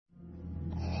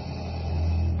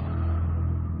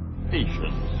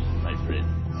Patience, my friend.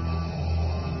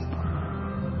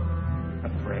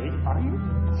 Afraid, are you?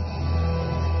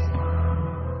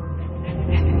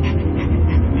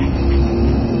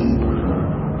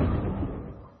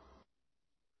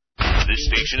 This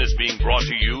station is being brought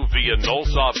to you via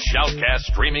Nullsoft Shoutcast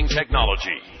streaming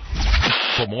technology.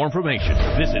 For more information,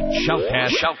 visit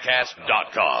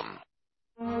shoutcast.com.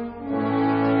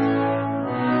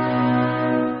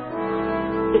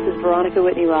 This is Veronica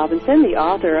Whitney Robinson, the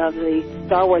author of the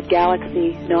Star Wars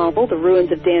Galaxy novel, The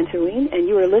Ruins of Dantooine, and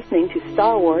you are listening to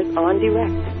Star Wars on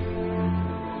Direct.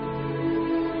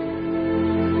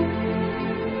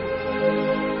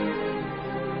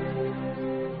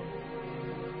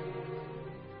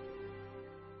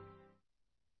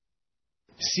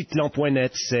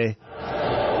 Citlan.net, c'est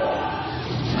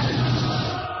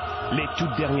les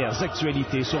toutes dernières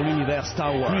actualités sur l'univers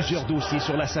Star Wars. Plusieurs dossiers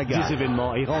sur la saga. Des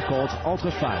événements et rencontres entre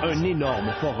fans. Un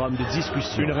énorme forum de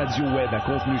discussion. Une radio web à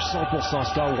contenu 100%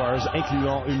 Star Wars,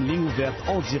 incluant une ligne ouverte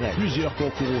en direct. Plusieurs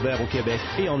concours ouverts au Québec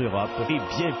et en Europe. Et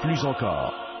bien plus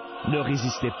encore. Ne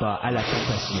résistez pas à la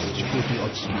tentation du côté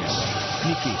obscur.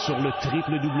 Cliquez sur le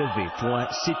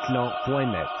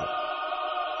www.citlan.net.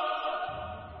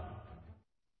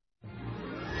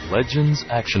 Legends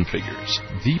Action Figures,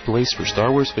 the place for Star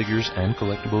Wars figures and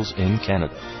collectibles in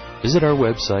Canada. Visit our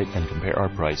website and compare our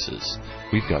prices.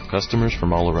 We've got customers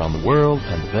from all around the world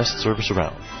and the best service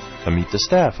around. Come meet the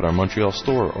staff at our Montreal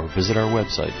store or visit our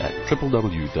website at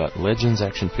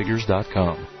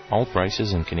www.legendsactionfigures.com. All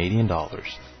prices in Canadian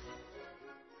dollars.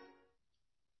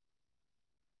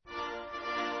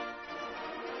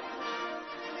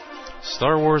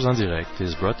 Star Wars on Direct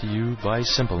is brought to you by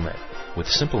SimpleNet. With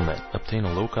SimpleNet, obtain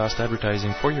a low-cost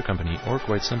advertising for your company or,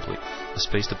 quite simply, a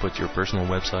space to put your personal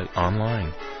website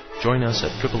online. Join us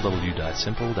at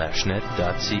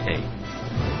www.simple-net.ca.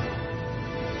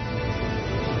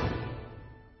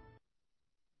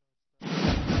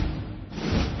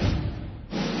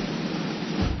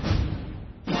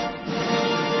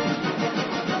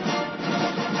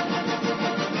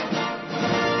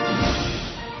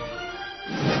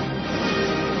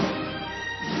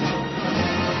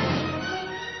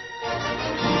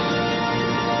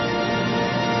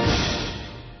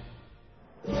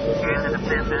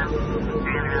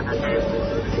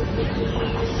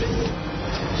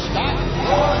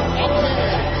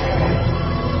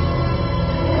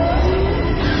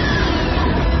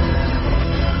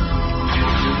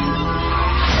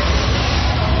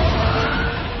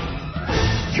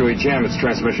 Jam its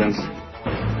transmissions. A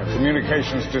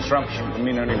communications disruption can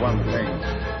mean only one thing.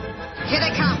 Here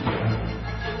they come.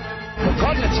 The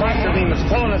coordinate tractor beam is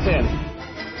pulling us in.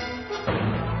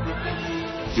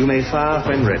 You may fire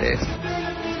when ready.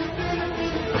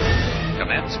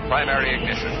 Commence primary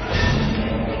ignition.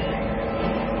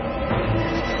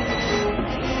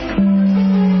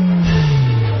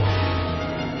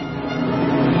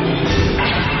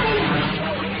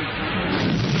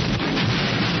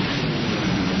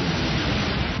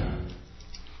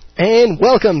 And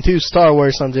welcome to Star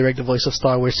Wars on Direct, the voice of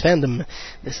Star Wars fandom.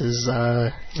 This is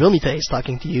Wilmitaze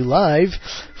talking to you live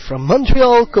from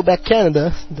Montreal, Quebec,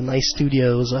 Canada, the nice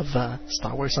studios of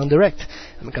Star Wars on Direct.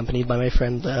 I'm accompanied by my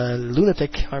friend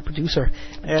Lunatic, our producer.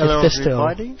 Hello, Fisto,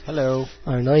 everybody. Hello.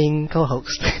 Our annoying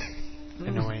co-host.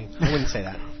 Annoying. I wouldn't say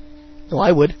that. No,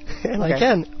 I would. And okay. I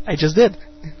can. I just did.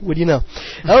 Would you know?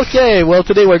 Okay, well,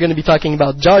 today we're going to be talking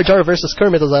about Jar Jar versus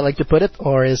Kermit, as I like to put it,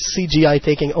 or is CGI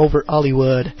taking over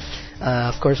Hollywood?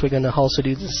 Of course, we're going to also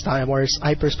do the Star Wars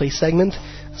Hyperspace segment,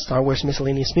 Star Wars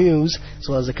Miscellaneous News, as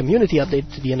well as a community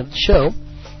update to the end of the show.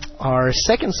 Our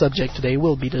second subject today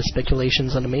will be the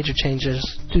speculations on the major changes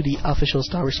to the official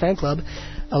Star Wars fan club,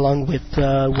 along with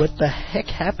what the heck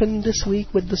happened this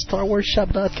week with the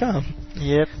StarWarsShop.com.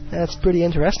 Yep. That's pretty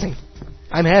interesting.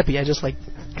 I'm happy. I just,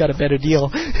 got a better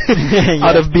deal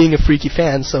out of being a freaky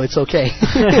fan, so it's okay.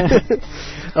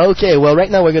 Okay, well, right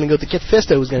now we're going to go to Kit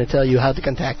Fisto, who's going to tell you how to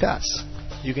contact us.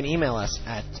 You can email us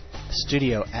at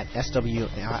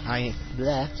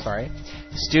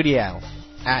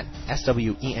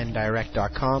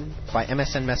studio@swendirect.com, by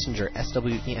MSN Messenger,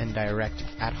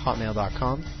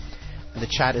 swendirect@hotmail.com. The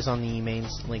chat is on the main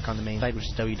link on the main site, which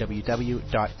is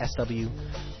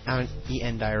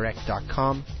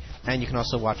www.swendirect.com. And you can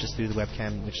also watch us through the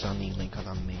webcam, which is on the link on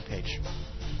the main page.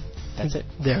 That's it.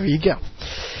 There you go.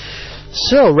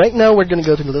 So, right now we're going to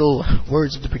go to the little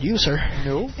words of the producer.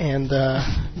 No. And,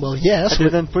 well, yes. I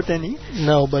didn't put any.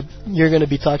 No, but you're going to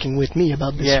be talking with me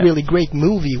about this really great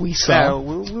movie we saw.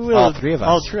 We will. All three of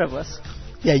us.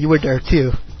 Yeah, you were there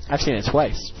too. I've seen it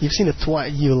twice. You've seen it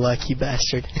twice, you lucky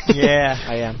bastard. Yeah,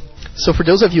 I am. So for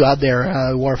those of you out there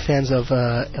who are fans of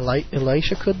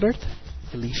Elisha Cuthbert?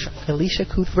 Alicia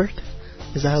Cuthbert?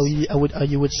 Is that how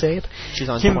you would say it? She's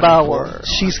on Kim 24. Bauer.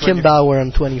 She's Kim Bauer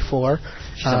on 24.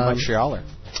 She's a Montrealer.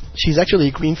 She's actually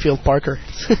a Greenfield Parker.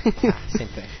 Same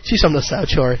thing. She's from the South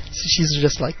Shore. She's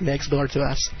just like next door to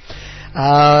us.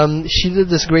 She did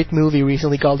this great movie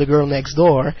recently called The Girl Next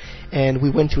Door, and we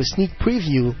went to a sneak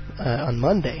preview on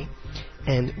Monday,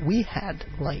 and we had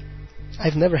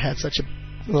I've never had such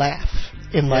a laugh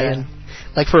in my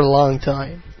for a long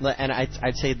time. And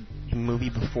I'd say the movie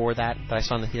before that I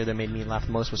saw in the theater that made me laugh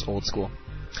the most was Old School.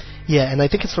 Yeah, and I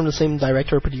think it's from the same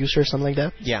director or producer or something like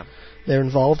that. Yeah. They're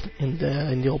involved in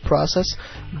the whole process,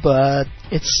 but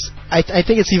I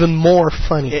think it's even more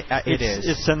funny. It is.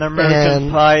 It's an American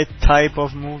Pie type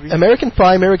of movie. American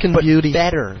Pie, American Beauty.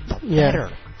 Better.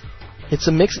 It's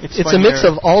a mix. It's a mix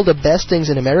of all the best things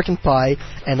in American Pie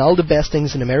and all the best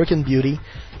things in American Beauty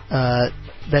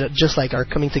that just are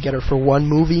coming together for one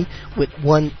movie with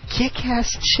one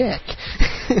kick-ass chick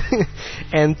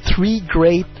and three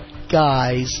great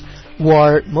guys who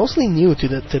are mostly new to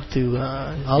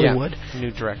Hollywood.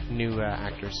 Yeah, new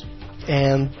actors.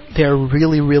 And they're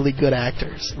really, really good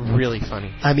actors. Really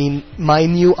funny. I mean, my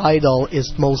new idol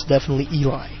is most definitely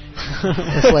Eli.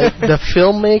 It's like the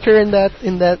filmmaker in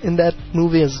that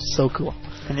movie is so cool.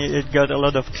 And it got a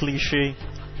lot of cliche.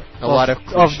 A lot of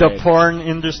the porn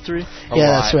industry.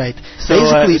 That's right. So,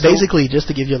 basically, just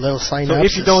to give you a little synopsis. So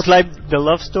if you don't like the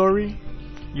love story,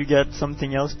 you get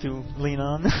something else to lean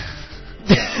on.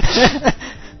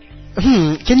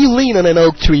 Can you lean on an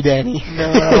oak tree, Danny?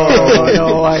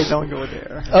 No, I don't go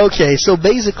there. Okay, so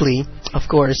basically, of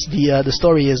course, the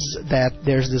story is that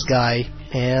there's this guy,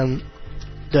 and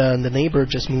the neighbor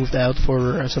just moved out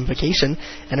for some vacation,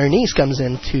 and her niece comes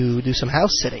in to do some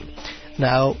house sitting.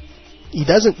 Now, he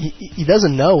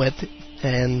doesn't know it,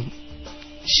 and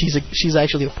she's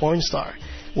actually a porn star.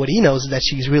 What he knows is that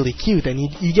she's really cute, and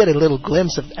you get a little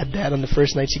glimpse at that on the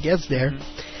first night she gets there.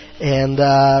 And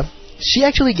she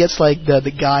actually gets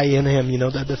the guy in him,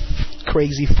 the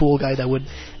crazy fool guy that would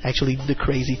actually do the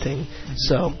crazy thing.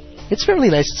 So it's fairly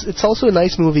nice. It's also a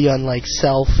nice movie on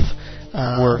self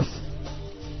worth.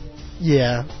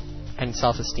 Yeah. And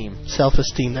self-esteem.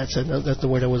 Self-esteem. That's it. That's the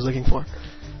word I was looking for.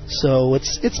 So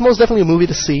it's most definitely a movie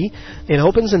to see. It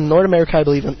opens in North America, I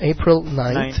believe, on April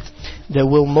 9th. There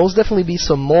will most definitely be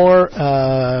some more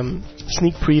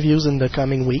sneak previews in the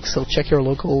coming weeks, so check your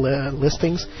local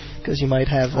listings, because you might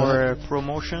have or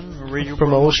promotion, radio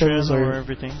promotions or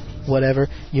everything. Whatever.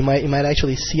 You might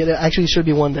actually see it. It actually should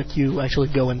be one that you actually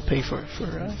go and pay for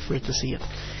it to see it.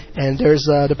 And there's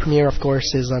the premiere, of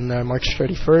course, is on March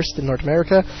 31st in North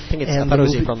America. I think I thought it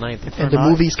was April 9th. And the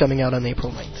movie's coming out on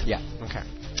April 9th. Yeah. Okay.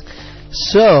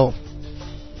 So,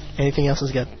 anything else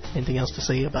to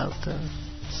say about?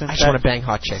 I just want to bang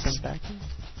hot chicks.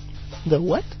 The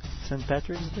what? St.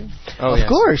 Patrick's Day. Oh, of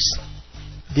course.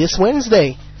 This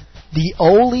Wednesday, the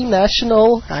only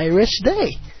national Irish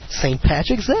day, St.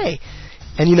 Patrick's Day.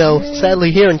 And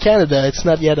sadly here in Canada, it's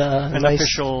not yet an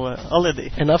official holiday.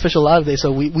 An official holiday,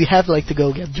 so we have to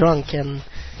go get drunk and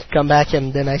come back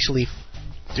and then actually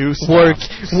do work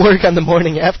on the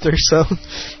morning after. So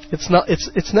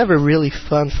it's never really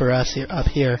fun for us up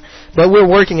here, but we're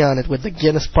working on it with the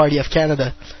Guinness Party of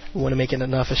Canada. We want to make it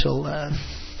an official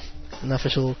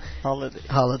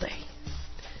holiday.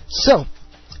 So,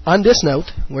 on this note,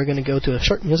 we're going to go to a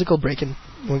short musical break, and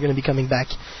we're going to be coming back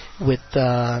with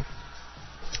the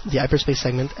hyperspace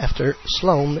segment after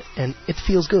Sloan and It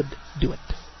Feels Good. Do it.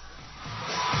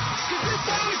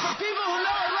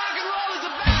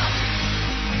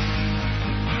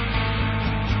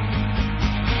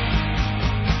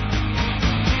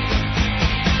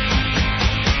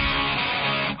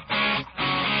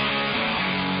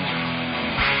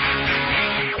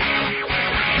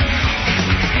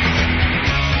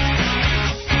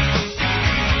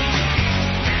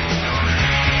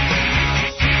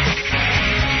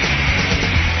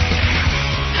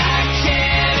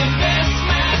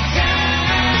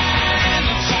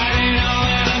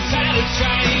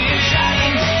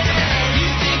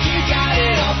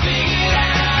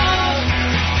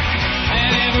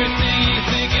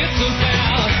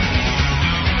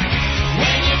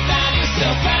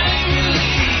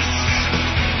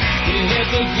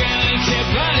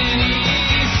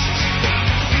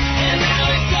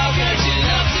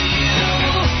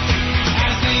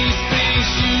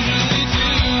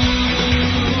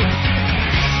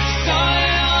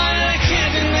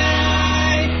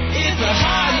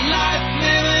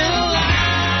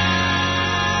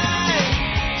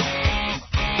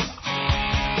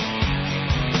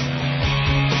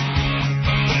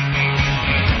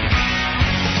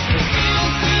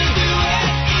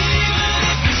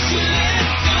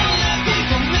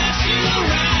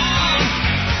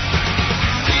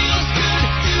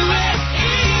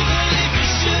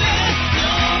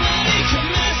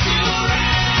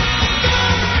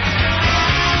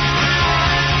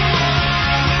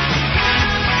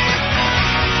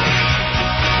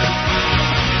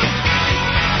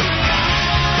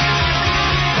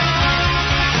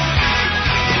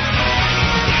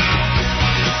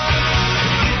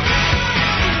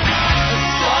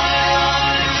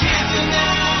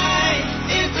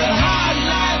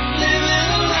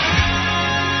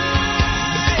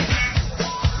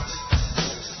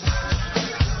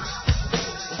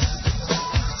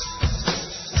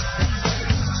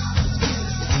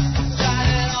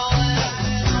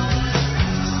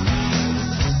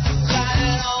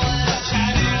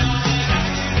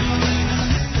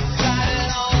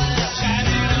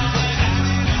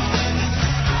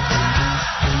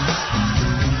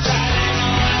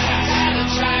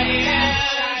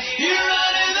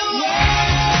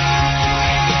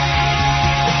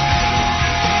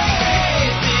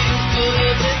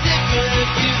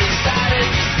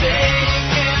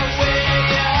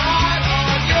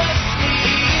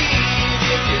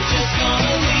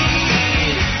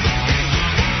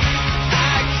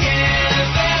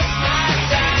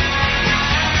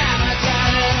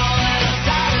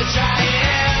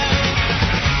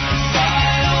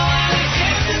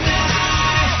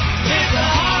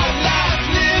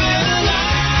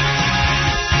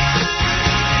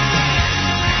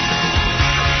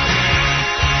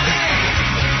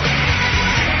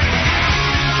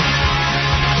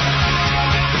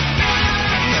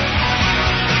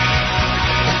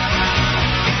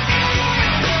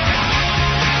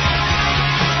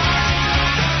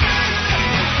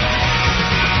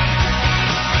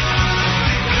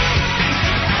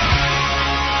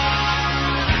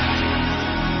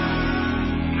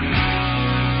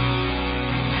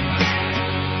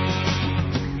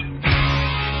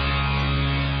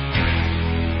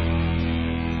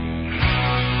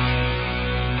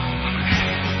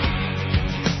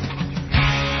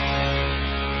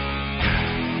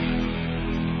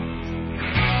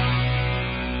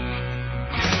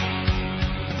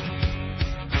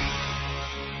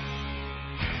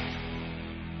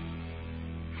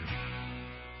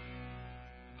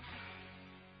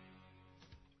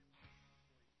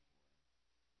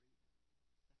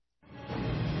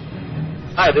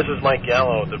 Hi, this is Mike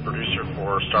Gallo, the producer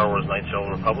for Star Wars Knights of the Old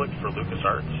Republic for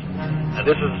LucasArts. And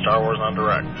this is Star Wars on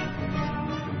Direct.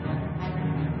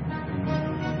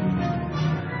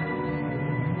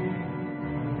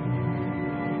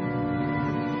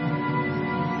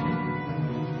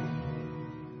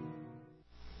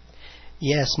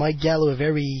 Yes, Mike Gallo, a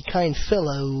very kind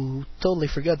fellow who totally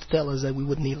forgot to tell us that we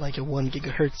would need like a 1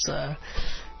 gigahertz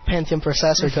Pentium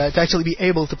processor to actually be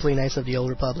able to play Knights of the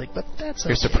Old Republic, but that's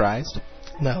You're surprised?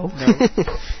 No.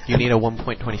 You need a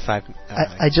 1.25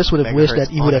 I just would have wished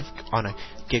that you would have... On a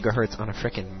gigahertz on a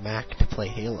frickin' Mac to play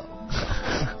Halo.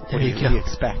 What do you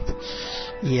expect?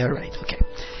 Yeah, right, okay.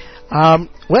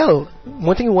 Well,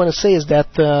 one thing I want to say is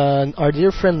that our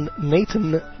dear friend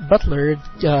Nathan Butler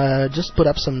just put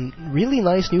up some really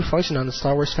nice new function on the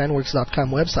StarWarsFanWorks.com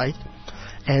website,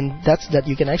 and that's that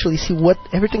you can actually see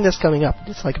everything that's coming up.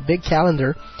 It's like a big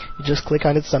calendar. You just click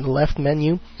on it. It's on the left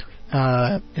menu.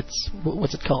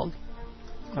 What's it called?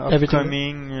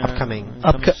 Upcoming.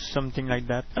 Something like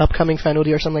that. Upcoming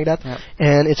Fanody or something like that. Yeah.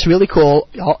 And it's really cool.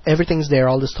 Everything's there.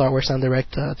 All the Star Wars on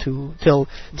Direct till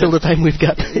the time we've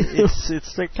got.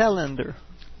 it's a calendar.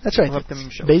 That's right. Upcoming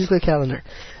shows. Basically a calendar.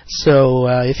 So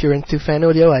if you're into fan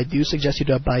audio, I do suggest you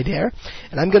drop by there.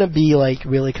 And I'm gonna be like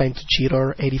really kind to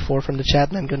Cheetor84 from the chat,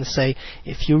 and I'm gonna say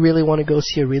if you really want to go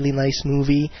see a really nice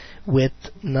movie with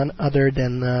none other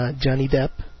than Johnny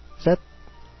Depp.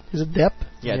 Is it Depp?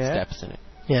 Yeah, it's Depp's in it.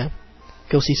 Yeah.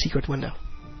 Go see Secret Window.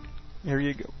 There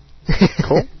you go.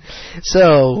 Cool.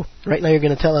 So, right now you're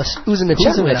going to tell us who's in the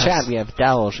chat. Who's in the chat? We have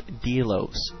Dalj,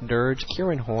 Delos, Dirge,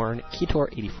 Kieran Horn,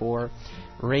 Ketor84,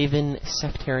 Raven,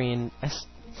 Seftarian,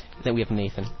 then we have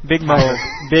Nathan. Big Mo.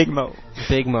 Big Mo.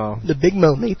 Big Mo. The Big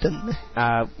Mo, Nathan.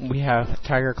 We have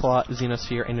Tiger Claw,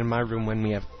 Xenosphere, and in my room when we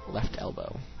have Left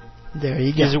Elbow. There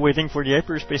you go. He's waiting for the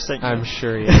hyperspace segment. I'm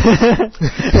sure he is.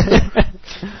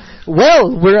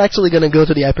 Well, we're actually going to go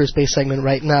to the hyperspace segment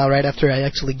right now, right after I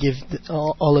actually give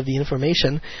all of the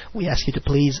information. We ask you to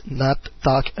please not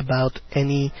talk about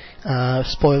any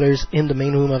spoilers in the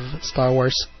main room of Star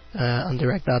Wars on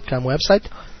Direct.com website.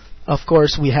 Of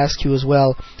course, we ask you as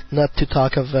well not to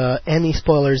talk of any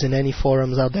spoilers in any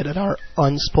forums out there that are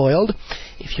unspoiled.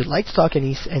 If you'd like to talk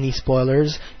any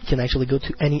spoilers, you can actually go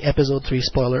to any Episode 3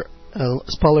 spoiler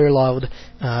allowed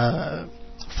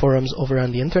forums over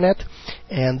on the internet,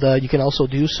 and you can also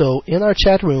do so in our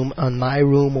chat room on My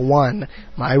Room 1.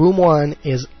 My Room 1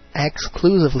 is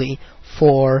exclusively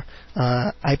for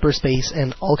hyperspace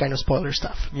and all kind of spoiler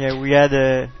stuff. Yeah, we had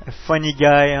a funny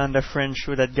guy on the French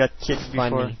show that got kicked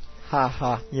before. Ha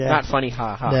ha. Yeah. Not funny,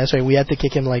 ha ha. That's right, we had to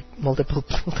kick him like multiple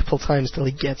times till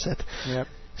he gets it. Yep.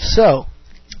 So,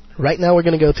 right now we're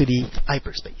going to go to the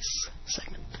hyperspace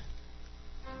segment.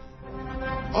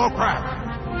 Oh crap!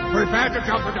 Prepare to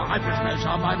jump into hyperspace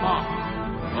on my mark.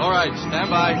 All right, stand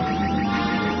by.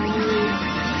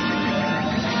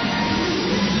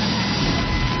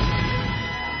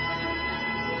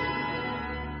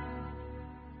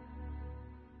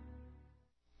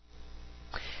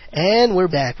 And we're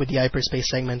back with the hyperspace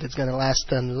segment. It's going to last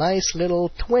a nice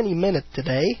little 20 minutes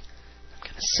today. I'm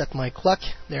going to set my clock.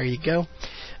 There you go.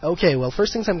 Okay, well,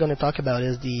 first things I'm going to talk about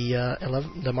is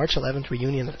the March 11th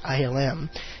reunion at ILM.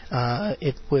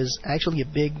 It was actually a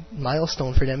big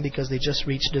milestone for them because they just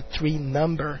reached the 3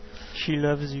 number. She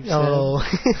loves you, Oh,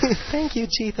 thank you,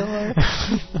 Cheetor.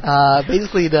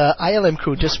 Basically, the ILM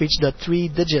crew just reached the 3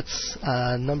 digits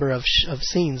number of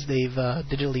scenes they've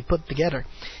digitally put together.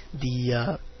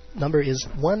 The number is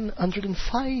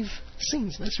 105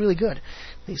 scenes. That's really good.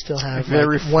 They still have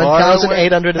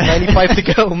 1,895 to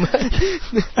go.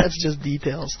 That's just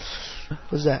details.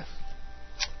 What's that?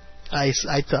 I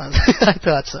thought I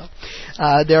thought so.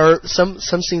 There are some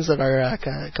scenes that are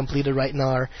completed right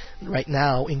now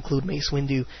include Mace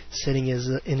Windu sitting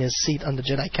in his seat on the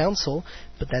Jedi Council,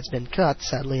 but that's been cut,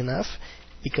 sadly enough,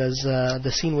 because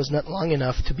the scene was not long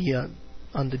enough to be on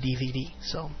the DVD,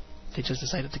 so they just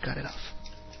decided to cut it off.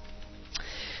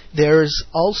 There's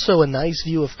also a nice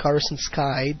view of Coruscant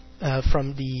Sky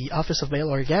from the office of Bail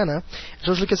Organa.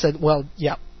 George Lucas said, well,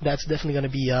 yeah, that's definitely going to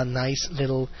be a nice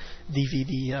little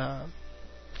DVD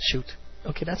shoot.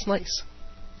 Okay, that's nice.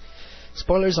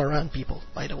 Spoilers are on, people,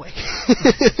 by the way.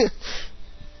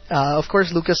 Of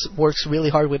course, Lucas works really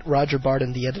hard with Roger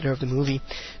Barton, the editor of the movie,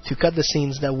 to cut the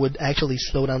scenes that would actually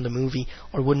slow down the movie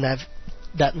or wouldn't have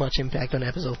that much impact on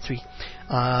episode 3.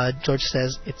 George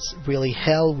says it's really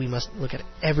hell. We must look at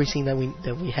every scene that we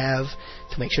have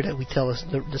to make sure that we tell us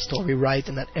the story right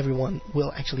and that everyone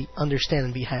will actually understand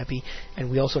and be happy. And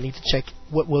we also need to check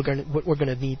what we're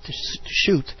gonna need to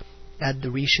shoot add the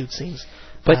reshoot scenes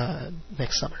But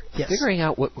next summer. Yes. Figuring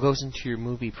out what goes into your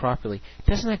movie properly,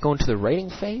 doesn't that go into the writing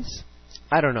phase?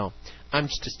 I don't know. I'm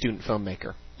just a student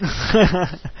filmmaker.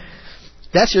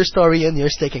 That's your story, and you're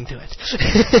sticking to it.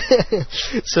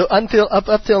 So up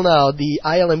till now, the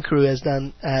ILM crew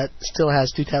still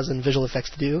has 2,000 visual effects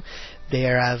to do. They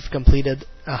have completed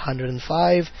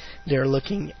 105. They're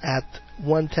looking at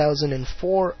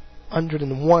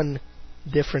 1,401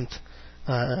 different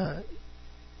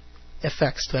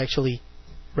effects to actually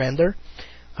render.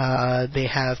 They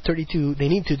have 32. They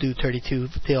need to do 32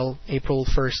 till April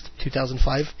 1st,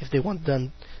 2005, if they want the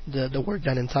work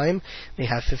done in time. They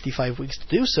have 55 weeks to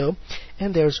do so,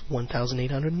 and there's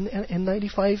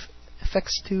 1,895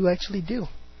 effects to actually do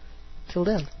till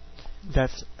then.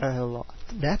 That's a lot.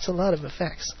 That's a lot of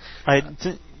effects.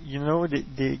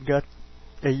 They got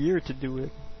a year to do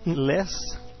it. Less.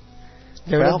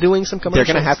 They're not doing some commercials.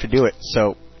 They're going to have to do it,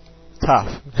 so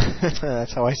tough.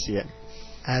 That's how I see it.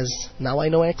 As Now I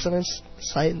Know Excellence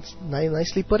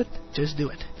nicely put it, just do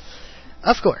it.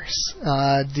 Of course,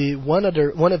 one of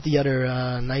the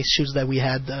other nice shoots that we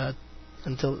had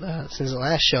since the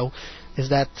last show is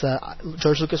that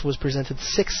George Lucas was presented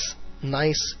 6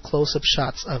 nice close-up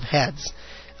shots of heads.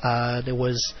 There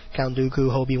was Count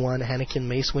Dooku, Obi-Wan, Anakin,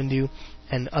 Mace Windu,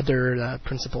 and other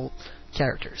principal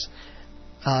characters.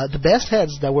 The best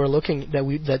heads that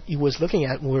he was looking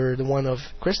at were the one of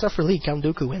Christopher Lee, Count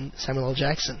Dooku, and Samuel L.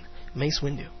 Jackson, Mace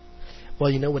Windu.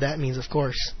 Well, you know what that means, of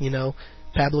course.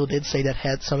 Pablo did say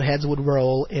that some heads would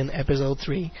roll in Episode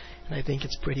 3, and I think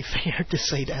it's pretty fair to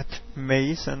say that.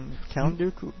 Mace and Count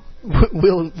Dooku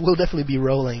will definitely be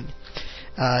rolling.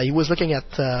 He was looking at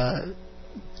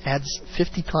heads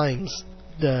 50 times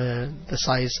the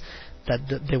size that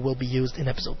they will be used in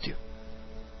Episode 2.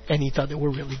 And he thought they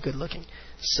were really good looking.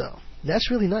 So, that's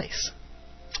really nice.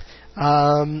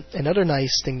 Another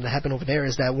nice thing that happened over there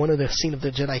is that one of the scene of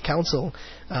the Jedi Council,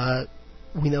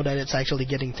 we know that it's actually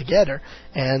getting together,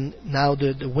 and now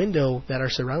the window that are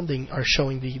showing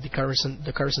the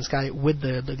Coruscant sky with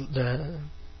the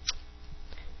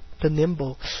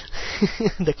nimble,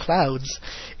 the clouds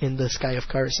in the sky of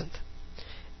Coruscant.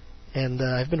 And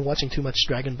I've been watching too much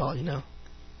Dragon Ball,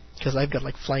 because I've got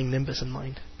like flying Nimbus in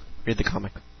mind. Read the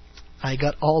comic. I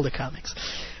got all the comics.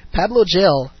 Pablo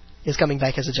Gil is coming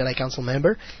back as a Jedi Council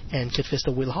member, and Kit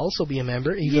Fisto will also be a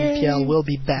member. Even Piel will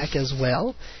be back as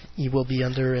well. He will be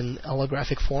under an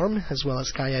holographic form, as well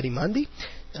as Kai Adimandi,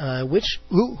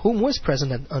 whom was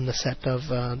present on the set of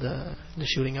the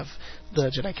shooting of the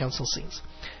Jedi Council scenes.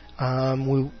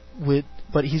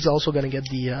 But he's also going to get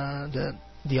the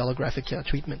holographic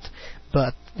treatment.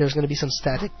 But there's going to be some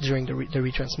static during the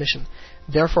retransmission.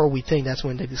 Therefore, we think that's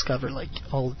when they discover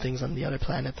all the things on the other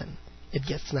planet, and it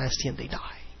gets nasty, and they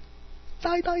die.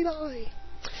 Die.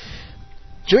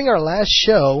 During our last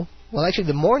show, well, actually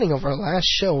the morning of our last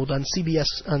show on CBS,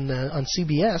 on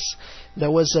CBS,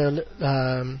 there was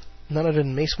none other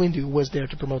than Mace Windu was there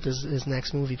to promote his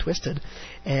next movie, Twisted,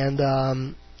 and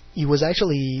he was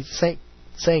actually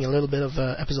saying a little bit of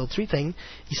Episode 3 thing.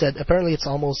 He said apparently it's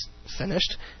almost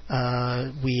finished.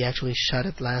 We actually shot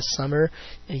it last summer.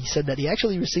 And he said that he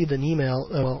actually received an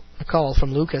email, a call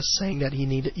from Lucas saying that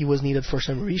he was needed for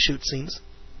some reshoot scenes.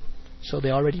 So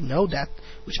they already know that,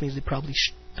 which means they probably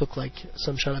took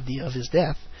some shot of his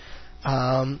death.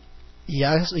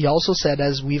 He also said,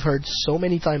 as we've heard so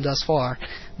many times thus far,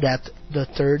 that the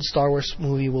third Star Wars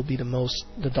movie will be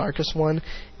the darkest one.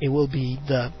 It will be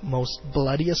the most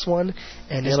bloodiest one,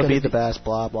 and it'll be the best.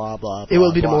 Blah blah blah. It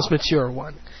will be blah. The most mature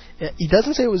one. He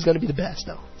doesn't say it was going to be the best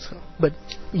though. But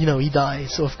he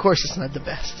dies, so of course it's not the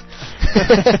best.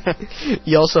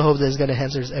 He also hopes that it's going to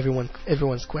answer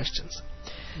everyone's questions.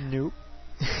 Nope.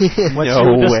 What's no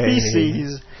Yoda's way.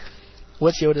 species?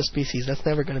 What's Yoda's species? That's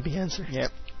never going to be answered. Yep.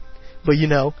 But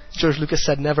George Lucas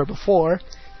said never before,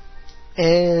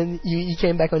 and he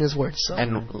came back on his words. So.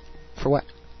 And for what?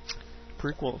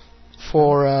 Prequels.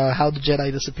 For how the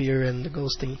Jedi disappear and the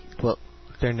ghosting. Well,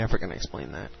 they're never going to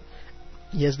explain that.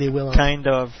 Yes, they will. Kind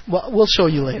of. Well, we'll show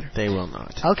you later. They will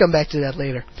not. I'll come back to that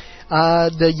later.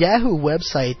 The Yahoo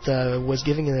website was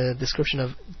giving a description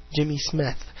of Jimmy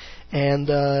Smith. And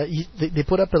they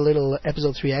put up a little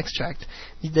Episode 3 extract.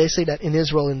 They say that in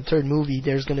his role in the third movie,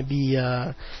 there's going to be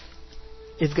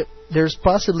there's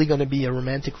possibly going to be a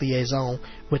romantic liaison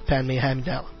with Padme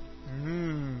Amidala.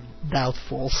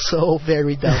 Doubtful, so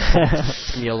very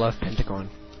doubtful. You'll love Pentagon.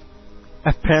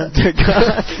 A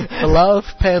Pentagon. I love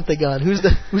Pentagon. Who's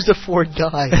the fourth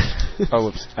guy? Oh,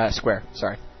 whoops. Square.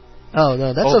 Sorry. Oh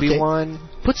no, that's Obi-Wan. Okay.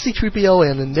 Put C-3PO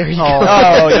in, and there you go.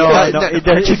 Oh no,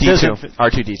 R2D2.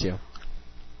 R2D2.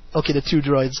 Okay, the two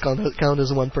droids count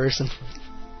as one person.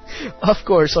 Of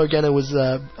course, Organa was,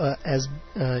 as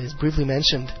is briefly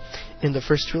mentioned in the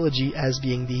first trilogy, as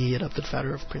being the adopted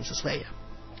father of Princess Leia.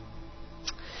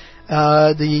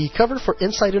 The cover for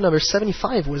Insider number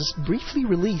 75 was briefly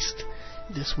released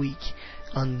this week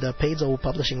on the Paizo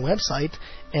Publishing website,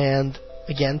 and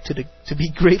again, to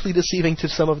be greatly deceiving to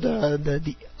some of those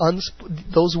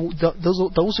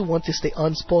who want to stay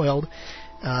unspoiled.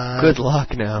 Good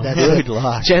luck now. Good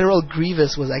luck. General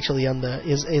Grievous was actually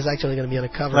is actually going to be on the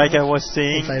cover. Like I was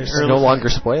saying, no longer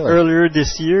spoiler. Earlier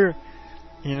this year,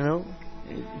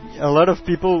 a lot of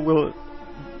people will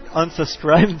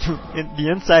unsubscribe to the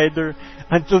Insider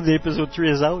until the episode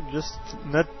 3 is out, just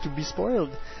not to be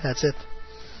spoiled. That's it.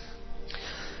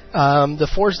 The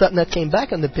Force.net came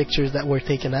back on the pictures that were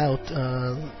taken out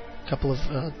I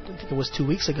think it was 2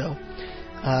 weeks ago.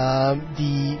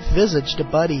 The visage, the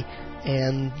body,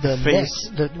 and the face,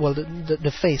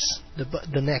 the face,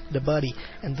 the neck, the body,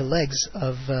 and the legs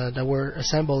of that were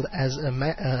assembled as a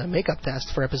makeup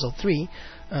test for episode 3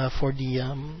 for the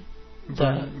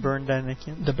Burnt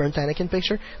Anakin. The burnt Anakin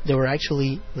picture, they were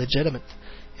actually legitimate.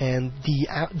 And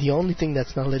the only thing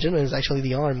that's not legitimate is actually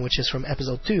the arm, which is from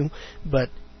episode 2, but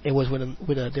it was with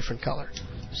a different color.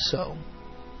 So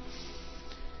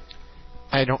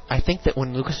I think that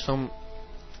when Lucasfilm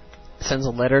sends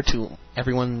a letter to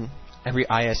everyone, every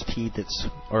ISP that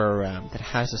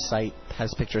has a site,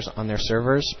 has pictures on their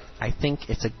servers, I think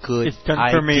it's a good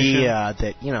idea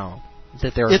that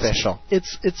that they're official.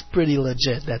 It's pretty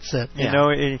legit. That's it.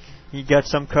 You got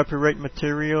some copyright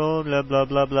material, blah blah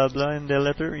blah blah blah in the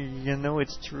letter.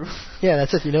 It's true. Yeah,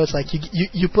 that's it. It's like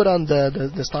you put on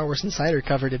the Star Wars Insider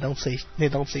cover. They don't say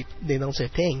a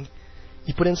thing.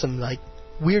 You put in some like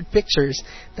weird pictures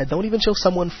that don't even show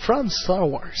someone from Star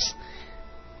Wars,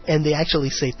 and they actually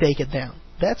say take it down.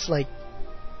 That's like,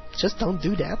 just don't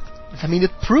do that. I mean,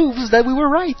 it proves that we were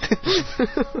right.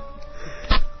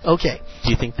 Okay.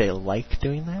 Do you think they like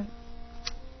doing that?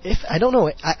 I don't know.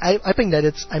 I think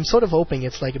that I'm sort of hoping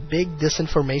it's like a big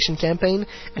disinformation campaign,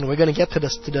 and we're going to get to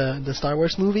the Star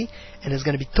Wars movie, and it's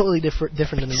going to be totally different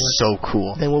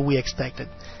than what we expected.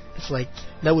 It's like,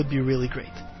 that would be really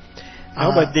great.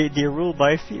 No, but they rule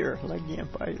by fear, like the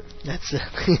Empire. That's it.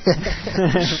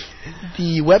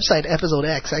 The website Episode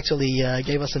X actually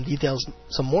gave us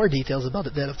some more details about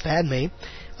the death of Padme.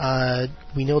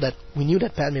 We knew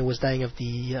that Padme was dying of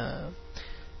the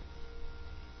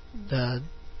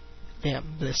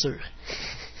bless her.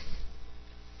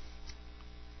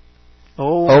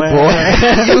 Oh boy!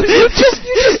 you just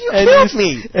killed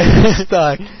me.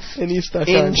 And he's stuck.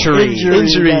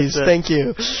 Injuries. Thank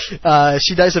you.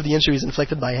 She dies of the injuries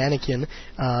inflicted by Anakin.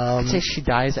 I'd say she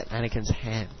dies at Anakin's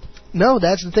hand. No,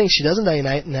 that's the thing. She doesn't die in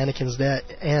Anakin's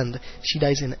hand. She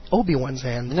dies in Obi-Wan's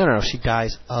hand. No. She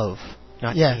dies of,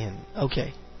 not in.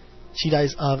 Okay. She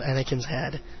dies of Anakin's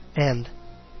head and.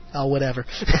 Whatever.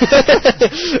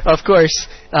 Of course,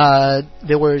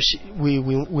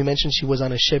 we mentioned she was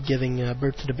on a ship giving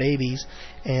birth to the babies,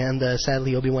 and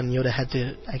sadly Obi-Wan and Yoda had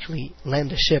to actually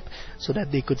land the ship so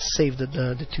that they could save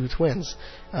the two twins.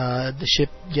 The ship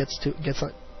gets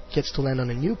to land on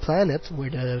a new planet where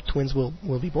the twins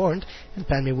will be born, and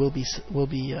Padme will be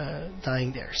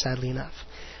dying there. Sadly enough.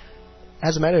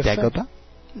 As a matter of fact,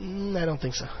 I don't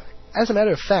think so. As a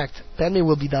matter of fact, Padme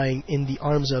will be dying in the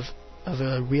arms of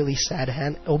a really sad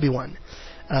Obi-Wan,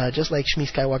 just like Shmi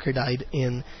Skywalker died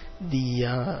in the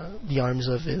arms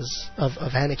of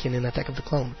Anakin in Attack of the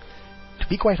Clone. To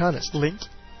be quite honest,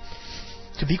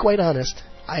 To be quite honest,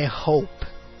 I hope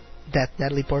that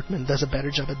Natalie Portman does a better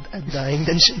job at dying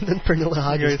than Pernilla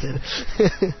Harder did.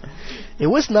 It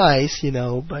was nice,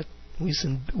 but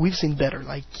we've seen better,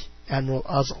 like Admiral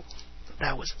Ozzel.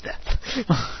 That was death.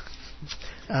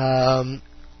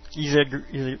 He's a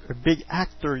big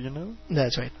actor,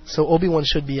 That's right. So Obi-Wan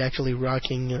should be actually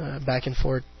rocking back and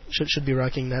forth. Should be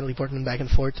rocking Natalie Portman back and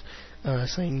forth,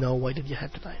 saying, "No, why did you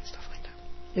have to die?" and stuff like that.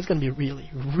 It's gonna be really,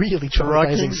 really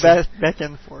traumatizing. Rocking back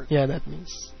and forth. Yeah, that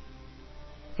means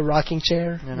a rocking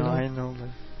chair. I know.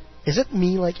 Is it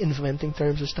me like inventing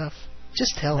terms or stuff?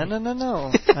 Just tell me.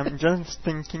 No. I'm just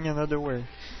thinking another way.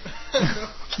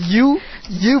 You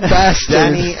bastard.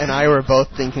 Danny and I were both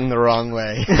thinking the wrong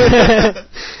way.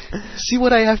 See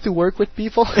what I have to work with,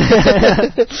 people?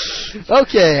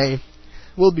 Okay.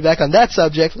 We'll be back on that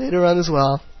subject later on as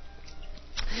well.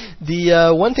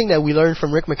 The one thing that we learned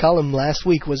from Rick McCallum last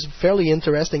week was fairly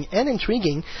interesting and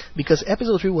intriguing, because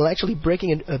Episode 3 will actually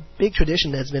breaking a big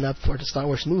tradition that's been up for the Star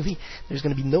Wars movie. There's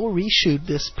going to be no reshoot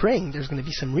this spring. There's going to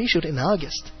be some reshoot in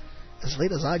August, as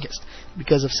late as August,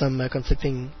 because of some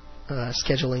conflicting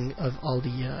scheduling of all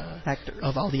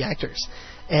the actors.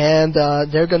 And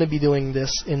they're going to be doing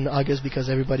this in August because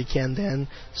everybody can then.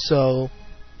 So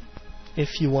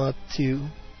if you want to,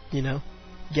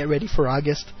 get ready for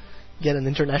August, get an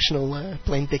international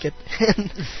plane ticket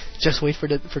and just wait for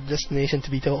the destination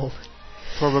to be told.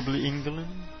 Probably England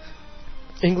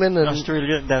and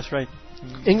Australia. That's right.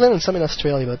 England and some in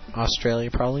Australia, but Australia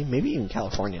probably, maybe even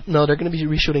California. No, they're going to be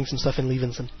reshooting some stuff in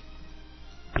Levinson.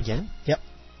 Again? Yep.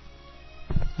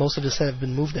 Most of the set have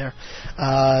been moved there.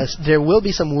 There will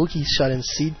be some Wookiees shot in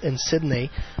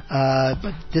Sydney,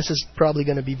 but this is probably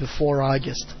going to be before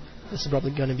August. This is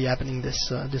probably going to be happening this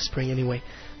spring anyway.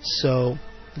 So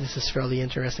this is fairly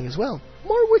interesting as well.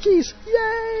 More Wookiees!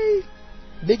 Yay!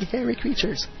 Big hairy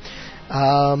creatures.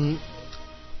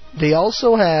 They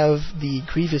also have the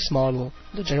Grievous model,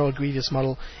 the General Grievous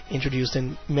model, introduced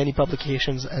in many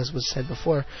publications, as was said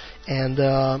before, and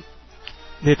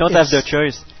they don't have the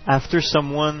choice. After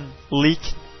someone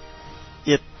leaked,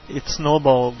 it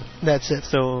snowballed. That's it.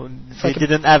 So they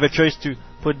didn't have a choice to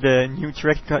put the new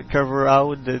Trek cover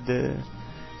out, the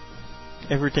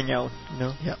everything out.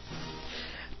 Yeah.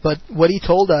 But what he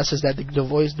told us is that the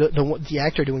voice, the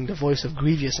actor doing the voice of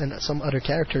Grievous and some other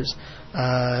characters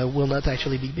will not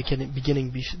actually be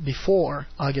beginning before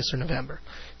August or November.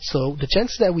 So the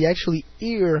chances that we actually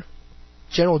hear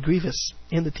General Grievous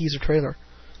in the teaser trailer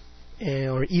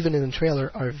or even in the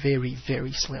trailer are very,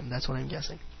 very slim. That's what I'm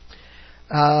guessing.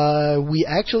 We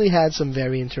actually had some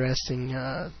very interesting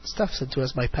stuff said to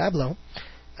us by Pablo.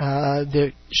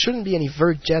 There shouldn't be any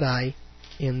Vert Jedi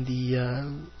in the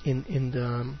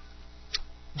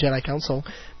Jedi Council,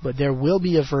 but there will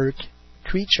be a Vert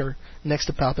creature next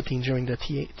to Palpatine during the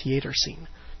theater scene.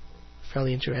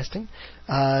 Fairly interesting.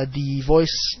 The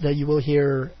voice that you will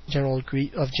hear General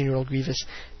Grievous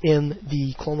in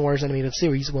the Clone Wars animated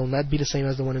series will not be the same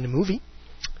as the one in the movie.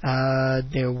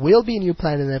 There will be a new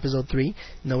planet in Episode 3.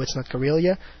 No, it's not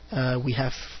Corellia. We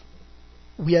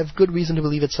have good reason to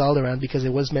believe it's Alderaan because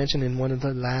it was mentioned in one of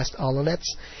the last Holonets.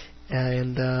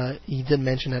 And he did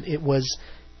mention that it was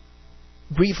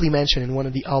briefly mentioned in one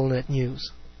of the Holonet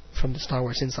news from the Star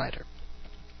Wars Insider.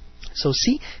 So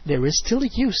see, there is still a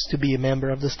use to be a member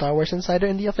of the Star Wars Insider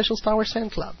in the official Star Wars fan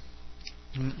club.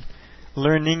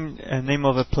 Learning a name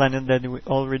of a planet that we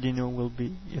already know will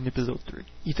be in Episode 3.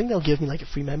 You think they'll give me like a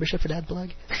free membership for that blog?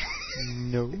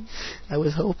 No. I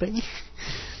was hoping.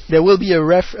 There will be a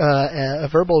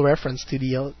verbal reference to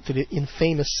the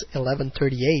infamous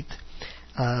 1138.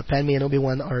 Padme and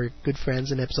Obi-Wan are good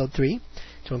friends in Episode 3.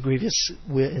 General Grievous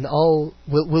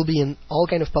will be in all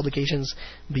kind of publications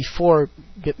before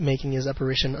making his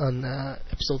apparition on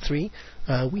Episode 3.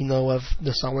 We know of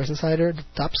the Star Wars Insider, the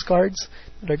Topps cards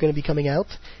that are going to be coming out,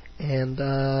 and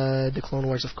the Clone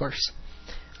Wars, of course.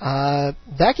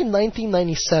 Back in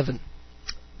 1997,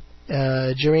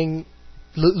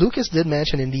 Lucas did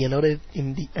mention in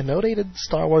the annotated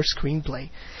Star Wars screenplay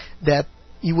that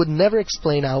he would never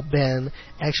explain how Ben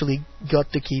actually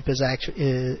got to keep his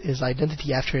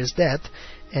identity after his death,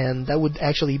 and that would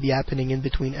actually be happening in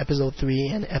between Episode 3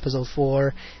 and Episode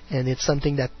 4, and it's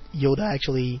something that Yoda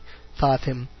actually taught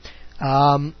him.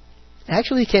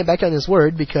 Actually came back on his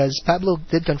word because Pablo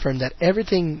did confirm that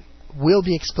everything will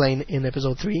be explained in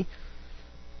Episode 3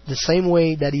 the same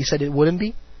way that he said it wouldn't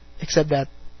be, except that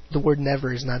the word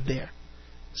never is not there.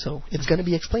 So it's going to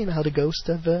be explained how the ghost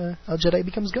of how Jedi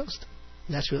becomes ghost.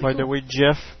 That's really By cool. the way,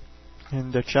 Jeff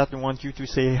in the chat wants you to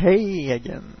say "hey"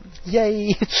 again.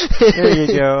 Yay! There you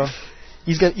go.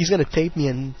 He's gonna tape me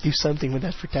and do something with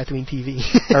that for Tatooine TV.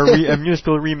 A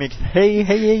musical remix. Hey,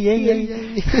 hey, hey,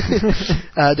 hey,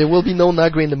 hey. There will be no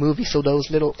Nagri in the movie, so those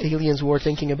little aliens we were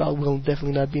thinking about will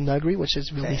definitely not be Nagri, which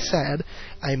is really sad.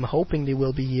 I'm hoping they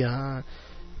will be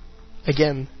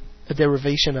again a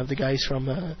derivation of the guys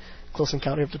from Close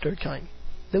Encounter of the Third Kind.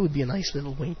 That would be a nice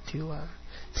little wink to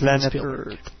Planet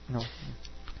Earth. No.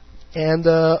 And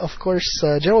of course,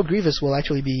 General Grievous will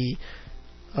actually be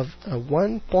of a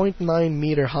 1.9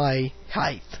 meter high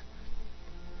height.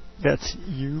 That's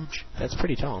huge. That's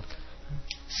pretty tall.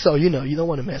 So you don't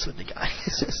want to mess with the guy.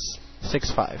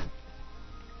 6'5".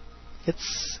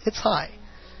 It's high.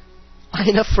 High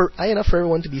enough for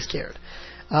everyone to be scared.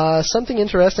 Something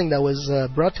interesting that was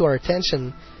brought to our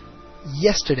attention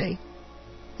yesterday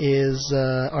is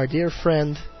our dear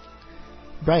friend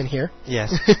Brian here.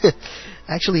 Yes.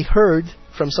 Actually heard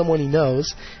from someone he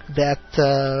knows that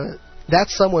that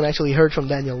someone actually heard from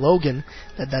Daniel Logan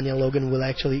that Daniel Logan would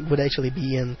actually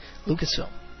be in Lucasfilm.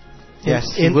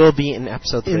 Yes, he will be in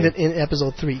Episode 3. In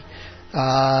Episode 3.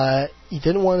 He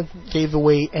didn't want to give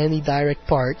away any direct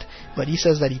part, but he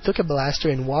says that he took a blaster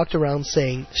and walked around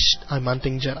saying, "Shh, I'm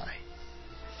hunting Jedi."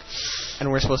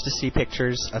 And we're supposed to see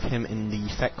pictures of him in the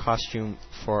Fett costume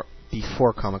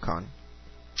before Comic-Con.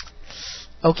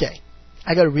 Okay.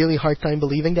 I got a really hard time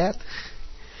believing that.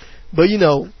 But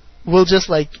we'll just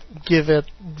give it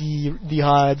the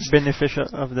odds. Benefit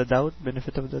of the doubt.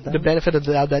 The benefit of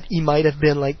the doubt that he might have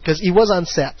been because he was on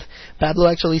set. Pablo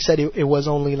actually said it was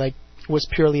only was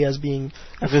purely as being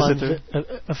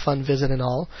a fun visit and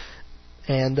all.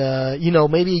 And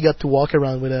maybe he got to walk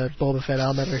around with a Boba Fett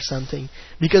helmet or something,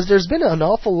 because there's been an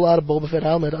awful lot of Boba Fett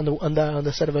helmet on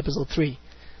the set of Episode 3.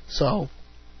 So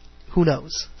who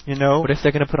knows? What if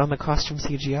they're going to put on the costume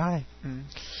CGI?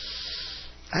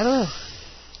 I don't know.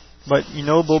 But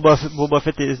Boba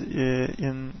Fett is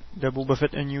in the Boba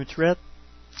Fett A New Threat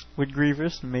with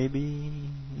Grievous. Maybe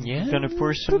he's gonna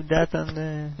pursue that on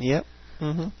the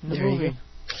Mm-hmm. There you go.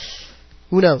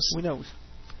 Who knows? Who knows?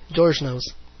 George knows.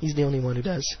 He's the only one who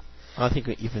does. I think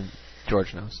even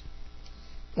George knows.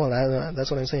 Well,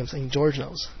 that's what I'm saying. I'm saying George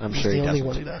knows. I'm He's sure the he only doesn't.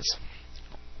 one who does.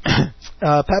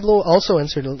 Pablo also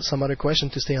answered some other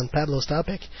question to stay on Pablo's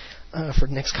topic for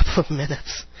the next couple of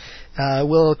minutes.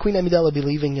 Will Queen Amidala be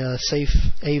leaving a safe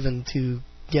haven to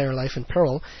get her life in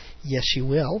peril? Yes, she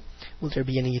will. Will there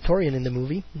be any Ithorian in the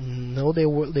movie? No, they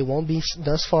won't be.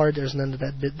 Thus far, there's none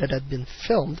that had been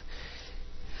filmed.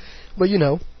 But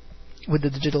with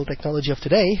the digital technology of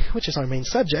today, which is our main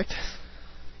subject,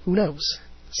 who knows?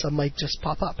 Some might just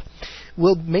pop up.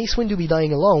 Will Mace Windu be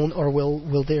dying alone, or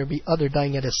will there be other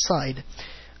dying at his side?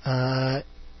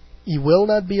 He will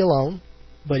not be alone,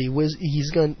 but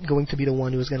he's going to be the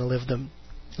one who is going to live the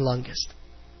longest.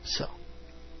 So,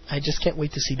 I just can't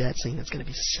wait to see that scene. It's going to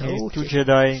be so two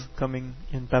Jedi coming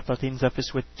in Palpatine's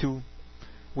office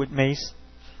with Mace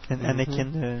and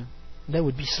Anakin. That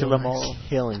would be so kill them nice. all.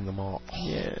 Killing them all.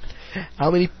 Yeah. How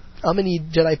many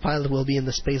Jedi pilots will be in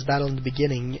the space battle in the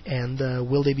beginning, and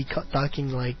will they be talking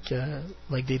like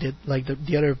they did, like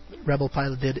the other rebel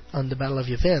pilot did on the Battle of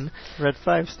Yavin? Red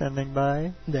 5 standing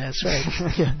by. That's right.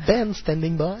 Ben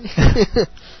standing by.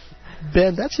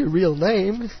 Ben, that's your real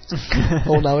name.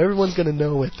 Oh, now everyone's gonna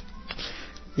know it.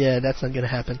 Yeah, that's not gonna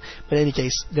happen. But in any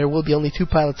case, there will be only two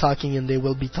pilots talking, and they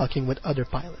will be talking with other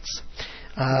pilots.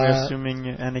 We're assuming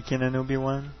Anakin and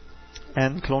Obi-Wan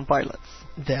and clone pilots.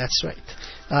 That's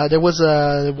right. There was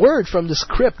a word from the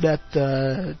script that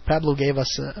Pablo gave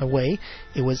us away.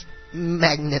 It was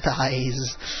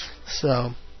magnetize.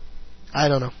 So, I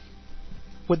don't know.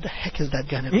 What the heck is that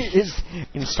gonna be?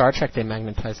 In Star Trek, they they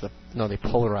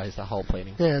polarize the hull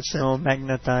plating. Yeah, it's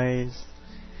magnetize.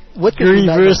 What could be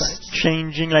reverse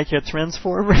changing like a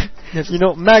transformer?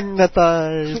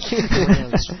 Magnetize.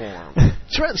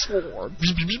 Transform.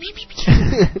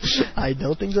 I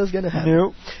don't think that's gonna happen.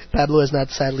 Nope. Pablo has not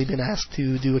sadly been asked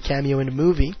to do a cameo in the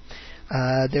movie.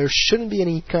 There shouldn't be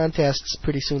any contests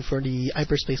pretty soon for the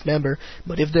hyperspace member,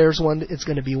 but if there's one, it's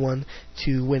going to be one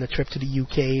to win a trip to the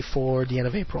UK for the end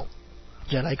of April.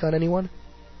 JediCon, anyone?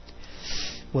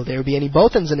 Will there be any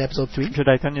Botans in Episode 3?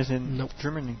 JediCon is in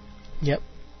Germany. Yep.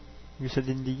 You said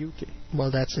in the UK. Well,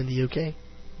 that's in the UK.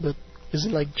 But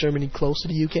isn't Germany close to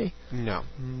the UK? No.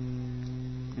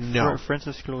 No. France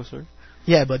is closer.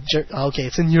 Yeah, but okay,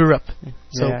 it's in Europe.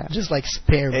 So just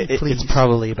spare me, please. It's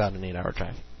probably about an 8-hour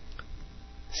drive.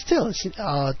 Still, it's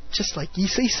just like he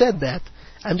said that.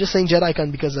 I'm just saying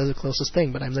JediCon because that's the closest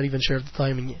thing, but I'm not even sure of the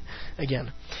timing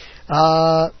again.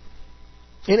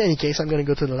 In any case, I'm going to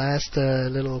go to the last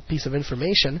little piece of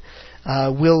information.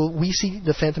 Will we see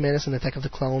the Phantom Menace and Attack of the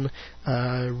Clone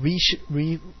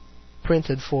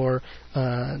reprinted for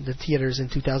the theaters in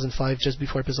 2005, just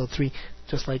before Episode 3,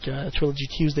 just like a Trilogy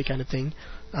Tuesday kind of thing?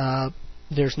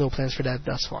 There's no plans for that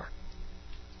thus far.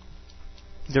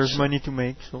 There's money to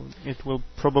make, so it will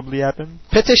probably happen.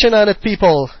 Petition on it,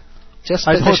 people. Just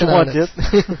petition on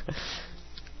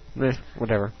it.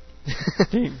 Whatever.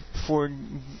 For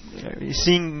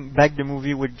seeing back the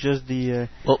movie with just the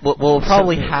what will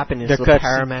probably happen is the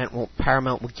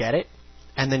Paramount will get it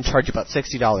and then charge about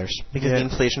 $60 because the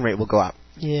inflation rate will go up.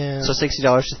 Yeah. So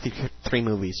 $60 to 3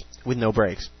 movies with no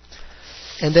breaks.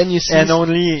 And then you see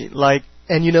only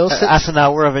half an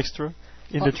hour of extra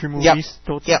in the 3 movies.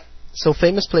 Total. Yep. So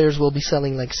famous players will be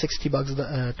selling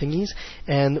 $60 thingies,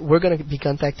 and we're going to be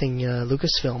contacting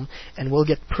Lucasfilm, and we'll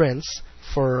get prints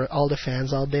for all the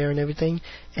fans out there and everything,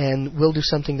 and we'll do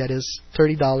something that is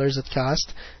 $30 at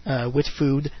cost, with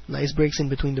food, nice breaks in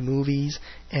between the movies,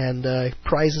 and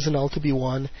prizes and all to be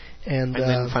won, and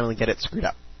then finally get it screwed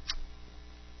up.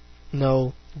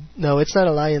 No, it's not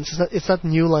Alliance. It's not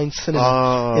New Line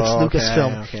Cinema. It's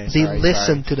Lucasfilm. Okay, they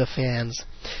listen to the fans.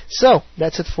 So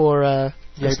that's it for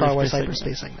the Star Wars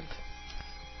Hyperspace segment.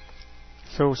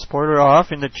 So spoiler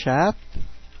off in the chat.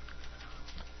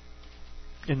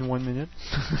 in 1 minute.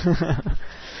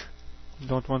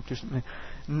 Don't want to.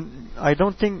 I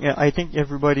don't think. I think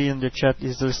everybody in the chat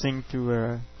is listening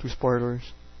to spoilers.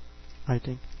 I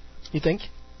think. You think?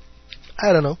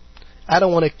 I don't know. I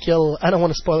don't want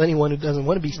to spoil anyone who doesn't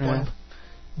want to be spoiled. Yeah.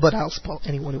 But I'll spoil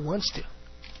anyone who wants to.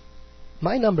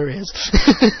 My number is.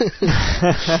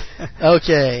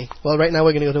 Okay. Well, right now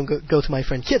we're going to go to my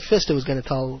friend Kit Fisto, who's going to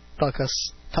talk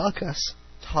us.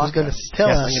 Who's going to tell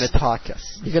us? I'm going to talk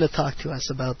us. You're going to talk to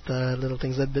us about the little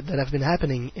things that have been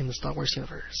happening in the Star Wars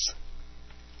universe.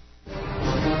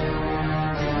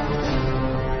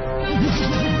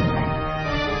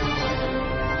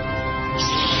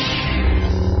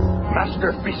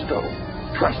 Master Fisto,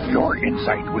 trust your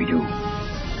insight, we do.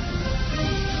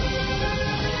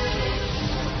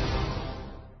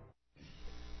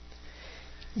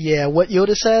 Yeah, what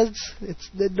Yoda says,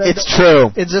 it's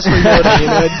true. It's just for Yoda, you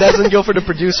know. It doesn't go for the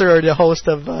producer or the host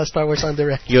of Star Wars on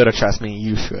Direct. Yoda, trust me,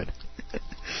 you should.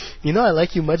 You know, I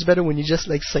like you much better when you just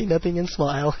like say nothing and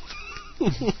smile.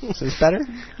 So it's better?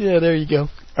 Yeah, there you go.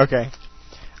 Okay.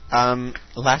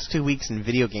 Last 2 weeks in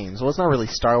video games. Well, it's not really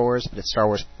Star Wars, but it's Star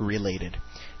Wars related.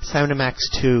 Sound of Max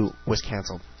 2 was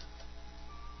cancelled.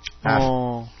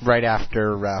 Right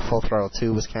after Full Throttle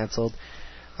 2 was cancelled.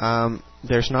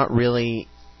 There's not really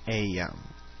a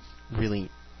really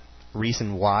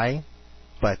reason why,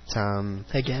 but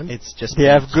again, it's just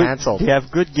cancelled. They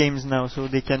have good games now, so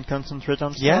they can concentrate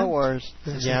on Star Wars.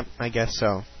 Yeah, I guess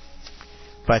so.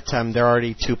 But there are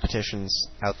already 2 petitions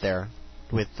out there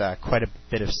with quite a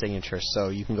bit of signatures, so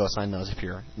you can go sign those if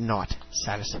you're not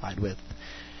satisfied with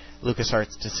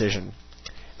LucasArts' decision.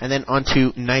 And then on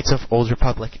to Knights of Old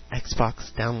Republic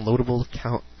Xbox downloadable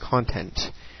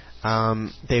content.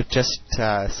 They've just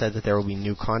said that there will be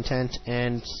new content,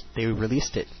 and they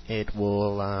released it. It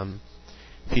will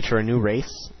feature a new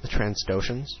race, the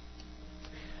Transdoshans,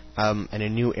 and a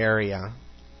new area,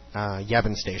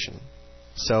 Yavin Station.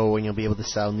 So, and you'll be able to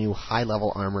sell new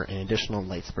high-level armor and additional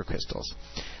lightsaber crystals.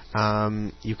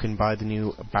 You can buy the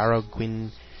new Barrow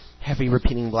Gwyn heavy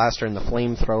repeating blaster and the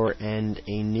flamethrower, and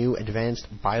a new advanced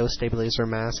biostabilizer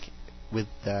mask with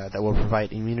that will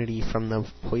provide immunity from the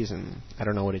poison. I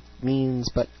don't know what it means,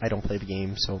 but I don't play the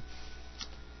game, so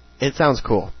it sounds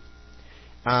cool.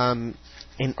 In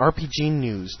RPG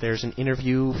news, there's an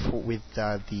interview with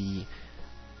the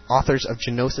authors of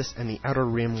Genosis and the Outer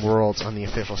Rim Worlds on the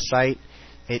official site.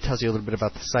 It tells you a little bit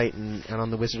about the site, and on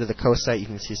the Wizard of the Coast site you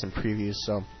can see some previews,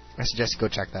 so I suggest you go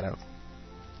check that out.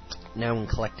 Now in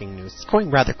collecting news, it's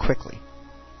going rather quickly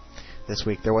this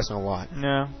week. There wasn't a lot.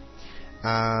 No.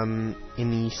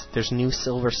 There's a new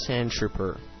Silver Sand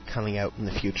Trooper coming out in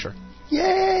the future.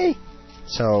 Yay!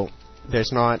 So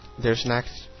there's a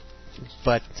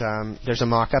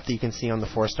mock-up that you can see on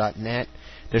theforce.net.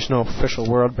 There's no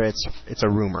official word, but it's a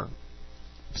rumor.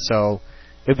 So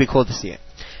it would be cool to see it.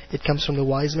 It comes from the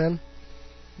Wise Men?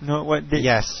 No, what?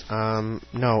 Yes.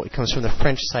 No, it comes from the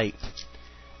French site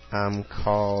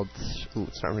called. Ooh,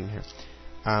 it's not written here.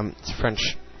 It's a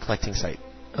French collecting site.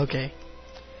 Okay.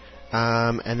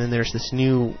 And then there's this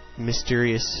new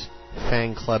mysterious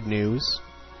fan club news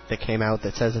that came out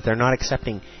that says that they're not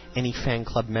accepting any fan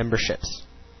club memberships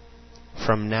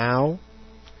from now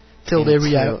till they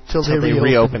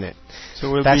reopen it.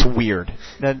 So that's weird.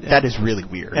 That is really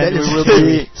weird. And we will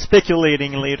be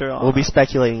speculating later on. We'll be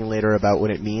speculating later about what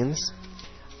it means.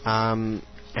 And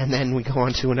then we go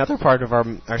on to another part of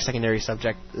our secondary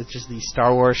subject, which is the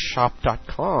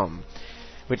StarWarsShop.com,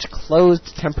 which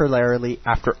closed temporarily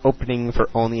after opening for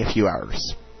only a few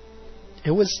hours.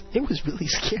 It was really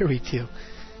scary too,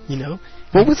 you know.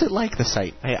 What was it like, the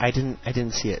site? I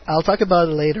didn't see it. I'll talk about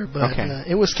it later, but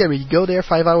it was scary. You go there,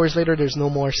 5 hours later, there's no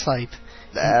more site.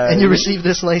 And you receive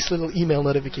this nice little email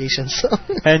notification. So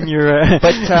and your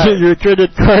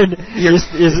credit card is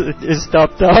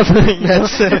topped off.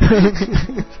 That's it.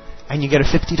 And you get a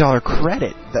 $50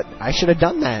 credit. That I should have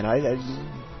done that. It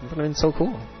would have been so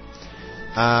cool.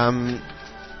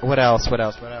 What else?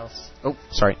 Oh,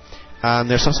 sorry.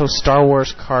 There's also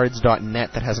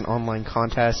StarWarsCards.net that has an online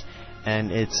contest,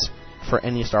 and it's for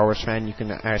any Star Wars fan. You can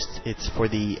ask. It's for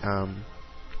the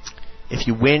if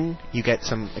you win, you get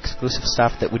some exclusive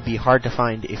stuff that would be hard to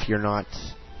find if you're not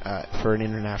for an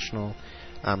international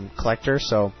collector.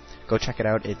 So go check it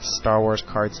out. It's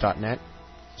StarWarsCards.net.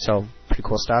 So pretty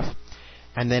cool stuff.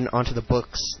 And then onto the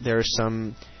books. There's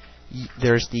the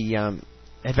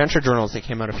adventure journals that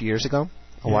came out a few years ago,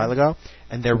 a while ago,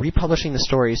 and they're republishing the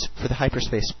stories for the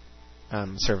hyperspace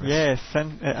service. Yeah,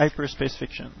 hyperspace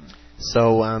fiction.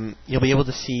 So you'll be able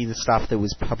to see the stuff that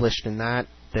was published in that.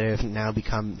 They're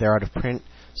out of print,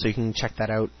 so you can check that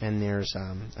out. And there's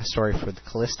a story for the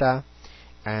Callista,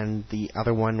 and the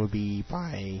other one would be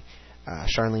by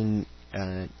Charlene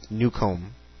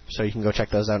Newcomb. So you can go check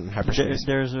those out in hyperspace.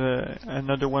 There's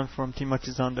another one from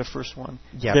Timothy Zahn, the first one.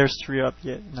 Yep. There's 3 up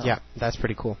yet. No. Yeah, that's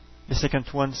pretty cool. The second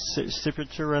one,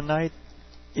 Sepultura Night,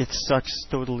 it sucks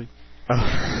totally.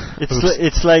 Oh.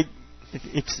 It's like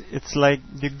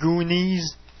the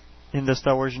Goonies in the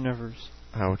Star Wars universe.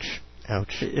 Ouch.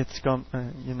 It's gone.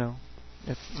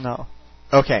 No.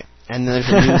 Okay, and there's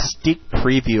a new sneak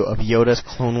preview of Yoda's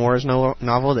Clone Wars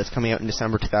novel that's coming out in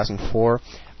December 2004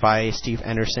 by Steve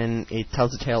Anderson. It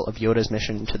tells the tale of Yoda's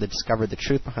mission to discover the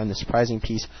truth behind the surprising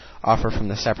peace offer from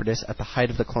the Separatists at the height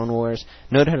of the Clone Wars.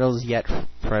 No titles yet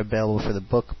available for the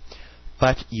book,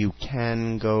 but you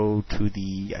can go to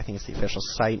the official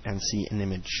site and see an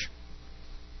image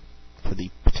for the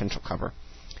potential cover.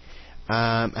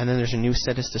 And then there's a new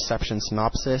Status Deception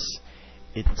synopsis.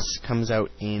 It comes out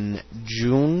in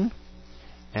June,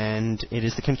 and it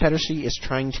is the Confederacy is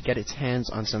trying to get its hands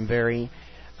on some very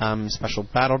special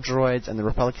battle droids, and the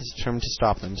Republic is determined to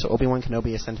stop them. So Obi-Wan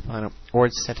Kenobi is sent to find out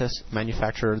Ord Cetus,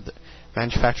 manufacturer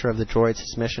of the droids,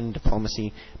 his mission,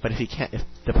 diplomacy. But if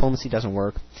diplomacy doesn't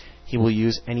work, he will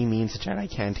use any means the Jedi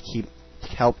can to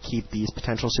help keep these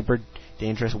potential super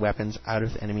dangerous weapons out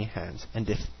of enemy hands. And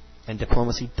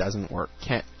diplomacy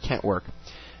can't work.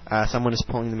 Someone is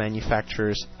pulling the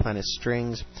manufacturer's planet's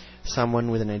strings.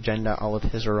 Someone with an agenda all of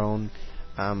his or own,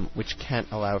 which can't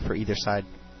allow for either side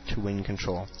to win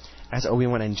control. As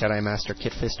Obi-Wan and Jedi Master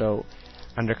Kit Fisto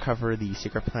undercover the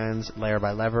secret plans layer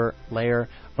by layer,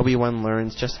 Obi-Wan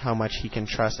learns just how much he can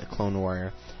trust a clone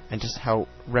warrior, and just how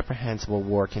reprehensible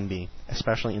war can be,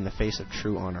 especially in the face of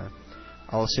true honor.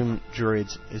 I'll assume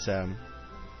droids is a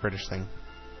British thing.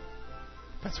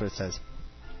 That's what it says.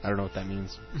 I don't know what that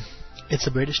means. It's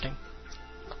a British thing.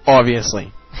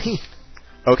 Obviously.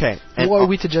 Okay. Who are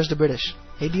we to judge the British?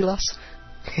 Hey, Delos?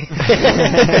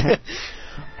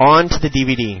 On to the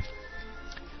DVD.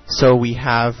 So we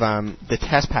have the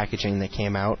test packaging that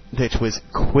came out, which was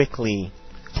quickly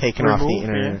taken off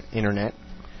the internet.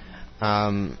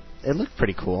 It looked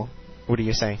pretty cool. What do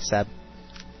you say, Seb?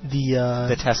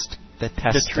 The test. The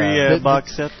 3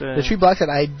 box set. The 3 box set.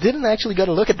 I didn't actually get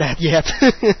a look at that yet.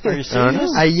 Are you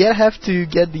serious? I yet have to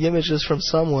get the images from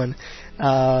someone.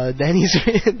 Danny's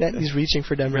reaching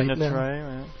for them right now.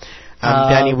 Try,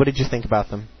 Danny, what did you think about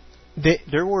them? They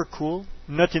were cool.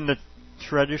 Not in the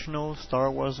traditional Star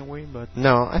Wars way, but...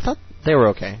 No, I thought they were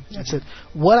okay. That's it.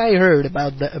 What I heard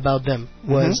about them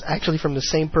was actually from the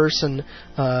same person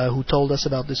who told us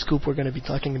about the scoop we're going to be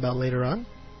talking about later on.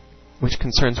 Which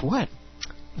concerns what?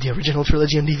 The original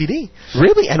trilogy on DVD.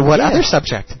 Really? And what other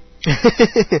subject?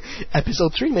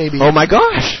 Episode 3, maybe. Oh my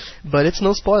gosh! But it's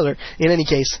no spoiler. In any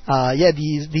case,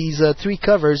 these 3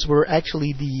 covers were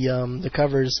actually the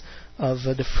covers of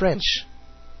the French.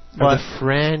 The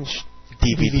French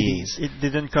DVDs. It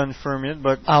didn't confirm it,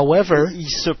 but however, he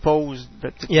supposed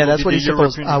that. That's what he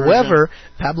supposed. However,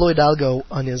 Pablo Hidalgo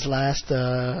on his last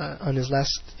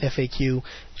FAQ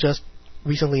just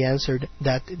recently answered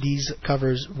that these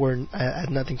covers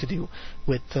had nothing to do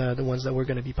with the ones that were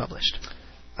going to be published.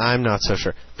 I'm not so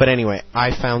sure. But anyway, I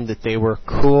found that they were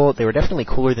cool. They were definitely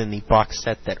cooler than the box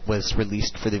set that was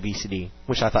released for the VCD,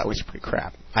 which I thought was pretty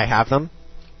crap. I have them,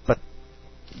 but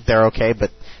they're okay,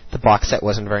 but the box set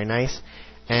wasn't very nice.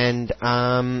 And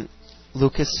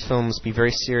Lucasfilms be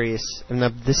very serious. And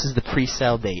this is the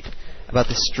pre-sale date. About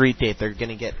the street date, they're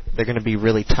going to be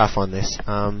really tough on this.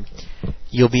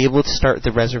 You'll be able to start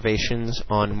the reservations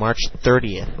on March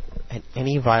 30th, and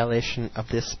any violation of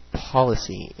this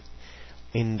policy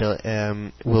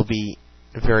will be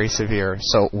very severe.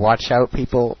 So watch out,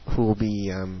 people who will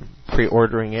be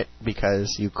pre-ordering it,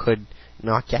 because you could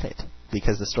not get it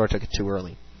because the store took it too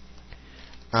early.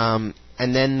 And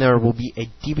then there will be a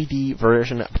DVD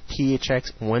version of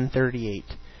THX 138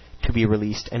 to be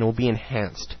released, and it will be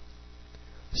enhanced.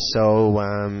 So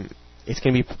it's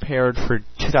going to be prepared for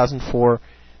 2004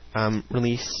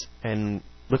 release, and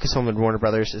Lucasfilm and Warner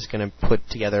Brothers is going to put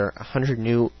together 100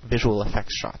 new visual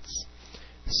effects shots.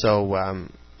 So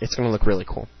it's going to look really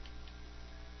cool.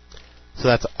 So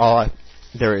that's all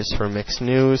there is for mixed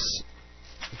news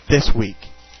this week.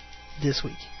 This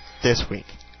week.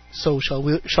 So shall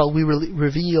we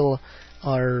reveal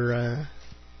our?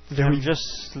 I'm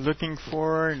just looking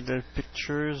for the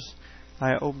pictures.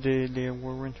 I hope they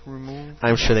weren't removed.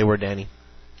 I'm sure they were, Danny.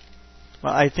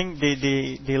 Well, I think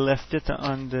they left it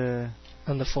on the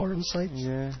forum site.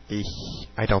 Yeah.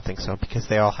 I don't think so, because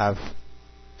they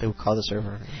would call the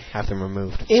server and have them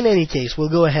removed. In any case, we'll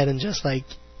go ahead and just say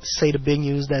the big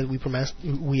news that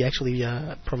we actually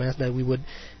promised that we would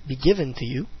be given to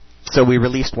you. So we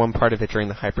released one part of it during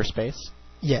the hyperspace.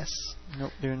 Yes.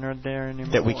 Nope, they're not there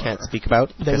anymore. That we can't speak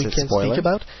about. That we can't speak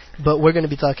about. But we're going to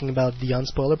be talking about the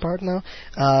unspoiler part now.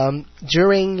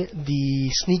 During the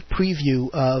sneak preview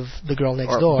of The Girl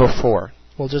Next Door. Before.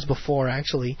 Well, just before,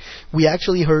 actually. We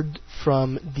actually heard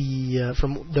from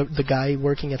the guy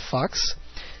working at Fox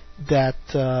that,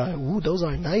 those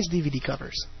are nice DVD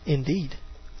covers. Indeed.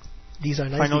 These are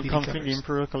nice Final DVD Conflict, covers. The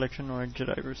Imperial Collection, or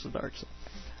Jedi vs. Dark Side.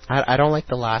 I don't like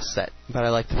the last set, but I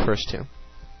like the first two.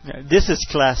 Yeah, this is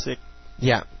classic.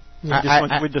 Yeah. This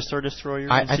one with the Star Destroyer.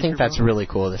 I think that's really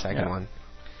cool, the second one.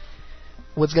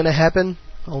 What's going to happen?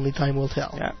 Only time will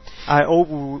tell. Yeah. I hope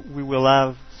we will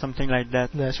have something like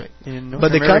that. That's right. In North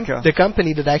but America. The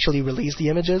company that actually released the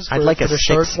images I'd like a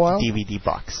short 6 while, DVD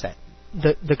box set.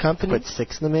 The company... Put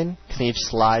 6 of them in. Can you just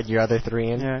slide your other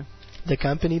 3 in? Yeah. The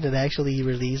company that actually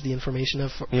released the information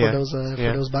for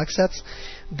those box sets,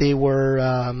 they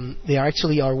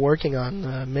actually are working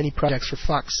on many projects for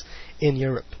Fox in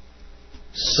Europe.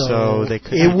 So they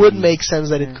could it would make sense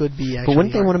that it could be. Actually, but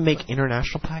wouldn't they want to make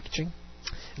international packaging?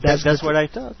 That's what I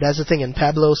thought. That's the thing, and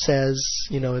Pablo says,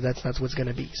 that's what's going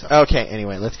to be. So. Okay.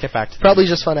 Anyway, let's get back to probably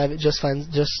just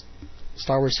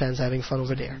Star Wars fans having fun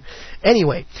over there.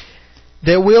 Anyway.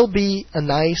 There will be a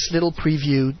nice little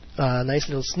preview, nice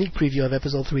little sneak preview of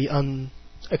Episode 3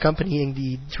 accompanying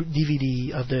the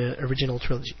DVD of the original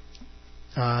trilogy.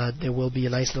 There will be a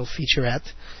nice little featurette.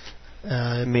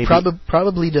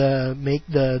 Probably to make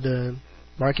the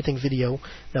marketing video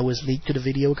that was leaked to the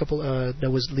video that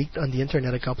was leaked on the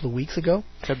internet a couple of weeks ago.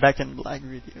 The Back in Black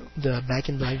video. The Back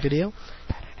in Black video.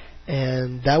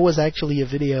 And that was actually a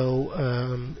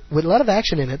video with a lot of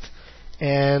action in it.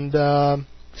 And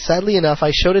sadly enough,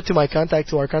 I showed it to our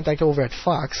contact over at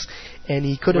Fox, and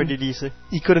he couldn't. What did he say?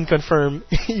 He couldn't confirm.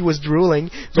 He was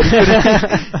drooling, but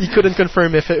he couldn't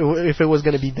confirm if it was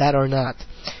going to be that or not.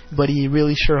 But he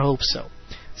really sure hopes so.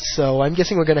 So I'm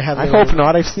guessing we're going to have. I hope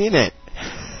not. I've seen it.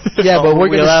 Yeah, but we're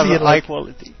going to see it high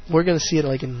quality. We're going to see it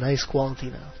like in nice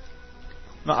quality now.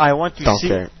 No, I want to see.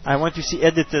 Care. I want to see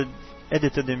edited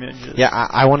images. Yeah,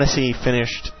 I want to see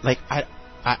finished. Like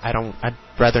I'd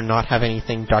rather not have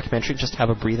anything documentary. Just have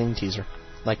a breathing teaser,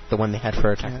 like the one they had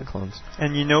for Attack of the Clones.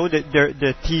 And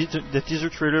that the teaser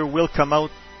trailer will come out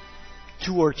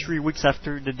 2 or 3 weeks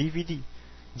after the DVD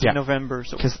in November.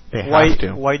 So they have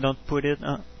to. Why not put it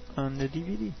on the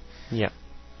DVD? Yeah,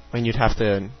 and you'd have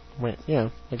to. Wait, yeah,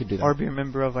 I could do that. Or be a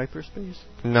member of Hyperspace.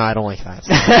 No, I don't like that.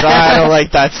 I don't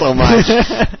like that so much.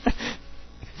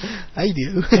 I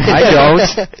do. I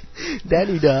don't.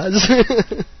 Danny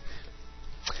does.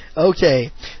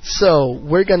 Okay, so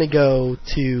we're going to go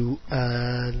to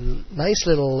a nice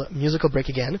little musical break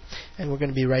again, and we're going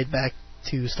to be right back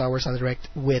to Star Wars on Direct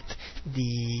with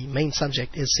the main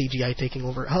subject is CGI taking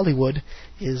over Hollywood,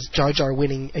 is Jar Jar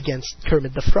winning against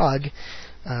Kermit the Frog.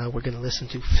 We're going to listen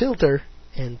to Filter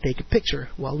and take a picture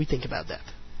while we think about that.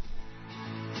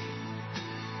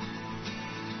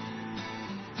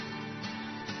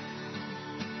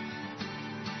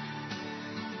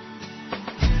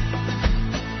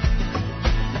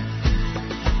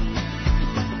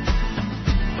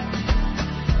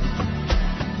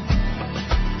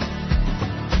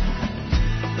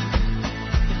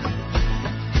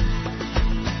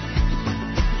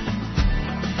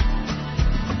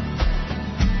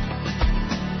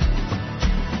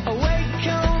 Awake,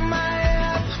 oh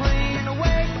my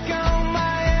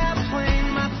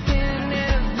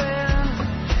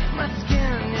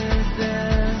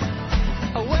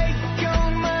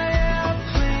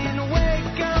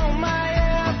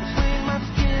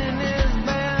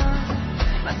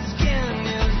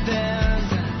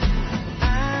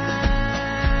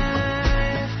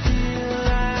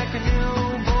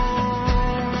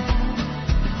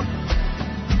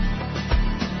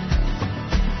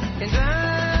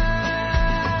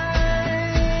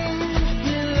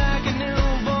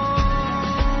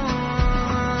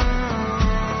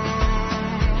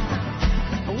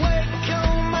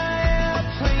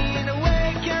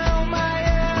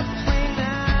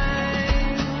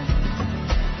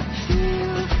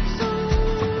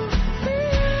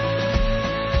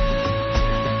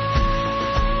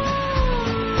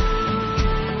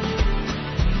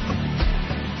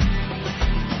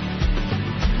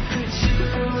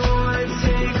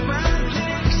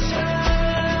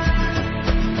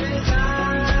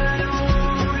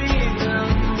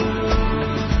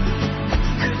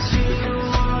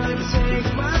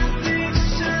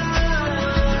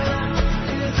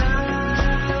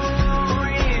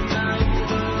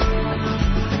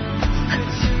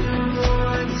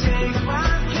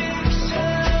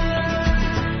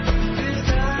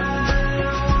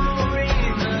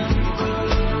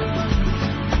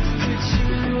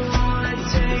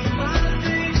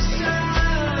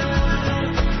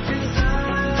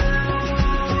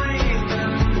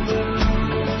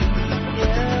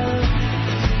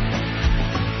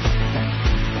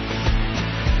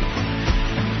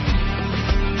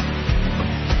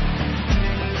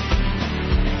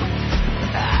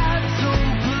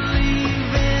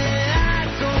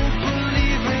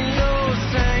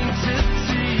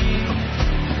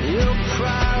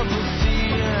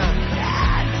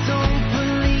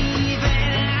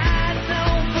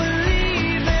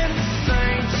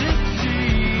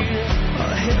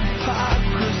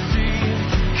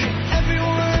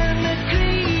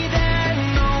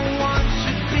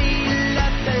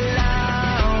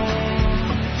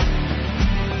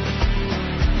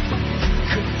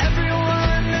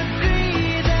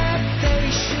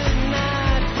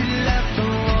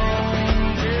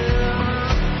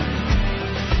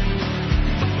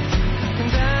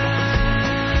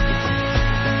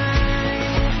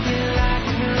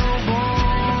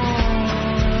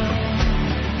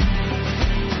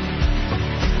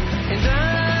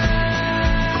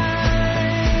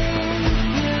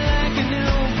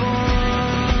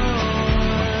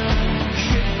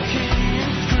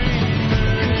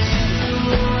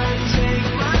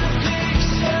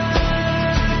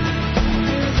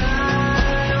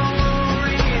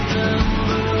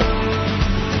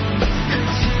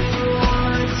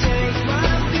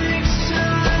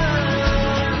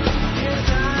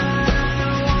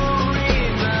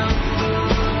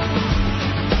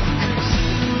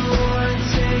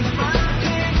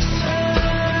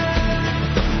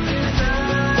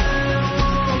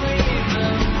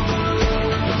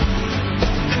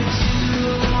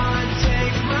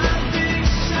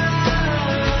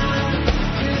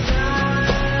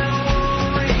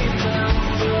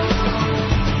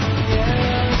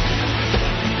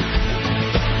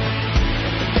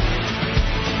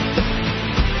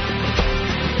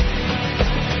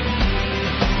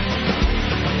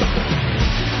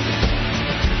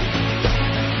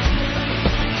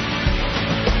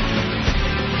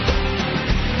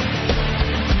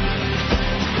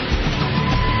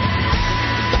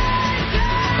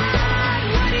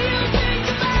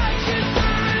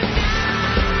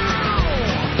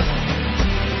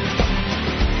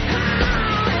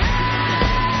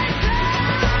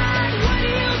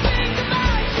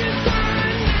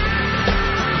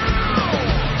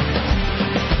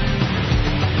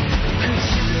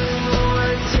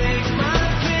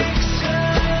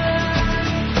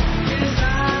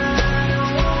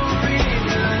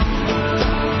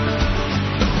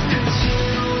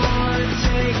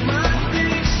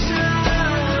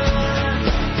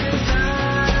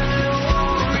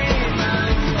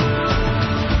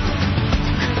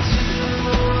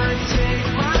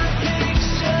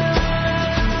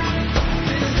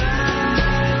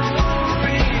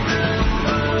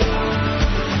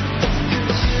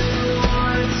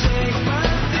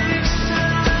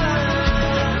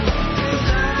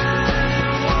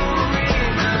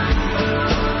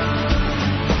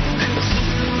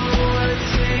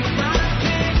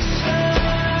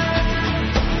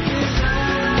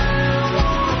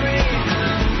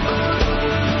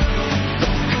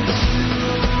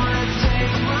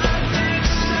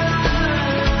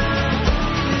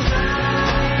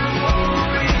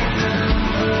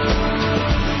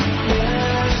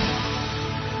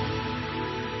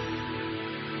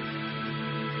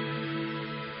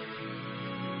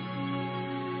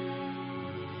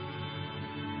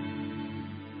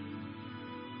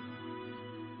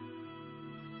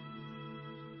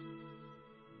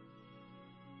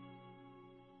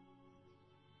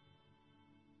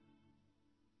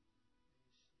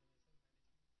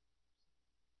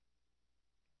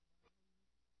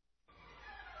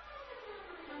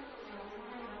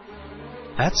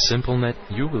At SimpleNet,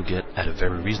 you will get, at a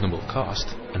very reasonable cost,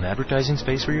 an advertising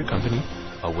space for your company,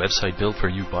 a website built for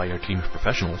you by our team of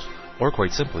professionals, or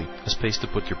quite simply, a space to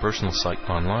put your personal site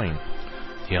online.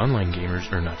 The online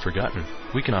gamers are not forgotten.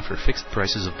 We can offer fixed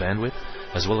prices of bandwidth,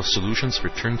 as well as solutions for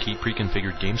turnkey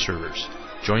pre-configured game servers.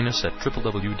 Join us at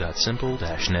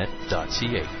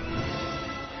www.simple-net.ca.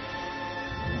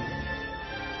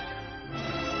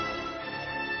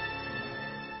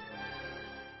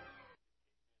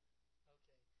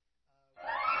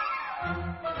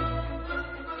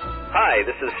 Hi,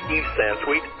 this is Steve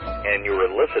Sansweet, and you are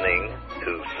listening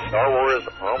to Star Wars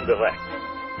en Direct.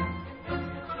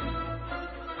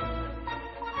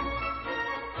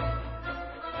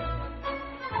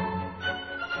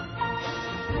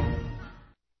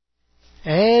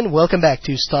 And welcome back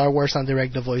to Star Wars on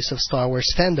Direct, the voice of Star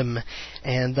Wars fandom.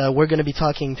 And we're going to be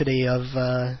talking today of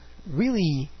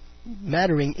really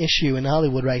mattering issue in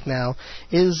Hollywood right now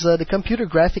is the computer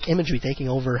graphic imagery taking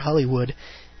over Hollywood.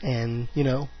 And, you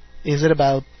know,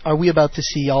 are we about to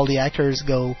see all the actors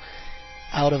go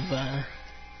out of a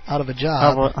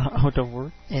job, out of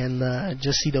work, and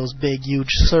just see those big, huge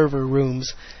server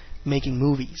rooms making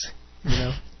movies? You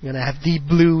know, you're gonna have Deep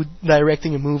Blue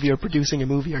directing a movie or producing a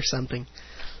movie or something.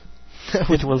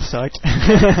 It will suck.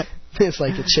 It's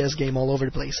like a chess game all over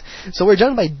the place. So we're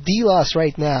joined by D-Loss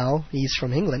right now. He's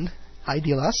from England. Hi,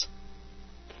 D-Loss.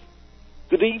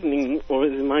 Good evening, or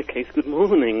in my case, good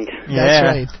morning. Yeah. That's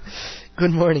right.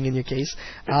 Good morning in your case.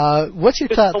 What's your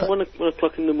thought? It's 1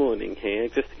 o'clock in the morning here,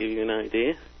 just to give you an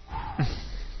idea.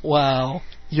 Wow,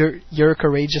 you're a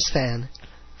courageous fan.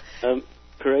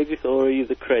 Courageous, or are you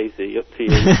the crazy? Up to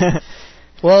you.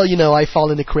 Well, you know, I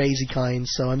fall in the crazy kind,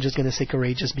 so I'm just going to say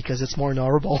courageous because it's more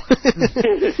honorable.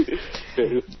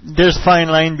 There's a fine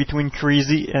line between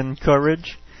crazy and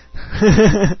courage.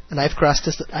 And I've crossed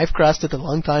it a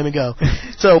long time ago.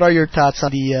 So what are your thoughts on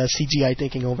the CGI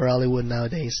taking over Hollywood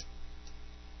nowadays?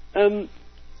 Sorry,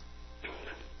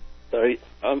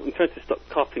 I'm trying to stop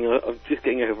coughing. I'm just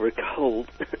getting over a cold.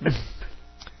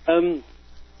 I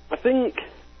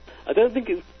don't think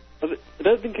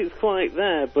it's quite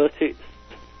there, but I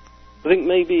think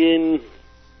maybe in,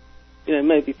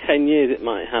 maybe 10 years it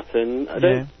might happen.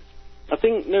 I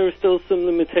think there are still some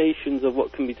limitations of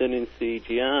what can be done in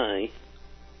CGI.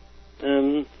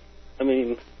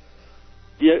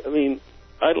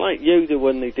 I like Yoda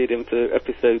when they did him for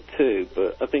episode 2,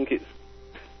 but I think it's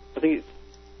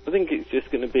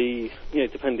just going to be,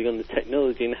 depending on the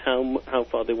technology and how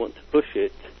far they want to push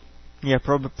it. Yeah,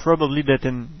 probably that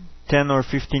in 10 or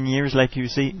 15 years, like you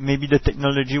say, maybe the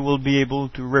technology will be able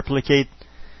to replicate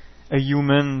a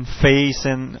human face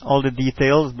and all the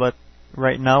details, but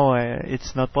right now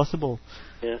it's not possible.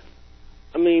 Yeah.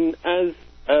 I mean, as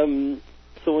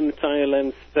someone in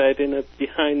ILM said in a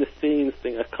behind-the-scenes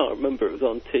thing, I can't remember, it was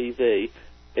on TV,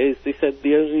 is they said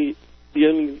the only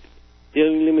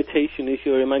limitation is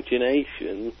your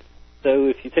imagination, so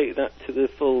if you take that to the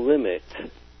full limit, you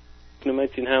can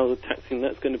imagine how taxing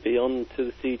that's going to be on to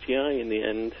the CGI in the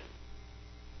end.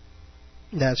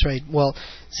 That's right. Well,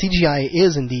 CGI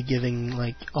is indeed giving,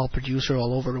 like, all producers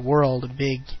all over the world a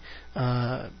big,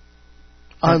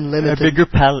 unlimited... A bigger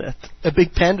palette. A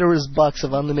big Pandora's box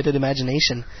of unlimited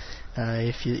imagination,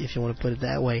 if you want to put it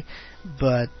that way.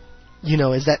 But,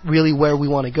 is that really where we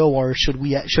want to go, or should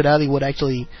Hollywood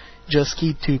actually just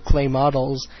keep to clay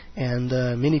models and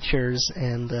miniatures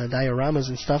and dioramas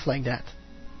and stuff like that?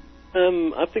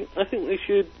 I think we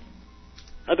should.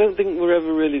 I don't think we're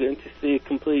ever really going to see a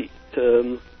complete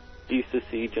use of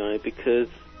CGI, because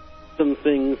some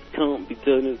things can't be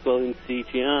done as well in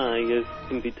CGI as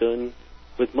can be done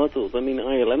with models. I mean,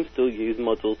 ILM still use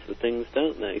models for things,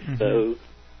 don't they? Mm-hmm. So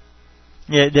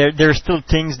yeah, there are still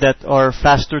things that are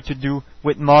faster to do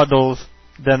with models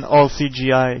than all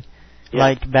CGI,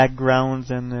 like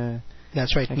backgrounds and.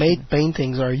 That's right. Made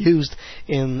paintings are used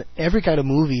in every kind of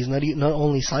movies, not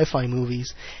only sci-fi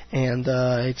movies, and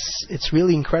it's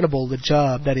really incredible the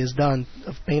job that is done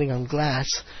of painting on glass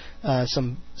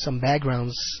some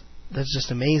backgrounds. That's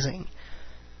just amazing.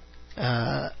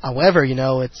 However,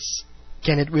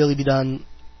 can it really be done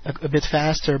a bit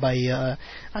faster by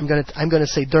I'm gonna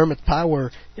say Dermot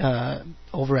Power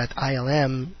over at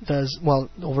ILM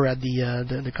over at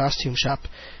the costume shop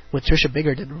with Trisha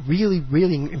Bigger did a really,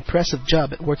 really impressive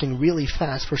job at working really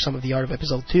fast for some of the art of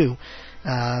episode 2.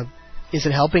 Is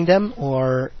it helping them,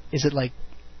 or is it like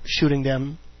shooting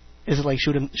them? Is it like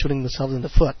shooting themselves in the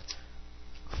foot?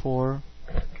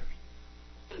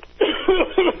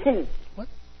 What?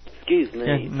 Excuse me.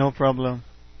 Yeah, no problem.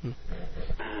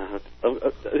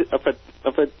 I've had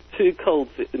 2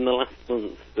 colds in the last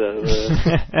month, so.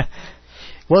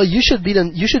 Well, you should be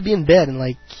in bed and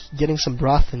like getting some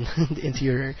broth into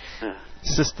your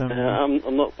system. I'm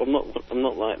not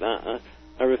like that.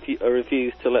 I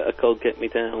refuse to let a cold get me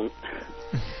down.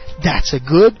 That's a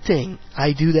good thing.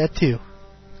 I do that too.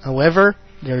 However,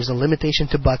 there's a limitation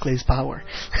to Buckley's power.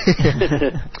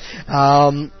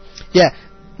 Yeah.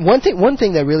 One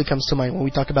thing that really comes to mind when we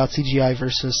talk about CGI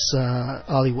versus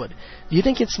Hollywood. Do you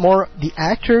think it's more the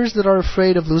actors that are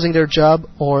afraid of losing their job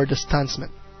or the stuntsmen?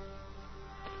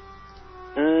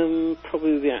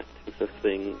 Probably the actors, I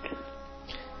think,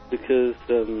 because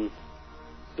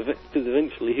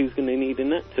eventually, who's going to need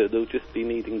an actor? They'll just be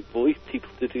needing people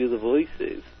to do the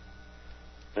voices,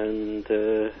 and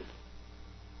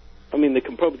I mean, they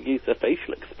can probably use their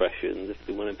facial expressions if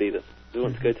they want to be that. They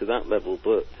want to go to that level,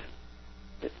 but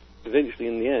eventually,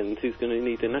 in the end, who's going to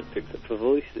need an actor except for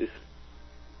voices?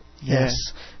 Yes,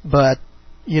 but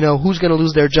who's going to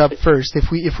lose their job first?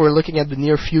 If we're looking at the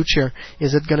near future,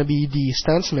 is it going to be the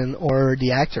stuntsmen or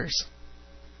the actors?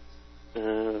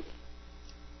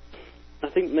 I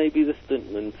think maybe the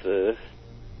stuntmen first,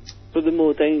 for the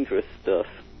more dangerous stuff.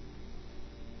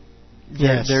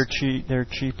 Yes, they're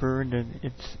cheaper.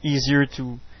 It's easier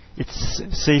to. It's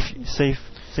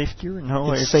safer.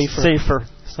 No, it's safer. Safer.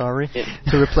 Sorry. Yeah.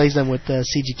 To replace them with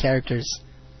CG characters.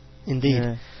 Indeed.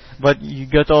 Yeah. But you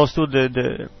got also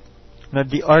the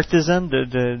artisan,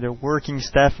 the working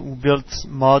staff who built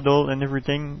model and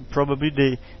everything. Probably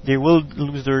they will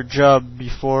lose their job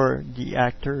before the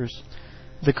actors.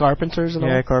 The carpenters and all?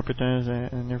 Yeah, carpenters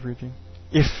and everything.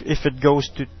 If it goes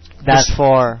to that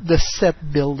far. The set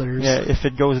builders. Yeah, if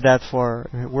it goes that far.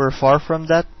 We're far from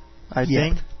that, I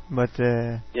think. But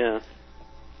yeah.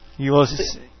 You also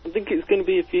I think it's going to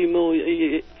be a few more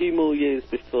years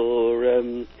before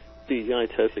CGI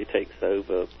totally takes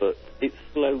over, but it's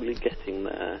slowly getting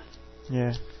there.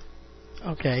 Yeah.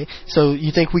 Okay, so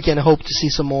you think we can hope to see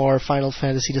some more Final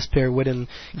Fantasy the Spare Within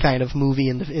kind of movie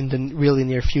in the really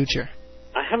near future?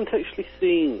 I haven't actually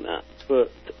seen that,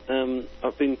 but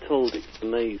I've been told it's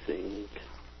amazing.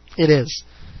 It is.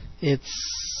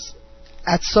 It's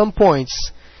at some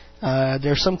points.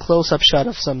 There's some close-up shot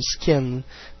of some skin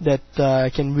that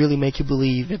can really make you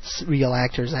believe it's real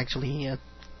actors actually.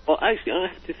 Well, actually, I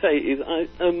have to say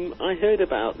I heard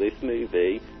about this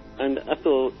movie and I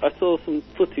saw some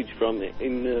footage from it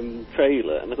in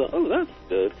trailer and I thought, oh, that's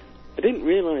good. I didn't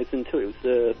realise until it was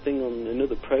a thing on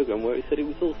another program where it said it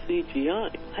was all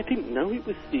CGI. I didn't know it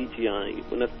was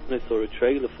CGI when I saw a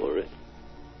trailer for it.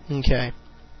 Okay.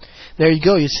 There you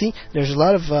go. You see, there's a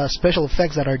lot of special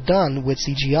effects that are done with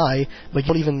CGI, but you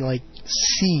don't even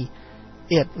see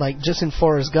it. Like just in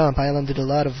Forrest Gump, Island did a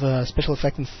lot of special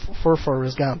effects for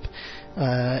Forrest Gump,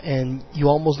 and you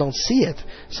almost don't see it.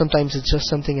 Sometimes it's just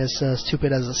something as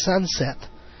stupid as a sunset,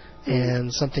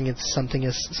 and sometimes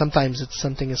it's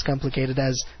something as complicated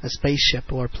as a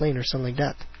spaceship or a plane or something like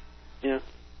that. Yeah.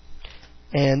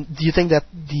 And do you think that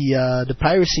the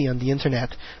piracy on the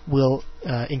internet will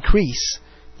increase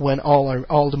when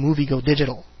all the movie go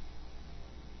digital?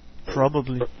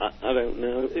 Probably. I don't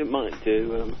know. It might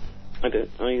do. I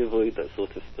avoid that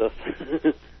sort of stuff.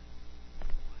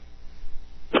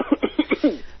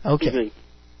 Okay.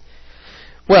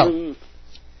 Well,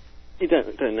 you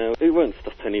don't know. It won't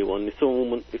stop anyone. If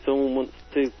someone wants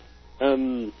to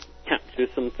capture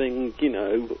something,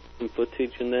 some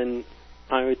footage, and then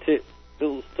pirate it,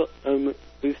 it'll stop.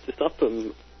 Who's to stop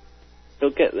them? They'll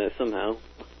get there somehow.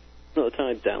 Not that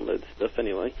I'd download stuff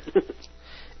anyway.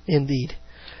 Indeed.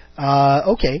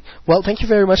 Okay. Well, thank you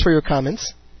very much for your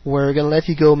comments. We're going to let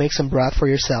you go make some broth for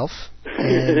yourself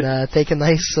and take a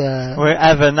nice...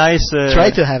 have a nice... try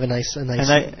to have a nice... and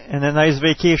a nice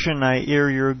vacation. I hear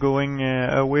you're going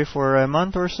away for a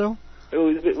month or so? Oh,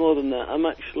 it's a bit more than that. I'm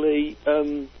actually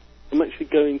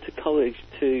going to college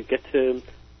to get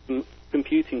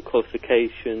computing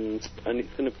qualifications, and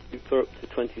it's going to be for up to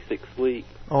 26 weeks.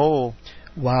 Oh.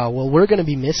 Wow. Well, we're going to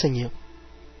be missing you.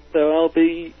 So I'll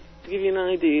be... To give you an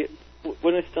idea...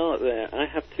 When I start there, I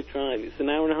have to drive. It's an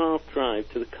hour and a half drive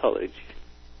to the college.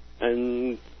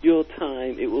 And your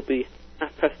time, it will be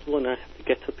 1:30. I have to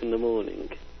get up in the morning.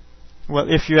 Well,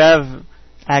 if you have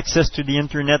access to the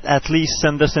internet, at least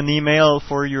send us an email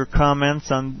for your comments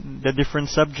on the different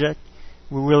subject.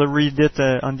 We will read it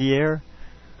on the air.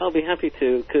 I'll be happy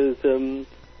to, because I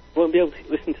won't be able to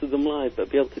listen to them live, but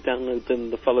I'll be able to download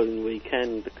them the following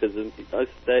weekend, because I'm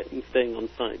staying on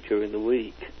site during the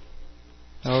week.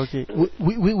 Okay.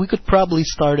 We could probably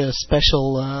start a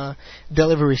special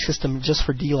delivery system just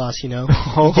for DLOS,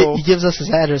 Oh. He gives us his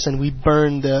address and we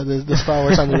burn the Star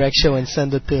Wars on the Rec show and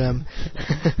send it to him.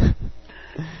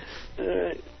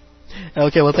 Alright.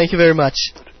 Okay, well, thank you very much.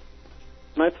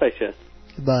 My pleasure.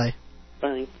 Goodbye.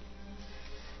 Bye.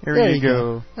 There you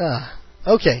go.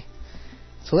 Okay.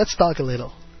 So let's talk a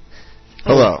little.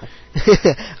 Hello.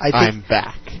 I'm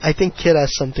back. I think Kid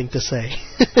has something to say.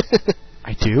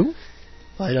 I do?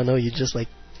 Well, I don't know. You just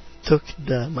took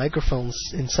the microphones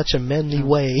in such a manly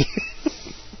way.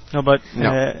 No, but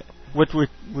what we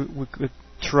could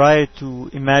try to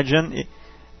imagine.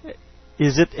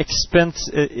 Is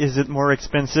it more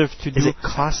expensive to do? Is it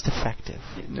cost effective?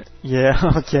 Yeah,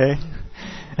 okay.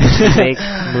 To make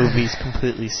movies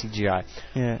completely CGI.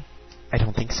 Yeah. I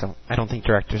don't think so. I don't think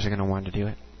directors are going to want to do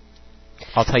it.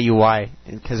 I'll tell you why.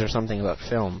 Because there's something about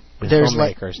film with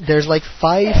filmmakers. There's 5...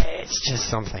 It's just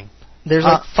something. There's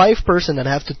 5 person that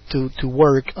have to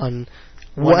work on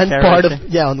one part of...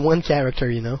 Yeah, on one character,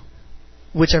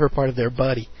 whichever part of their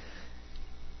body.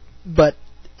 But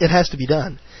it has to be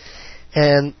done.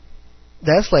 And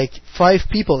that's 5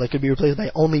 people that could be replaced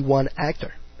by only one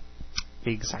actor.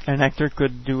 Exactly. An actor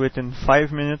could do it in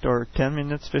 5 minutes or 10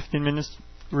 minutes, 15 minutes,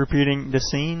 repeating the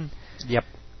scene. Yep.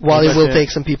 While it will take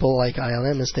some people like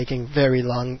ILM is taking very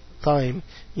long time,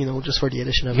 just for the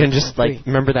addition of... You can just,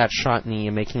 remember that shot in the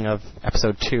making of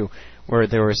episode 2, where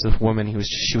there was this woman she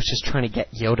was just trying to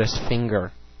get Yoda's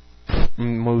finger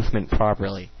movement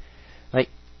properly.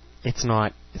 It's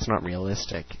not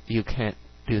realistic. You can't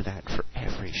do that for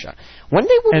every shot. One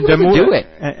day we'll be able to do it.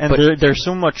 And there's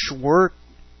so much work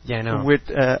with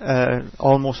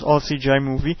almost all CGI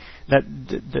movie that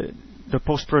the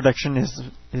post-production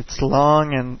it's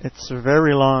long, and it's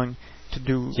very long to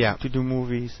do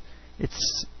movies.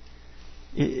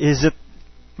 Is it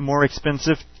more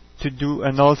expensive to do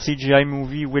an all CGI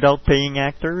movie without paying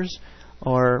actors,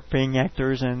 or paying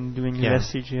actors and doing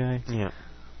less CGI? Yeah.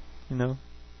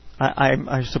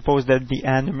 I suppose that the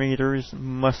animators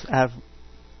must have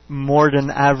more than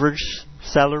average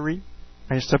salary,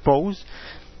 I suppose.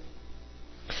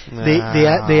 They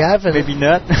have maybe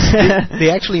not.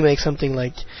 they actually make something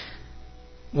like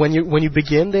when you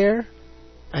begin there,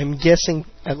 I'm guessing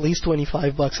at least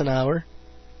 $25 an hour.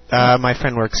 My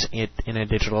friend works in a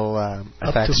digital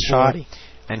effects shop,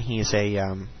 and he's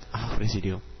what does he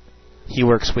do? He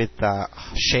works with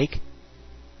Shake.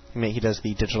 He does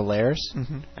the digital layers,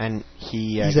 and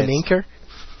he's an inker.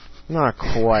 Not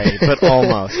quite, but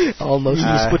almost. Almost.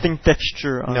 He's putting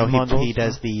texture on models. He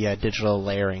does the digital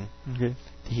layering. Okay.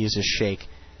 He uses Shake,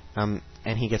 and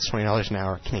he gets $20 an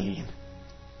hour Canadian.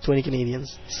 20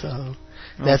 Canadians. So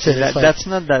that's it. That's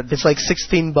not that. It's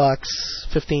 $16,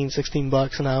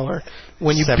 $16 an hour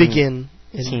when you begin.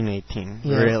 18,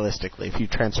 realistically, if you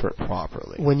transfer it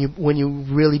properly. When you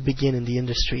really begin in the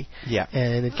industry. Yeah.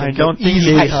 And it can I don't think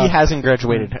he hasn't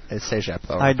graduated at Cégep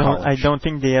though. I don't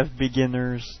think they have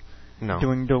beginners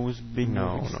doing those big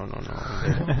movies.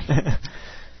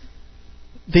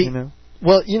 No.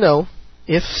 Well,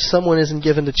 if someone isn't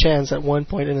given the chance at one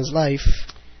point in his life,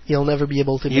 he'll never be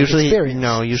able to make experience.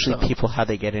 Usually people, how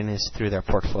they get in is through their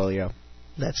portfolio.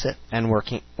 That's it. And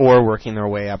working their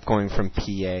way up, going from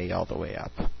PA all the way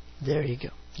up. There you go.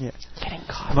 Yeah. Getting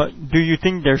caught. But do you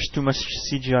think there's too much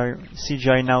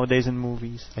CGI nowadays in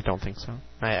movies? I don't think so.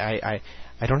 I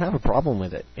don't have a problem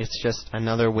with it. It's just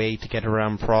another way to get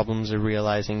around problems of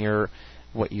realizing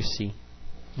what you see.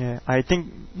 Yeah, I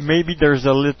think maybe there's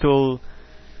a little...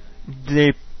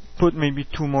 They put maybe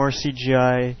too more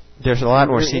CGI. There's a lot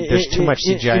more there's too much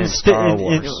CGI in Star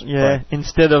Wars.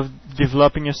 Instead of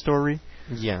developing a story.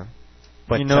 Yeah.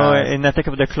 But in Attack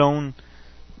of the Clone,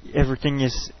 everything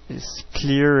is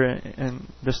clear and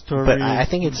the story. But I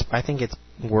think it's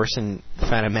worse in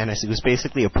Phantom Menace. It was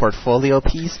basically a portfolio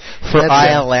piece for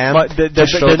ILM to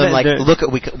show them look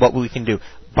at what we can do.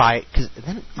 Because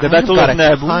then the Battle of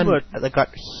Naboo, they got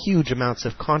huge amounts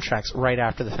of contracts right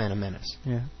after the Phantom Menace.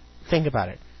 Yeah. Think about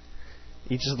it.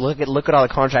 You just look at all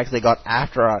the contracts they got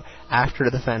after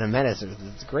the Phantom Menace.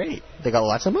 It's great. They got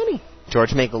lots of money.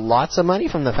 George made lots of money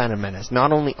from the Phantom Menace,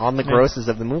 not only on the grosses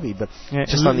of the movie, but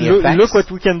just on the effects. Look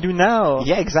what we can do now.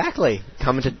 Yeah, exactly.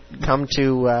 Come to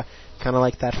kind of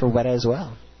like that for Weta as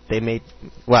well. They made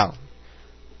Lord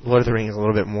of the Rings is a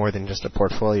little bit more than just a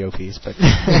portfolio piece, but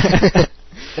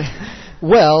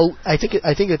well, I think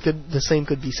the same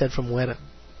could be said from Weta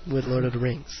with Lord of the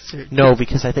Rings. No,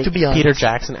 because I think Peter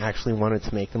Jackson actually wanted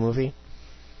to make the movie.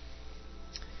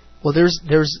 Well, there's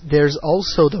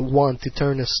also the want to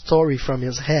turn a story from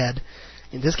his head.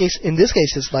 In this case,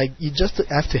 it's like you just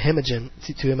have to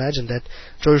imagine that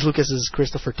George Lucas is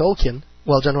Christopher Tolkien,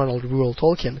 John Ronald Reuel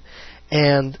Tolkien,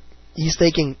 and he's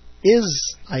taking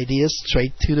his ideas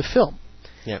straight to the film.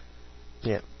 Yeah.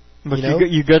 But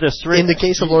you got a straight. In the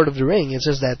case of Lord of the Ring, it's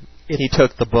just that he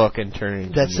took the book and turned it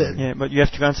into that's it. Yeah, but you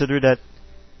have to consider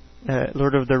that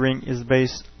Lord of the Ring is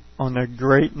based on a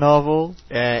great novel.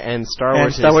 And Star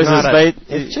Wars is based.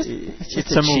 It's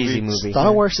a cheesy movie.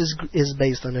 Star Wars is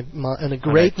based on a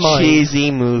great mind. Cheesy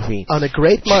movie. On a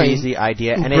great mind. Cheesy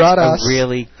idea, and it's a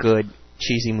really good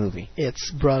cheesy movie.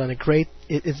 It's brought on a great.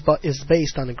 It's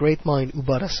based on a great mind who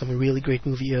brought us some really great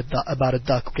movie about a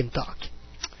duck who can talk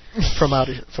from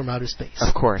outer space.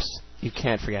 Of course, you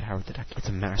can't forget Howard the Duck. It's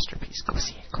a masterpiece. Go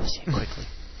see it. Go see it quickly.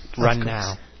 Run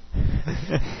now.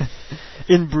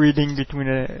 Inbreeding between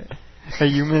a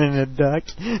human and a duck.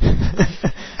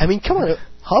 I mean, come on,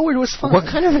 Howard was fun. What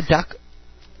kind of a duck?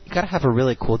 You gotta have a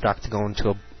really cool duck to go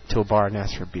into a bar and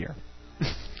ask for beer.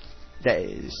 That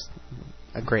is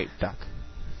a great duck.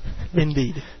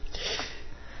 Indeed.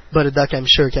 But a duck, I'm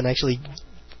sure, can actually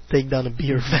take down a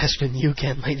beer faster than you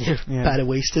can, my dear. Bad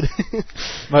wasted.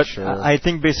 But I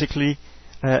think basically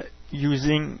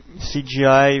using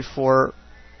CGI for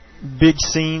big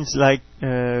scenes like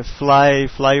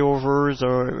flyovers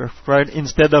or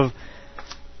instead of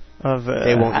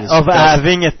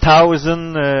having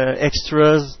 1,000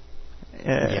 extras.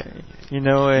 You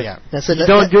know, let's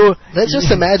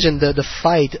just imagine the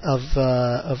fight of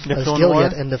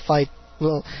Gilead and the fight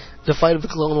of the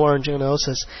Clone War and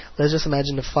Geonosis. Let's just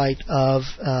imagine the fight of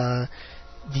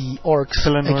the orcs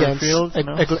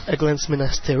against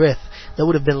Minas Tirith. That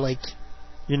would have been like,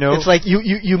 you know, it's like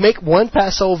you make one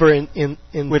pass over in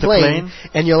with plane,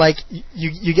 and you're like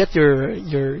you get your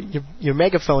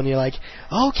megaphone. And you're like,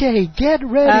 okay, get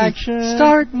ready, action.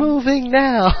 Start moving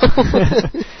now.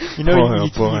 You know,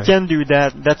 you can do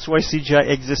that. That's why CGI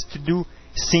exists, to do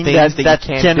scenes that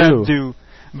cannot do.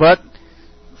 But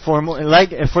for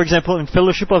example, in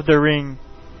Fellowship of the Ring,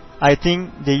 I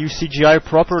think they use CGI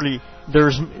properly.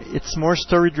 It's more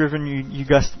story driven. You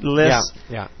got less.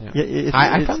 Yeah.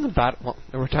 I found the battle. Well,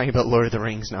 we're talking about Lord of the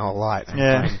Rings now a lot.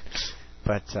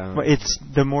 But it's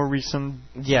the more recent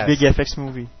big FX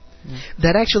movie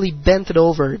that actually bent it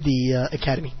over the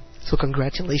Academy. So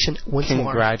congratulations once more.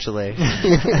 Congratulations.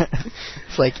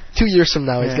 It's like 2 years from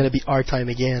now, it's going to be our time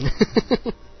again.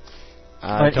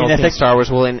 I don't think Star Wars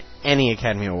will win any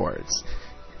Academy Awards.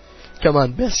 Come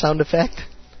on, best sound effect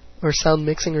or sound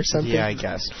mixing or something. Yeah, I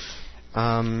guess.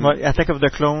 Attack of the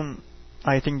Clone,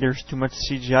 I think there's too much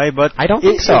CGI, but I don't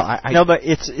think so. No, but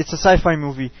it's a sci-fi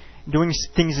movie doing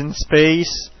things in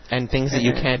space and things that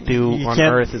you can't do on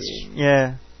Earth.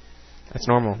 That's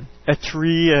normal. A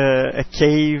tree, a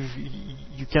cave,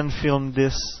 you can film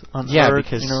this on Earth. Yeah,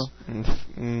 because you know?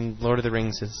 Lord of the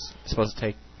Rings is supposed to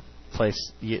take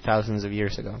place thousands of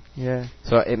years ago. Yeah.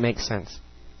 So it makes sense.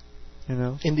 You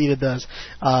know. Indeed, it does.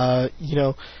 You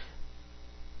know.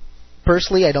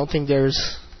 Personally, I don't think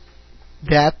there's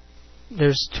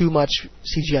too much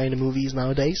CGI in the movies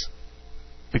nowadays.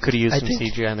 We could have used some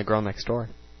CGI in The Girl Next Door.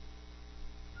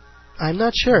 I'm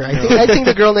not sure. I think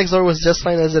The Girl Next Door was just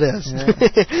fine as it is.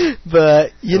 Yeah.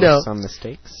 But you know, some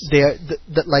mistakes.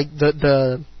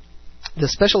 The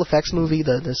special effects movie,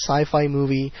 the sci-fi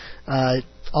movie,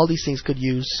 all these things could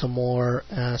use some more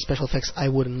special effects. I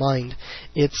wouldn't mind.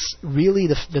 It's really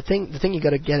the thing you got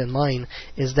to get in mind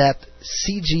is that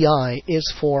CGI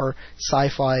is for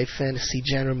sci-fi fantasy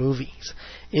genre movies.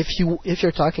 If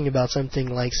you're talking about something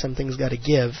like Something's Gotta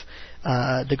Give,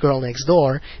 The Girl Next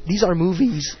Door, these are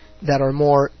movies that are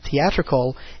more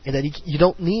theatrical and that you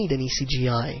don't need any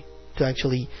CGI to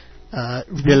actually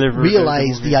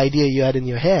realize the idea you had in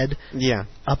your head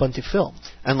up onto film.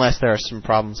 Unless there are some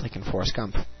problems like in Forrest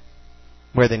Gump,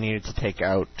 where they needed to take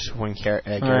out one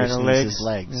Garrison's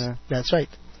legs. Yeah. That's right.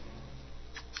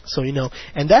 So, you know,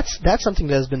 and that's something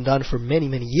that has been done for many,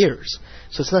 many years.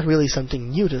 So it's not really something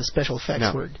new to the special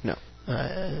effects word. No.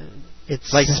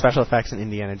 It's like the special effects in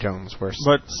Indiana Jones, where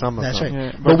some of them. That's right.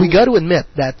 Yeah, but we got to admit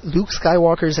that Luke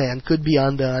Skywalker's hand could be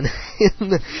undone in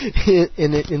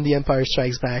The Empire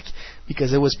Strikes Back,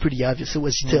 because it was pretty obvious it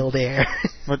was still there.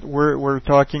 But we're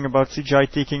talking about CGI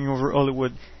taking over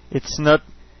Hollywood. It's not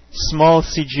small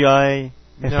CGI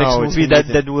effects movie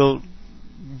that will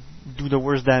do the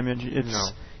worst damage.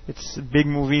 It's big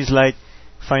movies like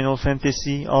Final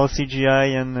Fantasy, all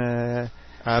CGI, and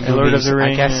Lord of the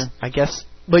Rings. I guess.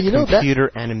 But you know computer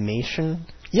animation.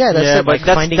 Yeah, that's it. Like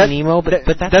Finding Nemo, but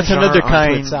that's another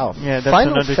kind. Itself. Yeah, that's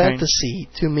Final Fantasy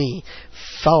to me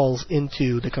falls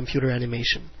into the computer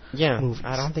animation. Yeah, movies.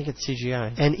 I don't think it's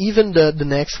CGI. And even the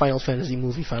next Final Fantasy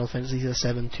movie, Final Fantasy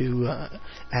VII to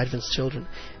Advent's Children,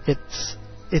 it's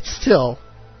still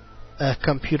a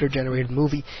computer generated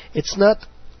movie. It's not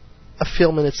a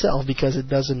film in itself because it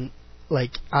doesn't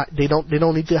they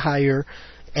don't need to hire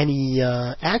any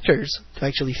actors to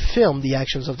actually film the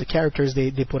actions of the characters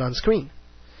they put on screen.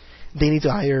 They need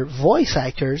to hire voice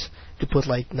actors to put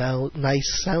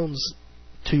nice sounds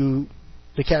to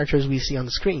the characters we see on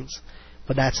the screens.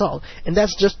 But that's all. And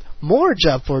that's just more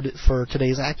job for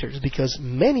today's actors, because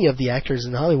many of the actors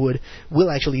in Hollywood will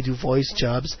actually do voice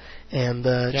jobs, and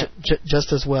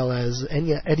just as well as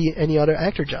any other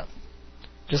actor job.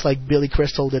 Just like Billy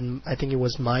Crystal did, I think it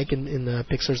was Mike in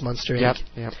Pixar's Monster Inc.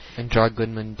 Yep. And John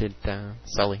Goodman did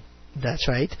Sully. That's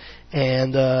right.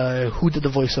 And who did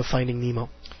the voice of Finding Nemo?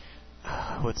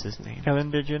 What's his name?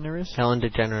 Ellen DeGeneres. Ellen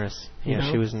DeGeneres.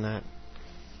 Yeah, she was in that.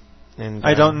 And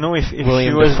I don't know if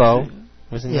William she was Dafoe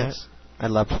was in yes. that. I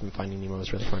loved Finding Nemo. It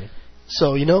was really funny.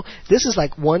 So, this is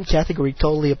like one category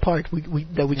totally apart. We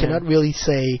cannot really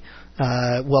say,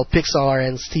 Pixar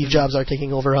and Steve Jobs are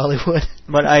taking over Hollywood.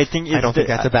 But I think I don't think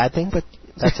that's a bad thing, but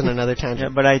that's in another tangent.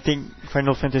 Yeah, but I think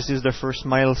Final Fantasy is the first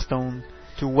milestone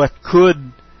to what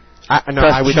could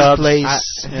I would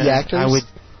replace the actors. I would.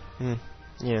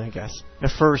 Yeah, I guess. The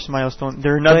first milestone.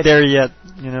 They're not there yet,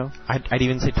 I'd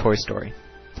even say Toy Story.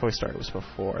 Toy Story was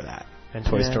before that. And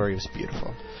Toy Story was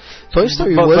beautiful. Toy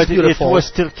Story was beautiful. It was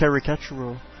still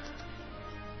caricatural.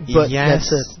 But yes,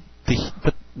 that's it.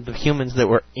 but the humans that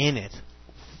were in it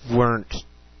weren't.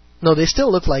 No, they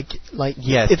still look like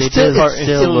yes, it they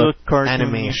still look cartoonish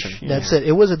animation. Yeah. That's it.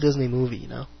 It was a Disney movie,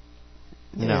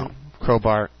 No,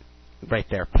 Crowbar, right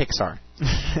there, Pixar.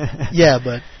 Yeah,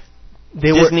 but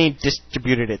Disney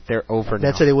distributed it. They're over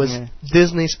now. That's it. It was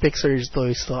Disney's Pixar's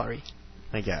Toy Story.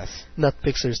 I guess. Not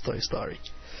Pixar's Toy Story.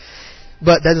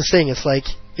 But that's the thing. It's like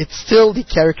it's still the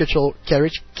caricatural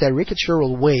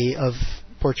way of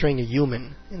portraying a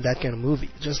human in that kind of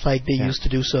movie, just like they used to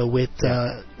do so with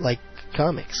like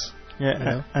comics.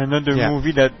 Yeah, another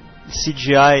movie that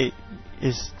CGI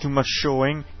is too much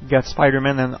showing. You got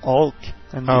Spider-Man and Hulk,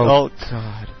 and the Hulk.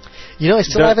 God. I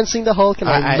still haven't seen the Hulk, and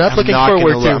I'm not looking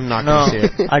forward to. I'm not going to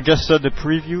see it. I just saw the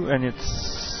preview, and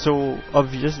it's so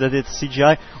obvious that it's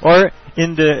CGI. Or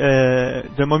in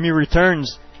the Mummy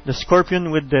Returns, the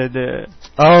Scorpion with the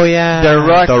oh yeah, the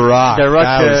Rock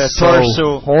torso,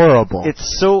 so horrible.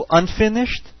 It's so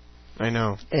unfinished. I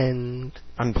know, and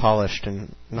unpolished,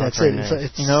 and not that's very it. nice.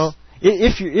 So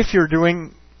if you're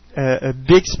doing a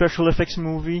big special effects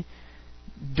movie,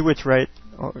 do it right.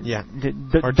 Or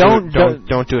or don't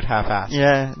do it half-assed.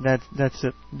 Yeah, that's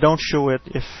it. Don't show it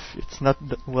if it's not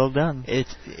well done.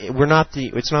 It's not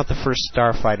the first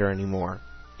Starfighter anymore.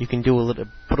 You can put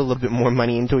a little bit more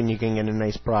money into it, and you can get a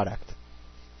nice product.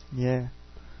 Yeah,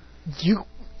 you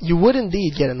would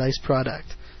indeed get a nice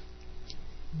product,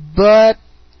 but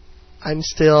I'm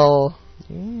still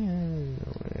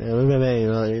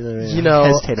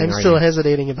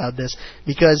hesitating about this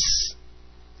because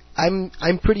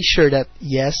I'm pretty sure that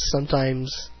yes, sometime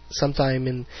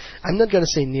in, I'm not going to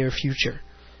say near future,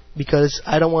 because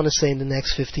I don't want to say in the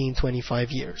next 15,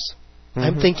 25 years. Mm-hmm.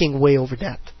 I'm thinking way over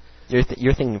that.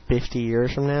 You're thinking 50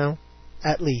 years from now?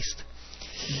 At least.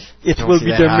 It will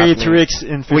be the Matrix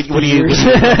in 50 years.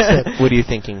 What are you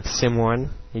thinking? Sim 1?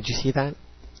 Did you see that?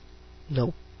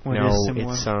 No.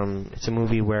 It's a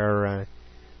movie where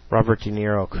Robert De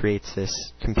Niro creates this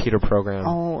computer program.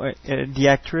 Oh, the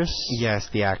actress? Yes,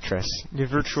 the actress. The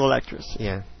virtual actress.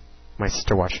 Yeah. My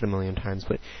sister watched it a million times,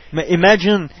 but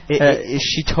imagine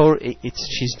she's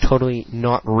totally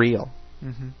not real.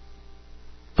 Mm-hmm.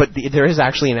 But there is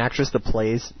actually an actress that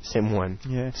plays Sim 1.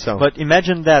 Yeah. So, but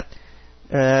imagine that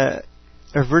a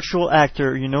virtual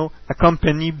actor, a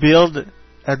company build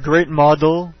a great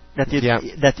model that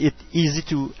it's easy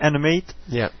to animate.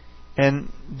 Yeah. And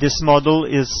this model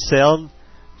is sold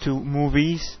to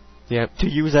movies to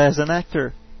use as an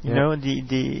actor. You know,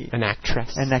 an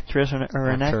actress. An actress or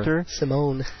an actor.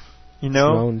 Simone.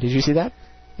 Simone. Did you see that?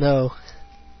 No.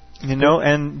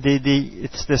 And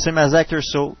it's the same as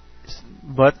actors, so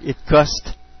but it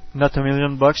costs not $1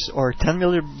 million or $10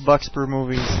 million per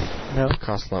movie. No? It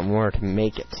costs a lot more to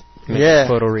make it. Make it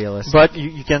photorealistic. But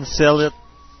you can sell it.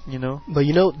 But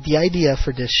the idea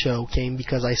for this show came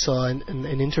because I saw an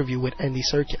interview with Andy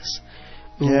Serkis,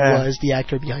 who was the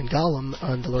actor behind Gollum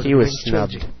on the Lord of the Rings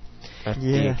trilogy. He was snubbed at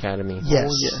the Academy. Yes.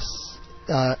 Oh,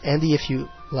 yes. Andy, if you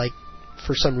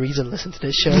for some reason listen to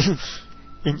this show,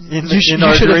 you should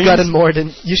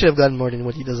have gotten more than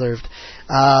what he deserved.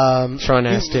 Sean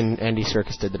Astin, Andy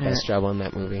Serkis did the best job on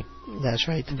that movie. That's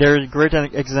right. They're a great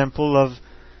example of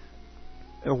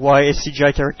why a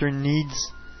CGI character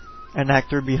needs an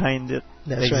actor behind it.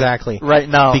 That's exactly. Right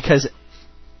now. Because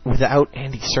without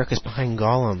Andy Serkis behind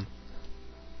Gollum,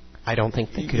 I don't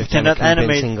think they could have done a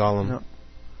convincing Gollum. No.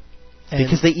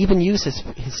 Because they even use his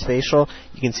facial.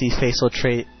 You can see facial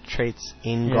traits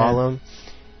in Gollum,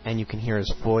 and you can hear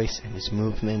his voice and his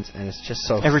movements, and it's just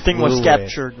so everything fluid. was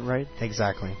captured, right?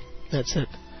 Exactly. That's it.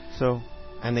 So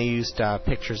And they used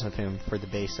pictures of him for the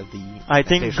base of the. I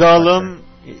think facial Gollum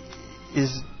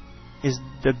is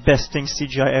the best thing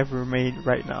CGI ever made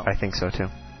right now. I think so too.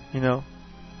 You know.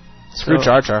 Screw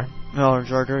Jar Jar. No,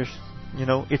 Jar Jar. You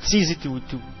know, it's easy to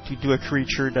do a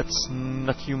creature that's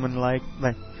not human-like.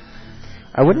 Like,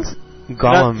 I wouldn't.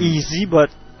 Gollum. Not easy, but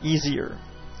easier.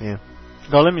 Yeah.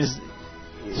 Gollum is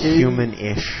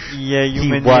human-ish. Yeah,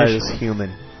 human-ish. He was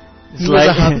human. It's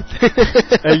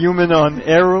like a human on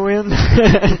heroin,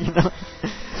 you know,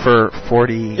 for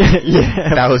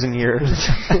 40,000 years.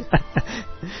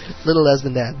 Little less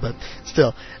than that, but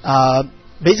still.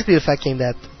 Basically, the fact came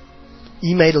that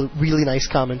he made a really nice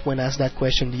comment when asked that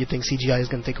question, do you think CGI is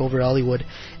going to take over Hollywood?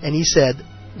 And he said,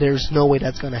 there's no way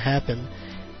that's going to happen.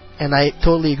 And I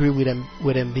totally agree with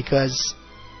him because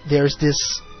there's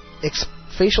this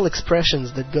facial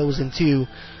expressions that goes into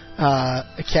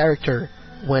a character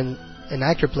when an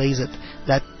actor plays it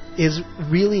that is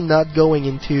really not going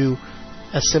into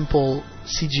a simple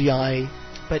CGI.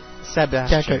 But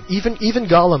Sebastian, character. Even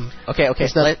Gollum. Okay.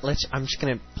 I'm just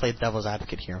gonna play devil's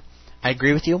advocate here. I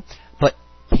agree with you, but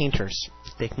painters,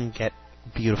 they can get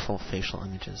beautiful facial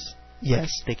images.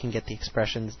 Yes, they can get the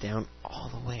expressions down all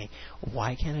the way.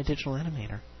 Why can't a digital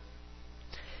animator?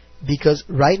 Because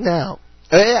right now.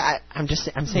 I'm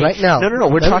saying right now. No.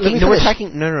 We're talking.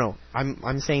 No.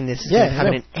 I'm saying this is going to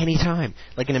happen at any time.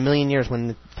 Like in a million years, when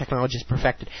the technology is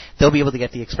perfected, they'll be able to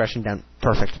get the expression down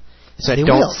perfect. So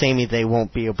don't say me they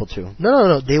won't be able to.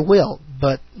 No. They will,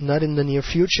 but not in the near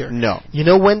future. No. You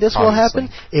know when this will happen?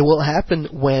 It will happen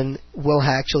when we'll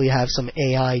actually have some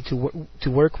AI to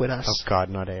work with us. Oh God,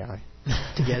 not AI.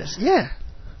 To get us. Yeah.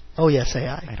 Oh yes,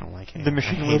 AI. I don't like AI. The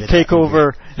machine will take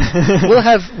over. we'll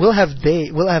have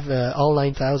all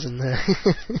 9,000.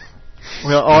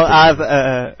 We'll all have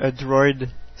a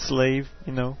droid slave.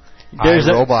 You know, there's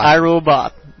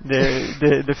iRobot.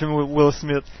 The film with Will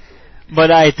Smith,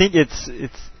 but I think it's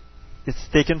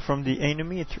taken from the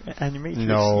animatrix.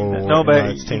 No, but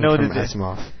it's taken from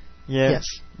Asimov. Yeah, yes.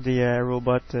 The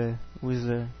robot who's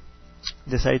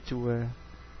decided to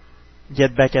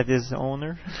get back at his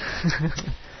owner.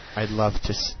 I'd love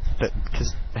to,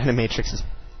 because Animatrix is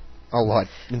a lot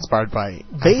inspired by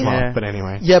Asimov, but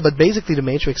anyway. Yeah, but basically the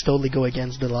Matrix totally go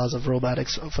against the laws of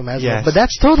robotics from Asimov. Yes. But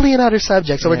that's totally another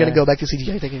subject, so we're going to go back to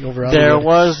CGI taking over Hollywood. There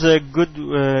was a good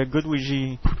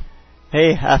Ouija.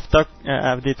 Hey, have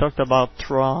they talked about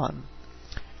Tron?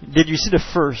 Did you see the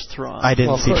first Tron? I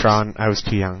didn't see Tron. I was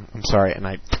too young. I'm sorry, and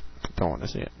I don't want to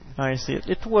see it. I see it.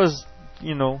 It was...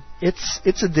 You know,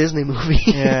 it's a Disney movie.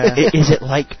 Yeah. Is it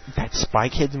like that Spy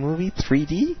Kids movie,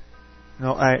 3D?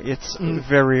 No, it's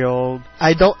very old.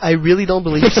 I really don't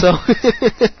believe so.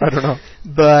 I don't know.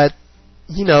 But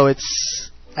you know,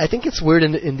 I think it's weird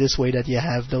in this way that you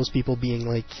have those people being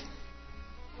like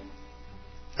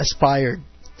aspired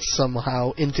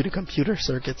somehow into the computer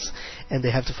circuits, and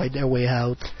they have to fight their way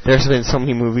out. There's been so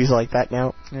many movies like that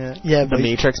now. Yeah. The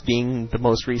Matrix being the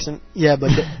most recent. Yeah,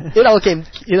 but it all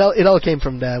came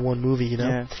from that one movie, you know.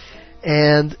 Yeah.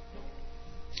 And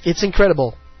it's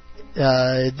incredible.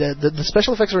 The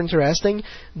special effects are interesting.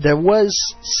 There was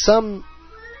some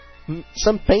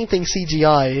painting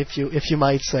CGI, if you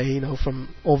might say, you know, from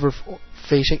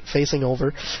facing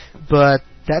over, but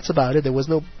that's about it. There was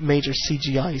no major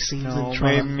CGI scenes in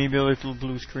Tron. Maybe a little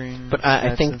blue screen. But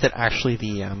I think that actually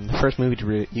the first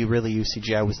movie you really used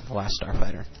CGI was The Last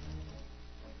Starfighter.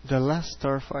 The Last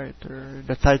Starfighter.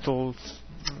 The titles.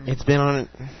 It's been on.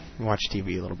 Watch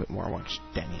TV a little bit more. Watch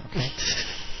Danny. Okay.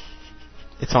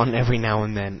 It's on every now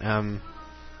and then.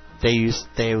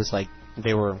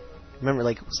 Remember,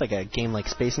 like it was like a game like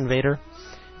Space Invader.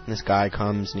 And this guy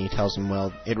comes and he tells him,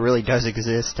 well, it really does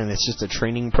exist, and it's just a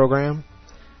training program.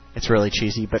 It's really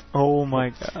cheesy, but... Oh, my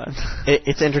God.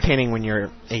 It's entertaining when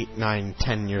you're 8, 9,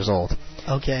 10 years old.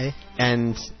 Okay.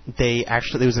 And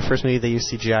it was the first movie they used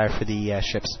CGI for the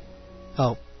ships.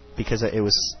 Oh. Because it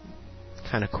was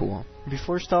kind of cool.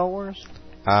 Before Star Wars?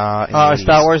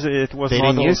 Star Wars, it was they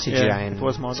models. They didn't use CGI in it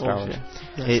was models, Star Wars.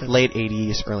 Yeah. Late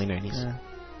 80s, early 90s. Yeah.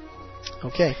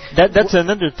 Okay. That's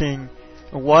another thing.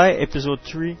 Why Episode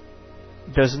 3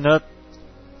 does not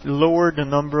lower the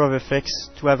number of effects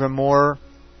to have a more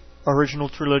original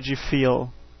trilogy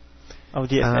feel of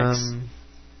the effects.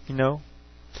 You know?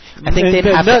 I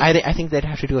think they'd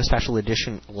have to do a special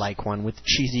edition like one with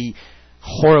cheesy,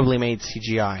 horribly made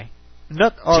CGI.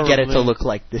 Not to get it to look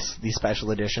like these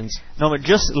special editions. No, but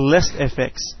just less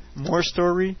effects, more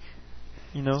story.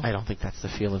 You know, I don't think that's the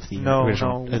feel of the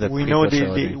original. No, we know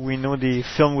the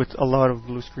film with a lot of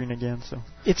blue screen again. So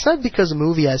it's not because the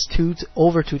movie has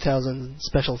over 2,000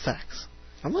 special effects.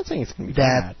 I'm not saying it's going to be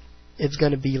bad. It's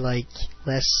going to be like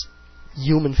less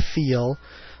human feel,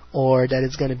 or that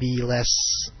it's going to be less,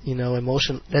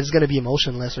 that it's going to be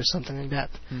emotionless or something like that.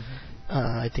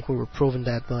 I think we were proven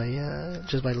that by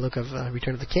just by the look of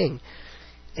Return of the King.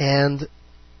 And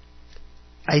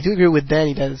I do agree with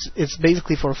Danny that it's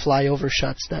basically for flyover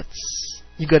shots.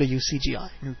 You got to use CGI.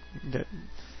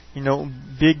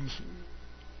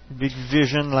 Big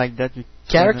vision like that.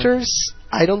 Characters,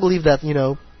 I don't believe that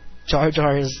Jar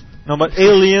Jar is. No, but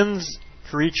aliens,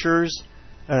 creatures,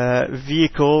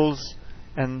 vehicles,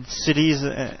 and cities,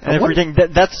 and everything.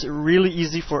 That's really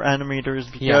easy for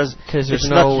animators because there's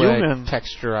no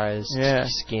texturized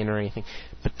skin or anything.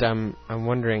 But I'm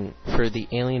wondering, for the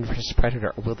Alien vs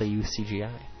Predator, will they use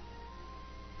CGI?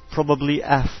 Probably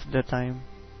half the time.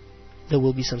 There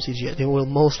will be some CGI. There will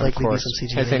most likely be some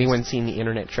CGI. Has anyone seen the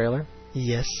internet trailer?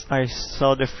 Yes. I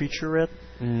saw the featurette.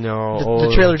 No.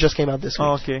 The trailer just came out this week.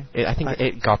 Oh, okay. I think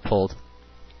it got pulled.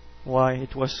 Why?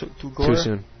 It was too gore? Too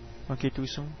soon. Okay, too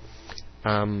soon.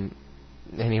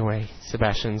 Anyway,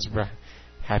 Sebastian's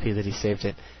happy that he saved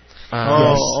it.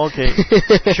 Okay.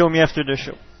 Show me after the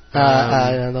show.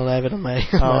 I don't have it on my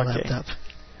laptop.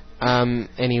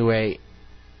 Anyway,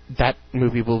 that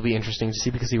movie will be interesting to see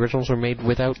because the originals were made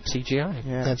without CGI.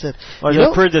 Yeah. That's it. Well,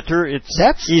 the Predator,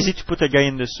 that's easy to put a guy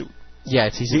in the suit. Yeah,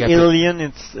 it's easy. The Alien,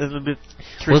 it's a little bit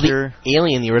trickier. Well, the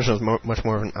Alien, the original, is much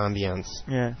more of an ambience.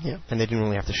 Yeah. And they didn't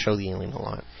really have to show the alien a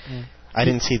lot. Yeah. I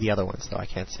didn't see the other ones, though, I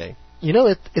can't say.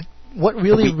 What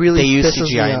really they used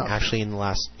pisses CGI me off. Actually in the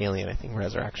last Alien, I think,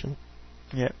 Resurrection.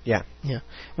 Yeah.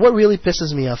 What really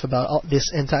pisses me off about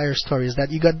this entire story is that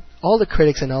you got all the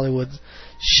critics in Hollywood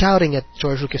shouting at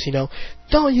George Lucas,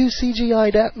 don't use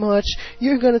CGI that much,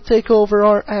 you're going to take over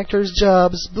our actors'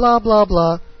 jobs, blah, blah,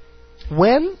 blah.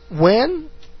 When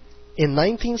in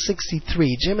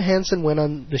 1963, Jim Henson went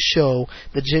on the show,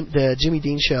 the Jimmy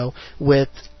Dean show, with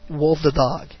Wolf the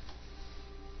dog.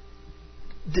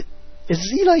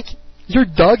 Is he like, your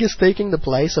dog is taking the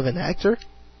place of an actor?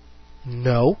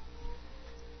 No.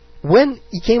 When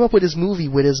he came up with his movie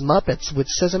with his Muppets, with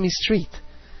Sesame Street,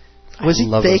 was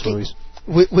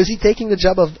he taking the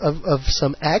job of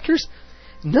some actors?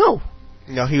 No.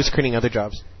 No, he was creating other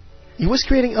jobs. He was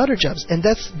creating other jobs, and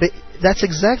that's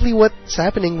exactly what's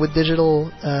happening with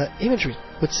digital imagery,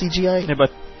 with CGI. Yeah,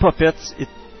 but puppets,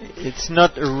 it's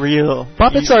not real.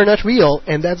 Puppets are not real,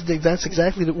 and that's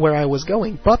exactly where I was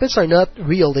going. Puppets are not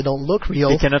real; they don't look real.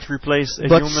 They cannot replace a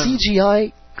but human. But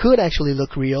CGI could actually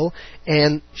look real,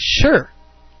 and sure,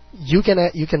 you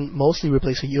can mostly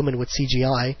replace a human with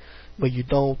CGI, but you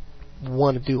don't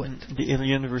want to do it. The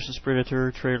Alien vs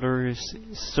Predator trailer is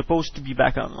supposed to be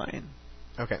back online.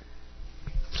 Okay.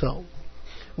 So,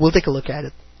 we'll take a look at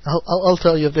it. I'll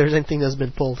tell you if there's anything that's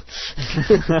been pulled.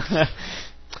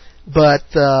 But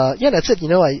that's it.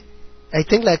 I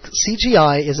think like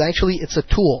CGI is actually it's a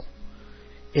tool.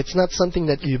 It's not something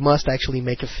that you must actually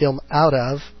make a film out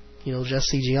of.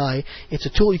 Just CGI. It's a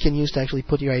tool you can use to actually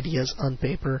put your ideas on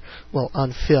paper,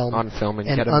 on film, and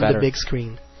get on better. The big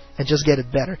screen, and just get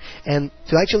it better. And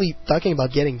to actually talking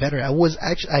about getting better, I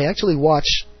actually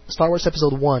watched Star Wars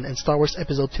Episode 1 and Star Wars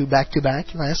Episode 2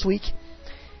 back-to-back last week.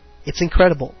 It's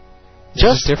incredible.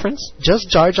 Just difference? Just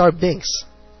Jar Jar Binks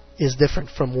is different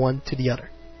from one to the other.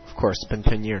 Of course, it's been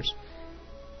 10 years.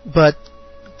 But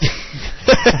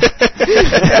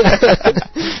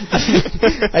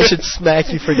I should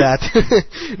smack you for that.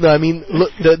 No, I mean,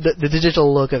 look, the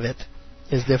digital look of it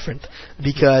is different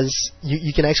because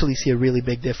you can actually see a really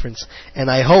big difference.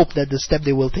 And I hope that the step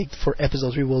they will take for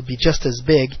Episode 3 will be just as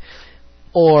big,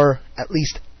 or at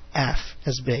least half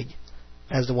as big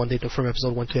as the one they took from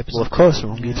Episode 1 to Episode 2. Well, of course, it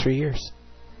won't be 3 years.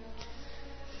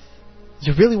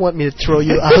 You really want me to throw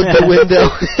you out the window?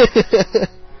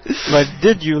 But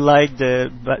did you like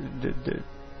the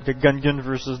Gungan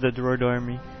versus the Droid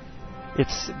Army?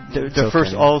 It's the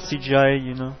first all CGI,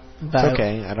 It's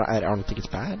okay. I don't think it's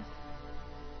bad.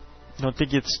 Don't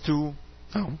think it's too.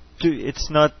 Oh. It's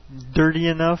not dirty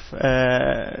enough.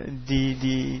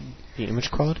 The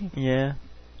image quality. Yeah.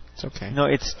 It's okay. No,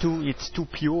 it's too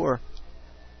pure.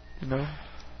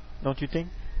 Don't you think?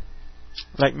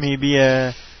 Like maybe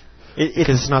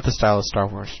because it's not the style of Star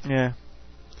Wars. Yeah.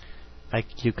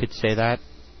 Like you could say that,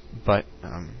 but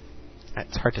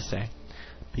it's hard to say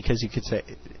because you could say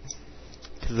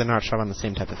because they're not shot on the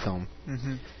same type of film,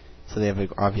 so they have an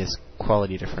obvious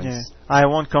quality difference. Yeah. I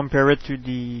won't compare it to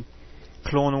the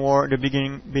Clone War, the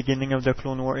beginning of the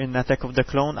Clone War in Attack of the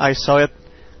Clone. I saw it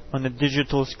on a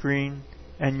digital screen,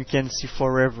 and you can see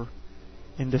forever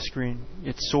in the screen.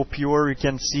 It's so pure, you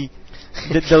can see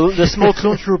the small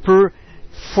clone trooper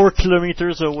 4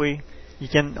 kilometers away. You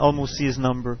can almost see his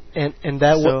number. And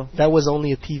that was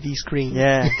only a TV screen.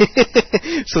 Yeah.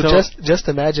 so just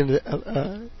imagine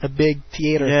a big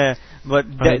theater. Yeah, but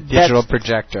digital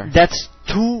projector. That's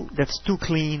too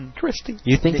clean. Interesting.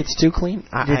 You think it's too clean?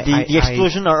 The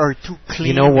explosions are too clean.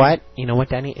 You know what? You know what,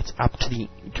 Danny? It's up to the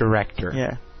director.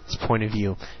 Yeah. Point of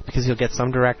view, because you'll get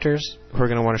some directors who are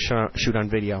going to want to shoot on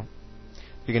video.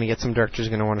 You're going to get some directors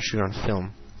who are going to want to shoot on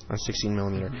film, on 16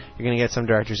 millimeter. You're going to get some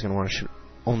directors who are going to want to shoot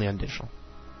only on digital,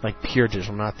 like pure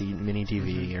digital, not the mini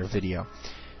DV or video.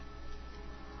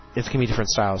 It's going to be different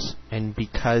styles, and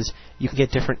because you can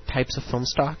get different types of film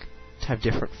stock to have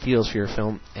different feels for your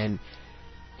film, and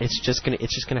it's just going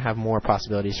to have more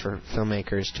possibilities for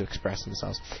filmmakers to express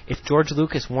themselves. If George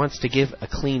Lucas wants to give a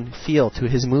clean feel to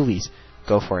his movies,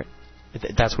 go for it.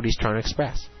 That's what he's trying to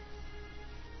express.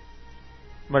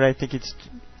 But I think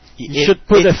you should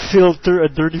put a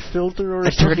dirty filter or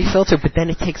something. A dirty filter, but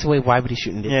then it takes away why would he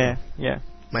shoot in digital? Yeah.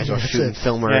 Might as well shoot in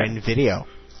film or in video.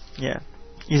 Yeah.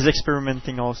 He's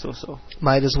experimenting also, so.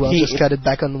 Might as well just cut it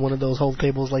back on one of those whole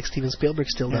tables like Steven Spielberg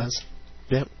still does.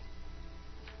 Yep.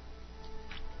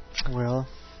 Well,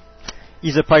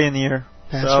 he's a pioneer.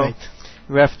 That's right.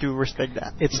 We have to respect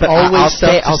that. It's always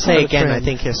I'll say again, I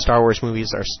think his Star Wars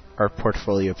movies are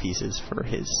portfolio pieces for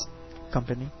his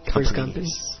company. First company.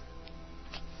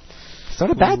 It's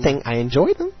not a bad thing. I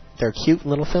enjoy them. They're cute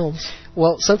little films.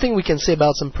 Well, something we can say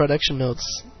about some production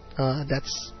notes,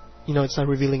 that's, it's not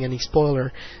revealing any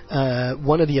spoiler.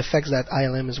 One of the effects that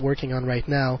ILM is working on right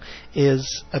now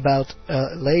is about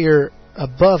a layer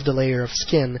above the layer of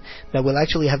skin that will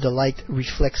actually have the light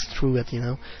reflects through it,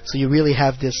 So you really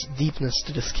have this deepness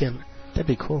to the skin. That'd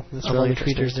be cool. That's really the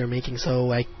creatures they're making,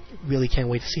 so I really can't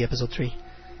wait to see episode 3.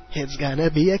 It's gonna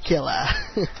be a killer.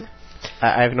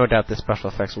 I have no doubt the special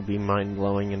effects will be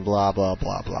mind-blowing and blah, blah,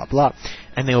 blah, blah, blah.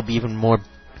 And they will be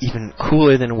even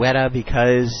cooler than Weta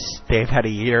because they've had a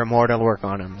year more to work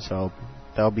on them, so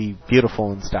they'll be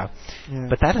beautiful and stuff. Yeah.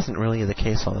 But that isn't really the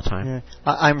case all the time. Yeah.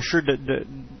 I'm sure that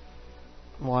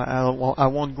I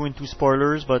won't go into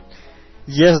spoilers, but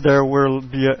yes, there will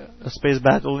be a space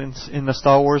battle in the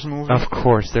Star Wars movie. Of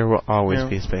course, there will always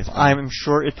be a space battle. I'm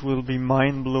sure it will be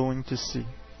mind-blowing to see.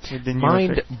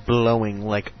 Mind-blowing,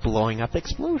 like blowing up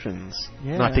explosions.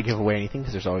 Yeah. Not to give away anything,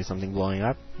 because there's always something blowing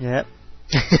up. Yeah.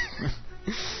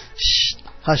 Shh.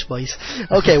 Hush, boys.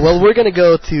 Okay, well, we're going to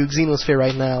go to Xenosphere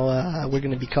right now. We're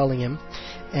going to be calling him,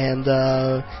 and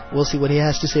we'll see what he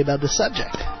has to say about the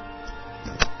subject.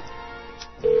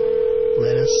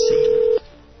 Let us see.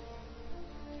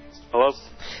 Hello?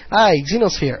 Hi,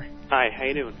 Xenosphere. Hi, how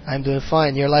you doing? I'm doing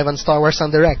fine. You're live on Star Wars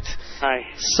on Direct. Hi.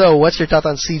 So, what's your thought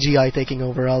on CGI taking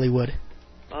over Hollywood?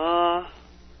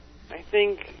 I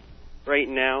think right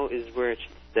now is where it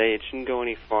should stay. It shouldn't go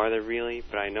any farther, really,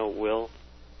 but I know it will.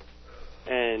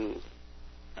 And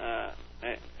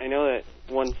I know that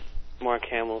once Mark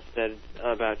Hamill said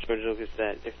about George Lucas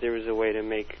that if there was a way to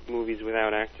make movies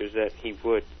without actors that he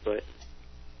would, but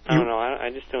I don't know.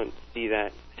 I just don't see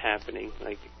that happening.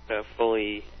 Like a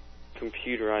fully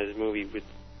computerized movie with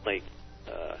like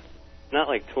not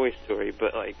like Toy Story,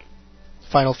 but like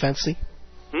Final Fantasy.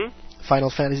 Final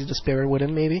Fantasy: The Spirit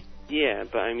Within, maybe. Yeah,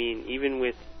 but I mean, even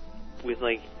with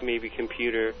like maybe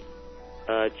computer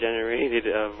generated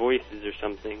voices or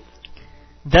something.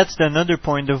 That's another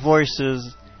point. The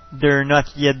voices, they're not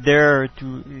yet there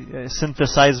to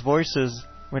synthesize voices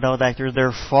without actors.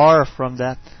 They're far from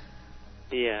that.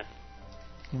 Yeah.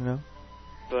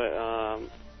 But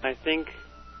I think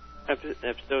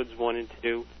episodes 1 and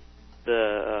 2,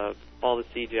 the all the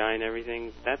CGI and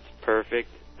everything, that's perfect.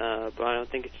 But I don't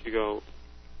think it should go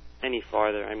any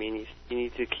farther. I mean, you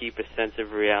need to keep a sense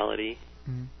of reality.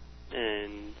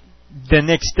 And the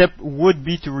next step would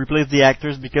be to replace the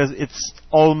actors because it's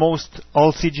almost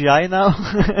all CGI now.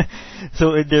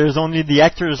 So there's only the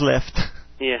actors left.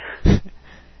 Yeah.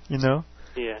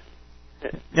 Yeah.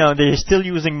 They're still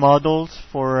using models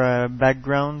for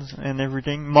backgrounds and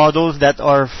everything. Models that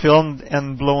are filmed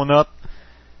and blown up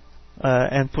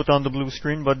and put on the blue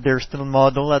screen, but they're still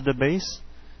model at the base.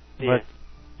 Yeah.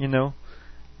 But,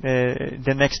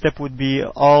 the next step would be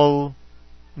all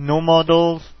no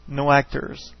models, no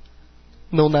actors.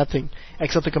 No nothing.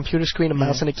 Except a computer screen, a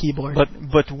mouse, and a keyboard.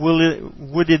 But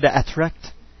would it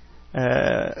attract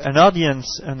an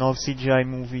audience, an all CGI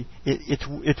movie?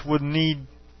 It would need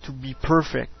to be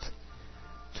perfect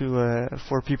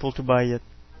for people to buy it,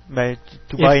 buy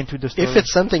into the story. If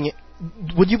it's something,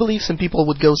 would you believe some people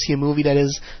would go see a movie that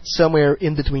is somewhere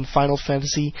in between Final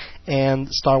Fantasy and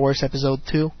Star Wars Episode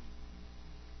 2?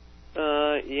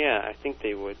 Yeah, I think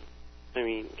they would. I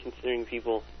mean, considering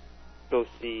people go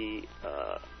see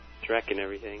Shrek and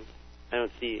everything. I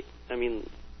don't see. I mean,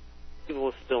 people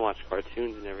will still watch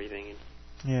cartoons and everything. And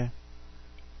Yeah.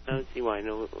 I don't see why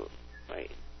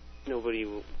nobody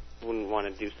wouldn't want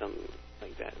to do something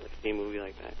like that, like a movie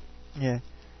like that. Yeah.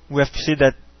 We have to say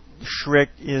that Shrek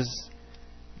is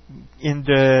in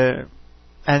the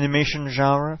animation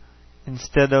genre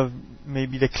instead of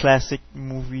maybe the classic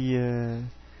movie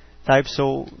type,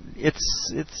 so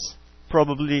it's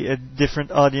probably a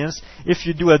different audience. If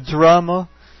you do a drama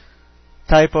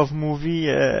type of movie,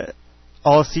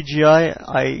 all CGI,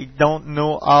 I don't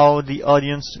know how the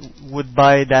audience would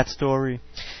buy that story.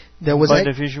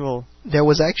 The visual. There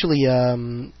was actually a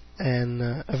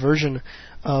version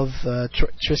of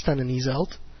Tristan and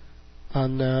Isolde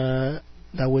on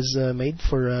that was made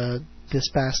for this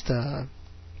past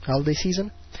holiday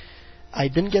season. I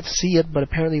didn't get to see it, but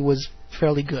apparently it was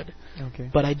fairly good. Okay.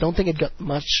 But I don't think it got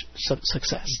much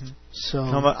success. Mm-hmm. So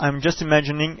no, I'm just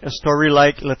imagining a story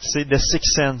like, let's say, The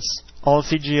Sixth Sense, all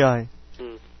CGI.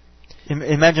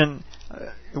 Imagine,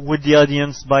 would the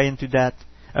audience buy into that?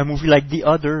 A movie like The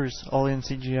Others, all in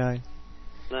CGI.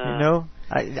 You know,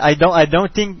 I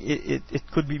don't think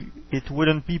it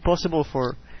wouldn't be possible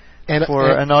for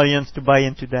an audience to buy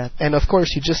into that. And of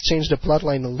course, you just change the plot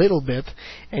line a little bit,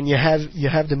 and you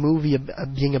have the movie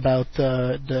being about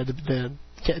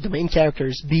the main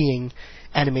characters being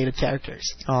animated characters.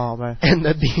 Oh man! And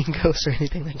not being ghosts or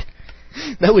anything like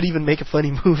that. That would even make a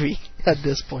funny movie at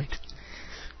this point.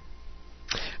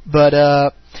 But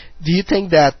do you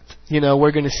think that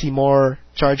we're going to see more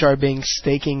Jar Jar Binks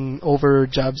taking over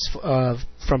jobs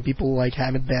from people like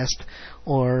Hammond Best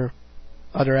or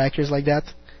other actors like that?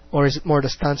 Or is it more the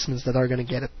stuntsmen that are going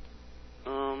to get it?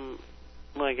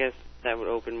 Well, I guess that would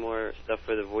open more stuff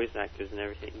for the voice actors and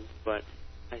everything. But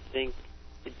I think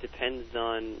it depends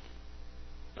on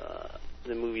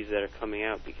the movies that are coming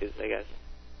out, because I guess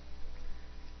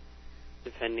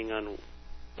depending on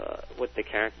what the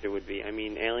character would be. I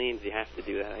mean, Aliens, you have to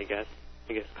do that, I guess.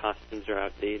 I guess costumes are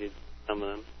outdated, some of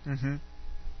them. Mm-hmm.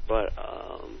 But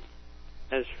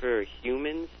as for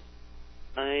humans,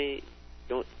 I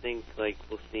don't think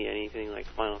we'll see anything like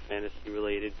Final Fantasy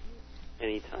related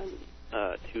anytime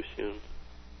too soon.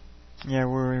 Yeah,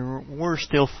 we're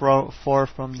still far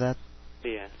from that.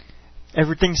 Yeah.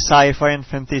 Everything sci-fi and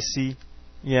fantasy,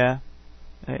 yeah.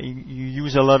 You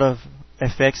use a lot of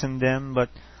effects in them, but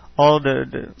all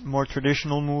the more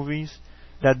traditional movies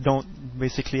that don't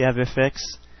basically have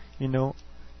effects,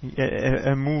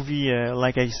 a movie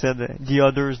like I said, The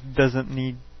Others doesn't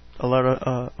need a lot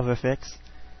of effects.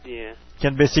 Yeah.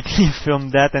 Can basically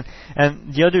film that,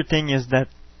 and the other thing is that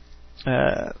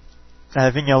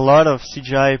having a lot of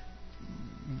CGI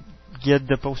get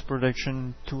the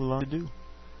post-production too long to do.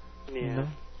 Yeah.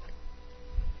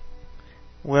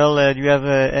 Well, do you have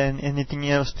anything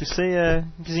else to say,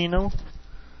 Xeno?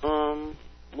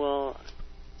 Well,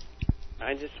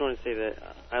 I just want to say that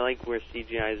I like where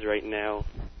CGI is right now,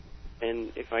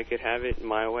 and if I could have it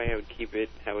my way, I would keep it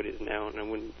how it is now, and I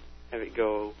wouldn't have it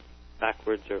go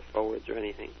backwards or forwards or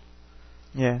anything.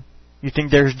 Yeah. You think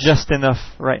there's just enough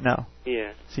right now?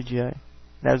 Yeah. CGI.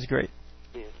 That's great.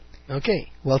 Yeah.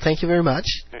 Okay. Well, thank you very much.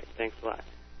 All right. Thanks a lot.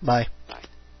 Bye. Bye.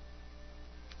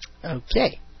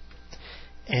 Okay.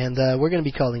 And we're going to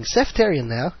be calling Seftarian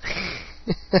now.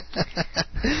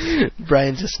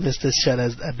 Brian just missed his shot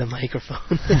at the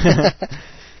microphone.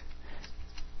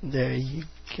 There you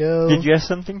go. Did you have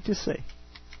something to say?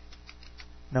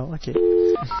 No? Okay.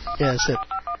 Yeah, that's it.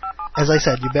 As I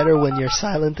said, you better when you're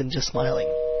silent and just smiling.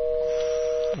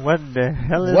 What the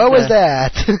hell is what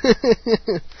that? What was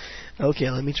that? Okay,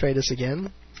 let me try this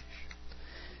again.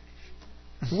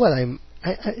 What,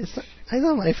 it's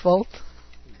not my fault.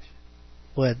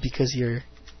 What, because you're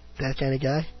that kind of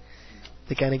guy?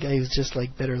 The kind of guy who's just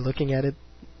better looking at him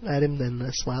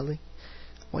than smiling?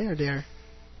 Why are there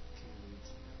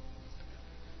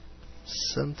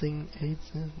something?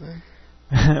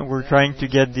 We're trying to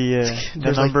get the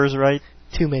numbers right.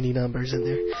 Too many numbers in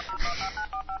there.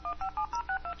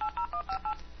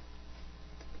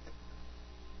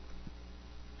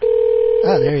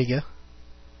 There you go.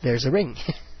 There's a ring.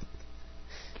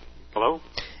 Hello?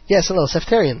 Yes, hello,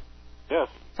 Seftarian. Yes.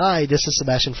 Hi, this is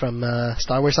Sebastian from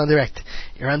Star Wars on Direct.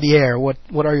 You're on the air. What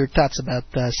are your thoughts about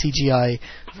CGI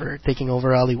for taking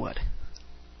over Hollywood?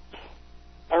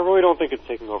 I really don't think it's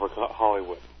taking over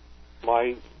Hollywood.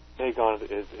 My take on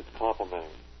it is it's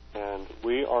complementing. And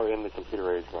we are in the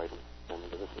computer age right now. And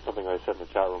this is something I said in the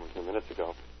chat room a few minutes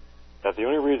ago. That the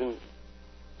only reason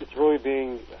it's really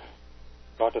being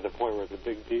got to the point where it's a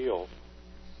big deal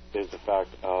is the fact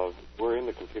of we're in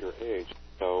the computer age.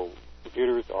 So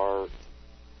computers are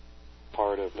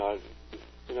part of not,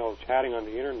 chatting on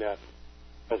the internet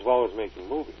as well as making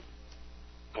movies.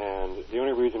 And the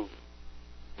only reason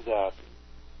that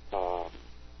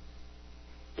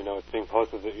it's being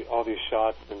posted, that all these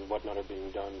shots and whatnot are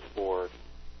being done for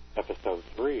Episode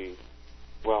 3,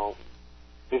 well,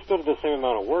 they still did the same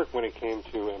amount of work when it came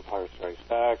to Empire Strikes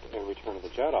Back and Return of the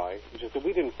Jedi. It's just that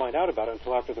we didn't find out about it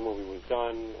until after the movie was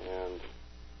done, and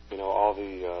all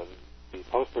the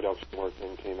post-production work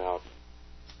then came out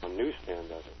on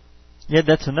newsstand of it. Yeah,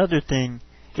 that's another thing.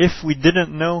 If we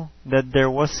didn't know that there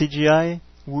was CGI,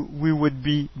 we would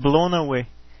be blown away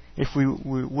if we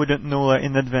wouldn't know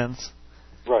in advance.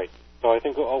 Right. So I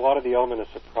think a lot of the element of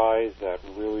surprise that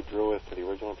really drew us to the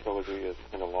original trilogy is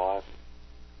kind of lost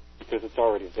because it's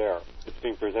already there. It's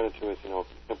being presented to us,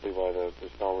 simply by the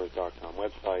StarWars.com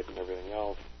website and everything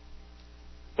else.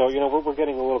 So, we're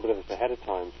getting a little bit of this ahead of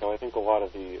time. So I think a lot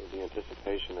of the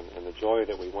anticipation and the joy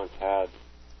that we once had,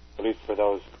 at least for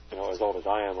those, as old as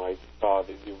I am, I saw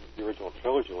the original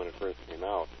trilogy when it first came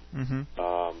out. Mm-hmm.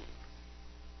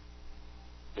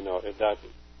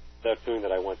 That feeling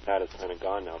that I once had is kind of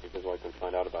gone now because I can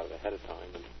find out about it ahead of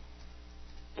time,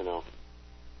 and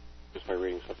just by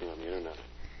reading something on the internet.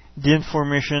 The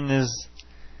information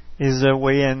is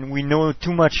away, and we know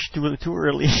too much too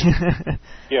early.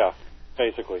 Yeah,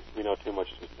 basically, we know too much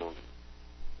too soon.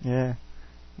 Yeah,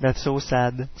 that's so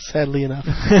sad. Sadly enough.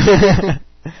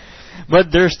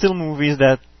 But there are still movies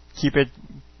that keep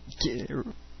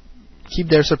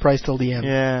their surprise till the end.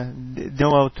 Yeah, they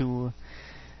know how to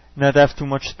not have too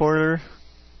much spoiler,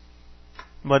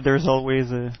 but there's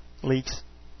always leaks.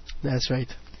 That's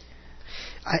right.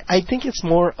 I think it's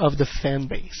more of the fan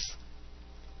base.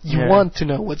 You want to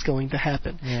know what's going to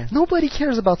happen. Yeah. Nobody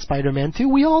cares about Spider-Man 2.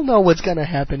 We all know what's going to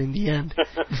happen in the end.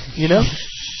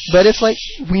 But it's like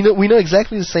we know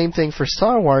exactly the same thing for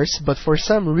Star Wars, but for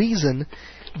some reason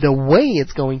the way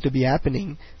it's going to be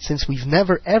happening, since we've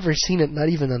never ever seen it, not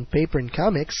even on paper in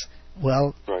comics,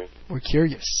 well, we're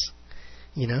curious.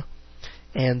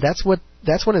 And that's one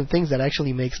of the things that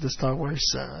actually makes the Star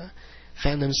Wars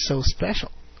fandom so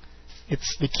special.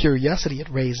 It's the curiosity it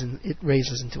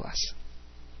raises into us.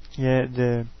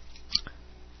 Yeah,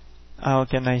 how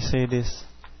can I say this?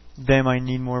 Damn, I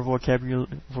need more vocabulary.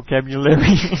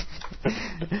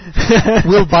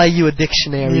 We'll buy you a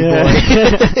dictionary, boy.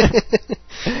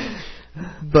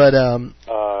 But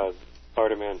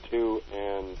Spider-Man 2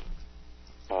 and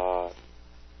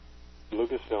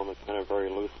Lucasfilm is kind of very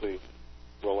loosely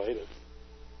related,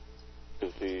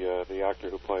 because the actor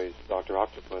who plays Dr.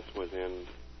 Octopus was in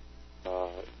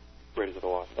Raiders of the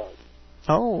Lost Ark.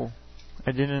 Oh,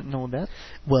 I didn't know that.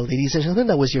 Well, ladies and gentlemen,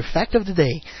 that was your fact of the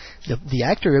day. The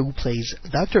actor who plays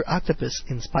Dr. Octopus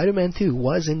in Spider-Man 2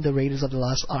 was in the Raiders of the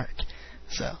Lost Ark.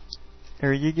 So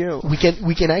there you go. We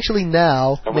can actually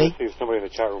now I'm going to see if somebody in the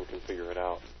chat room can figure it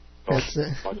out. Watch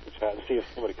the chat and see if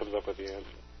somebody comes up with the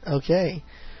answer. Okay.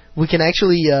 We can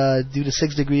actually do the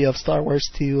 6th degree of Star Wars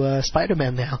to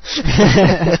Spider-Man now.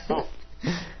 Oh.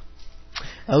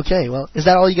 Okay, well, is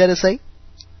that all you got to say?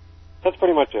 That's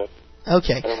pretty much it.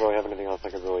 Okay. I don't really have anything else I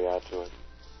could really add to it.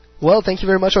 Well, thank you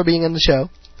very much for being on the show.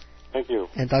 Thank you.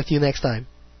 And talk to you next time.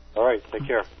 All right, take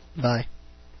care. Bye.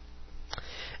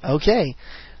 Okay.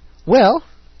 Well,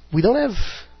 we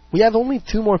have only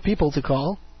 2 more people to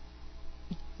call.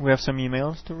 We have some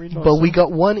emails to read. But we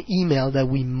got one email that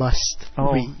we must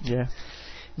read. Yeah.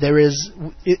 There is.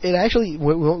 It actually.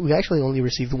 We actually only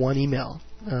received one email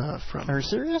from. Are you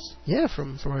serious? Yeah,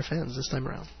 from our fans this time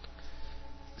around.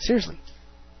 Seriously.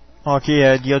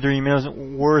 Okay. The other emails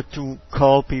were to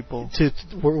call people.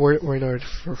 We're in order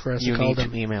for us to call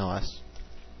them. You need to email us.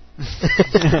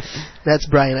 That's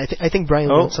Brian. I think Brian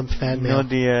wants some fan mail.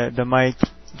 No, the mic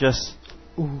just.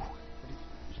 Ooh.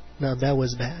 No, that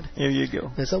was bad. Here you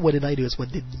go. That's not what did I do, it's what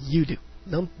did you do.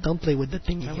 Don't play with the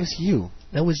thing. That was you.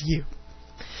 That was you.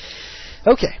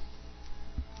 Okay.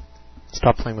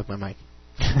 Stop playing with my mic.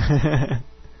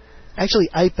 Actually,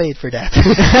 I paid for that.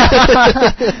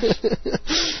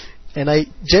 And I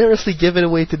generously give it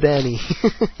away to Danny.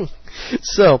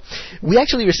 So, we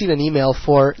actually received an email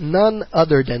for none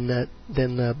other than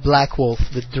Black Wolf,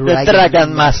 the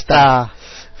Dragon Master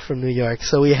from New York.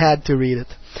 So we had to read it.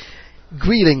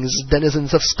 Greetings,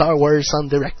 denizens of Star Wars on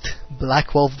Direct.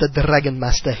 Black Wolf, the Dragon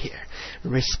Master here.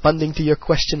 Responding to your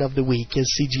question of the week,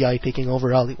 is CGI taking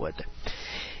over Hollywood?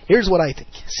 Here's what I think.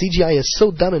 CGI is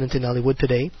so dominant in Hollywood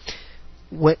today.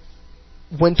 When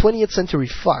 20th Century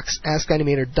Fox asked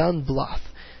animator Don Bluth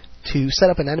to set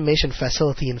up an animation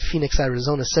facility in Phoenix,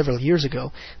 Arizona several years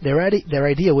ago, their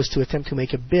idea was to attempt to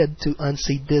make a bid to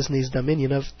unseat Disney's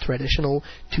dominion of traditional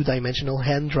two-dimensional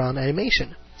hand-drawn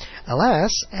animation.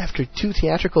 Alas, after 2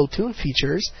 theatrical tune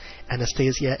features,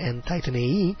 Anastasia and Titan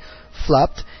AE,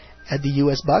 flopped at the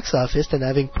US box office and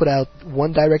having put out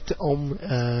 1 direct-to-home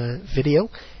video,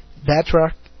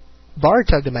 Bartok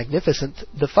the Magnificent,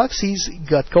 the Foxies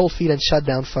got cold feet and shut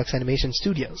down Fox Animation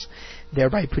Studios,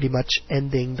 thereby pretty much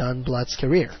ending Don Bluth's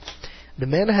career. The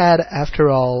man had, after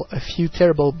all, a few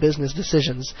terrible business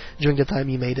decisions during the time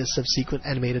he made his subsequent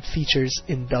animated features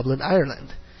in Dublin,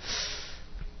 Ireland.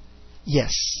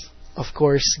 Yes, of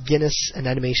course, Guinness and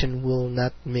animation will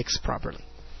not mix properly.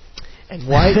 And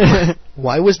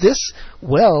why was this?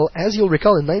 Well, as you'll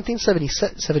recall, in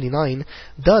 1979,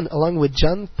 Dunn, along with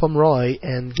John Pomeroy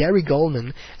and Gary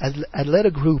Goldman, had led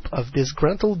a group of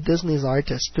disgruntled Disney's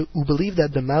artists who believed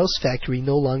that the Mouse Factory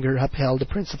no longer upheld the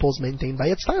principles maintained by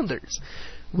its founders.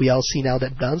 We all see now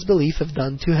that Dunn's belief have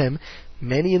done to him,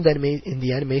 many in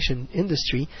the animation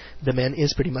industry, the man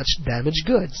is pretty much damaged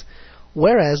goods.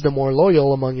 Whereas the more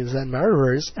loyal among his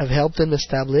admirers have helped him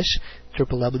establish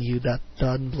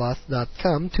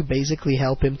www.donbluth.com to basically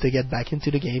help him to get back into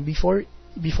the game before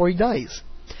he dies.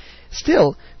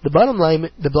 Still, the bottom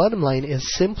line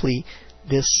is simply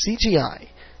this: CGI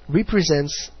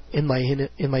represents, in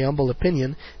my humble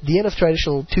opinion, the end of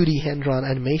traditional 2D hand-drawn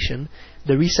animation.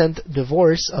 The recent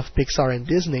divorce of Pixar and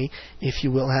Disney, if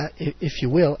you will,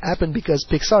 happened because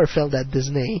Pixar felt that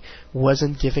Disney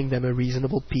wasn't giving them a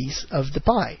reasonable piece of the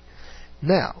pie.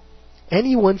 Now,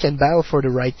 anyone can battle for the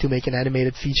right to make an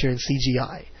animated feature in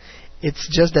CGI. It's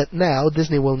just that now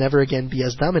Disney will never again be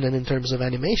as dominant in terms of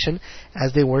animation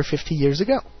as they were 50 years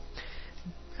ago.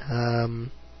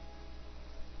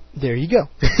 There you go.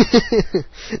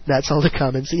 That's all the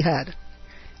comments he had.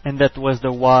 And that was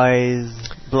the wise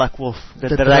Black Wolf, the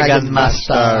Dragon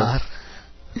Master.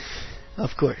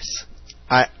 Of course.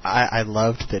 I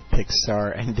loved that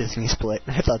Pixar and Disney split.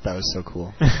 I thought that was so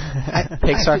cool.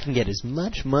 Pixar can get as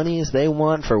much money as they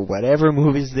want for whatever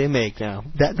movies they make now.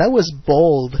 That was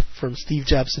bold from Steve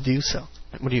Jobs to do so.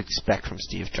 What do you expect from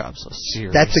Steve Jobs? So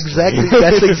seriously. That's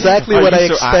exactly what I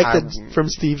expected from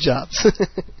Steve Jobs.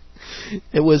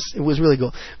 It was really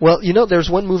cool. Well, there's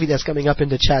one movie that's coming up in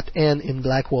the chat and in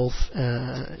Black Wolf's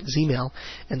email,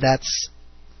 and that's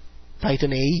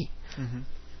Titan AE. Mm-hmm.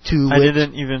 I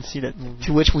didn't even see that movie.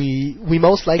 To which we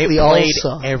most likely all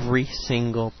saw. Every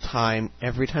single time.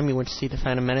 Every time you went to see The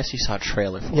Phantom Menace, you saw a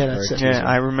trailer for it. That's it. Yeah,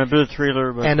 I remember the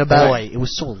trailer. But boy, it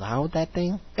was so loud, that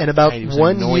thing. And about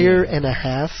 1 year and a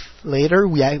half later,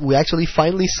 we actually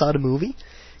finally saw the movie.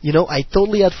 I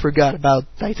totally had forgot about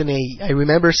Titan AE. I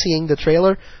remember seeing the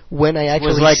trailer when I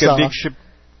actually saw... It was like a big ship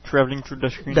traveling through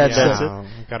the screen. That's it.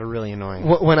 It got really annoying.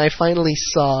 When I finally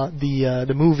saw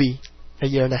the movie a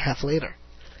year and a half later.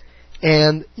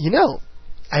 And,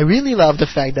 I really love the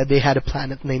fact that they had a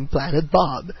planet named Planet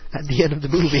Bob at the end of the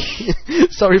movie.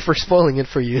 Sorry for spoiling it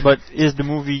for you. But is the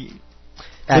movie...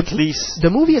 At least the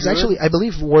movie is actually, I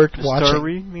believe, worth watching.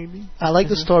 Story, maybe? I like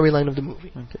the storyline of the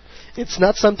movie. Okay. It's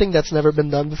not something that's never been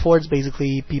done before. It's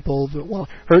basically people,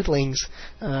 Earthlings,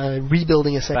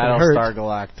 rebuilding a second Earth. Battlestar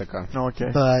Galactica.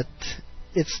 Okay. But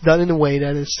it's done in a way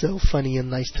that is still funny and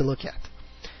nice to look at.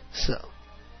 So,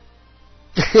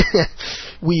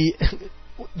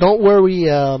 don't worry,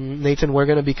 Nathan. We're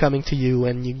going to be coming to you,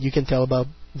 and you can tell about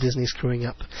Disney screwing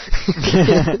up.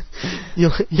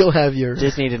 You'll have your...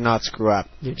 Disney did not screw up.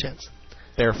 Your chance.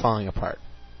 They're falling apart.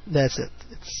 That's it.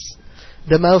 It's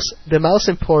the Mouse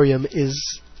Emporium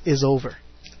is over.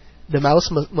 The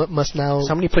mouse must now...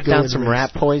 Somebody put down some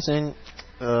rat poison.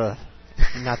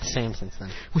 Not the same since then.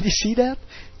 When you see that,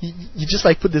 you just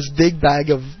put this big bag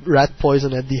of rat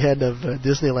poison at the head of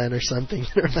Disneyland or something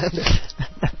in Orlando.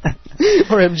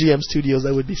 Or MGM Studios.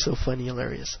 That would be so funny,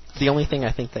 hilarious. The only thing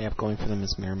I think they have going for them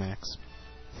is Miramax.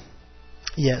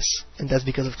 Yes, and that's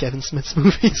because of Kevin Smith's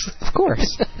movies. Of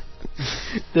course.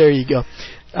 There you go.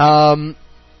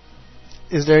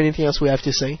 Is there anything else we have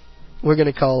to say? We're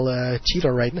going to call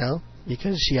Cheeto right now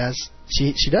because she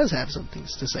does have some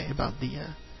things to say about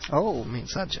the main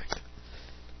subject.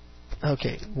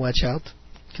 Okay, watch out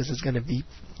because it's going to beep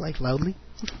loudly.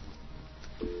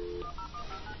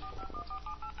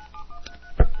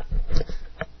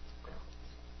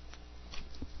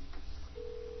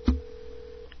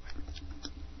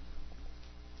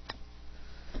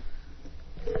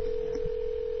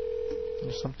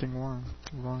 There's something wrong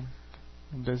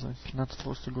in business. Not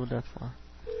supposed to go that far.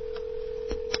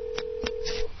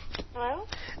 Hello?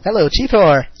 Hello,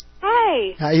 Cheetor.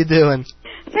 Hi. How you doing?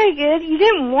 Very good. You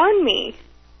didn't warn me.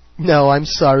 No, I'm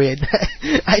sorry.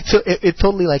 It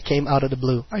totally came out of the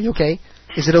blue. Are you okay?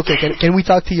 Is it okay? Can we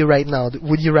talk to you right now?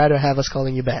 Would you rather have us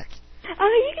calling you back?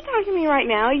 You can talk talk to me right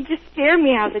now. You just scared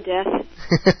me out to death.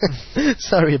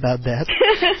 Sorry about that.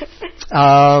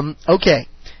 Okay.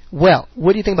 Well,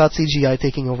 what do you think about CGI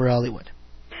taking over Hollywood?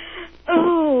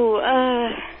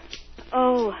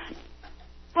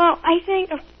 Well, I think,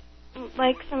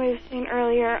 like somebody was saying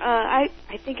earlier, I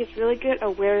think it's really good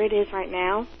where it is right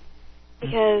now,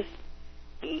 because,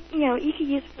 you can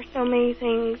use it for so many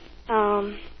things.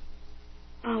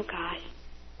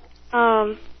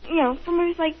 For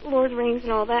movies like Lord of the Rings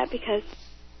and all that, because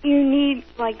you need,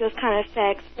 like, those kind of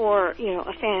effects for,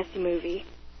 a fantasy movie.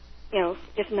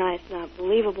 If not, it's not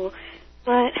believable.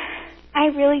 But I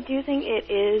really do think it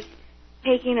is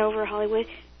taking over Hollywood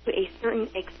to a certain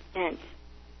extent.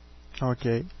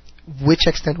 Okay. Which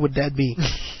extent would that be?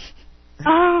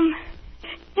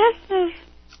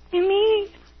 To me,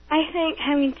 I think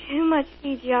having too much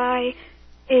CGI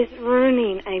is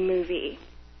ruining a movie.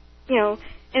 In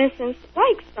a sense,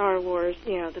 like Star Wars,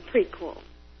 the prequel.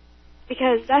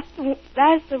 Because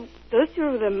those two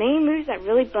are the main movies that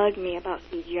really bugged me about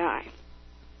CGI.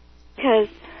 Because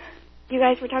you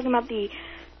guys were talking about the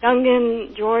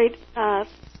Gungan droid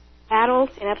battles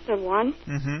in episode 1.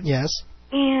 Mm-hmm. Yes.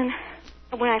 And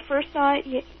when I first saw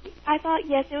it, I thought,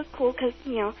 yes, it was cool because,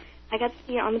 I got to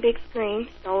see it on the big screen,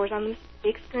 Star Wars on the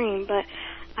big screen, but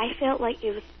I felt like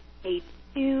it was a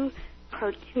too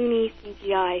cartoony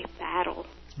CGI battle.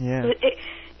 Yeah.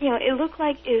 It looked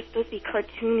like it was supposed to be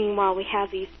cartoony while we have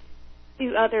these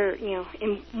two other,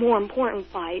 more important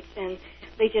fights, and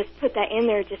they just put that in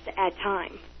there just to add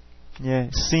time. Yeah,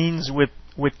 scenes with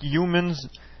humans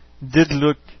did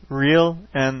look real,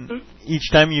 and each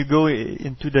time you go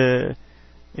into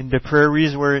in the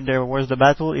prairies where there was the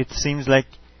battle, it seems like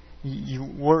you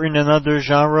were in another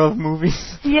genre of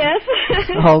movies. Yes.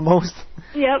 Almost.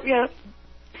 Yep.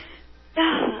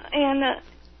 And I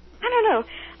don't know.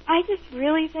 I just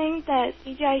really think that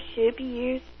CGI should be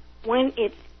used when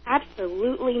it's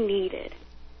absolutely needed,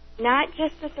 not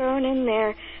just to throw it in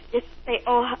there, just to say,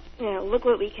 look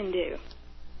what we can do.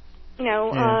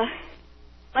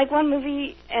 Like one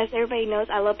movie, as everybody knows,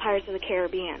 I love Pirates of the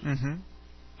Caribbean. Mm-hmm.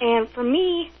 And for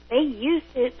me, they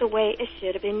used it the way it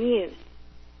should have been used.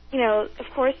 Of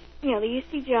course, they use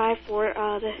CGI for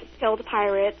the skeletal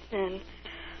pirates and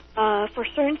for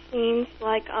certain scenes,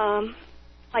 like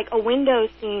a window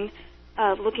scene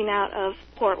looking out of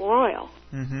Port Royal.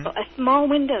 Mm-hmm. So a small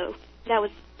window that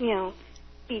was,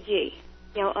 CG,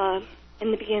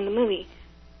 in the beginning of the movie.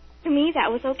 To me,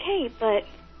 that was okay, but,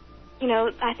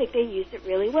 I think they used it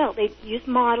really well. They used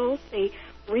models, they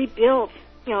rebuilt,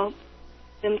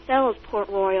 themselves Port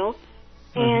Royal,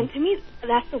 and to me,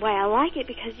 that's the way I like it,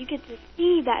 because you get to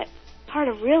see that part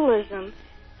of realism,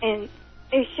 and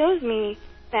it shows me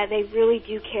that they really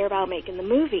do care about making the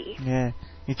movie. Yeah,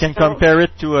 you can compare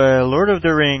it to Lord of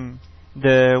the Ring.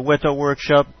 The Weta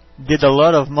Workshop did a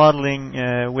lot of modeling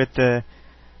with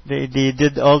they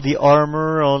did all the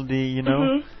armor, all the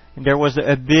and there was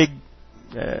a big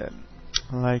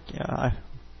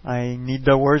I need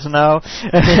the words now,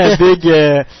 a big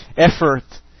effort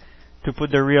to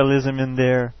put the realism in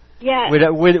there. Yeah.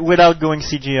 Without going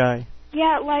CGI.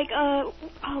 Yeah, like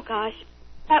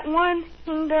that one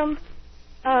kingdom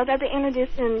that they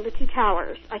introduced in the Two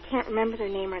Towers. I can't remember their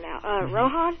name right now.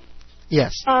 Rohan?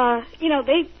 Yes.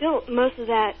 They built most of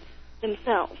that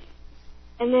themselves.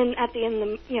 And then at the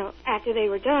end, after they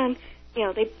were done,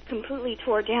 they completely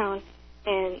tore down.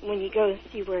 And when you go and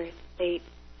see where they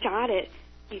shot it,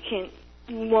 you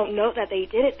won't know that they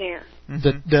did it there.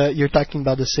 Mm-hmm. You're talking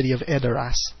about the city of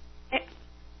Edoras.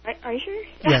 Are you sure?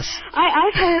 Yes. I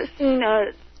haven't seen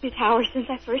Two Towers since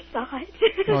I first saw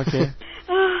it. Okay.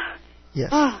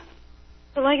 Yes.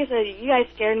 But like I said, you guys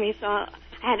scared me, so I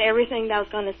had everything that I was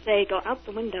going to say go out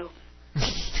the window.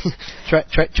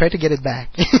 Try to get it back.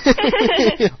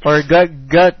 Or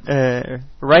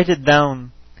write it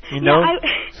down,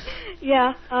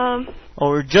 Yeah,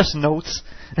 or just notes.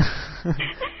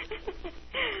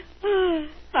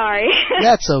 Sorry.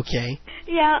 That's okay.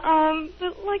 Yeah,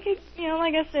 but like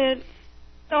I said,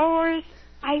 Star Wars,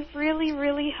 I really,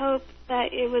 really hoped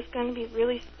that it was going to be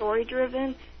really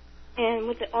story-driven, and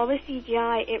with all the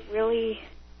CGI, it really,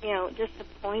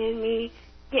 disappointed me.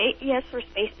 Yes, for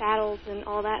space battles and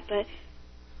all that, but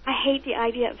I hate the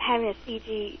idea of having a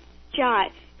CG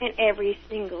shot in every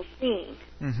single scene.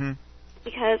 Mm-hmm.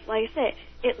 Because, like I said,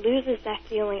 it loses that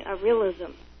feeling of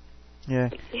realism. Yeah.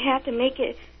 You have to make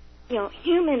it,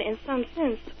 human in some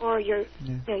sense, or you're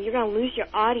going to lose your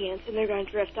audience and they're going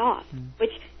to drift off.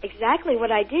 Which exactly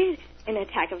what I did in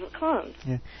Attack of the Clones.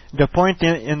 Yeah. The point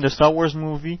in the Star Wars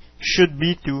movie should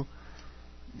be to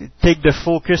take the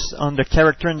focus on the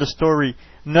character and the story,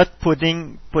 not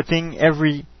putting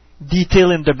every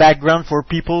detail in the background for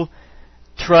people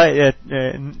try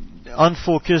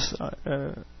unfocus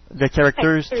the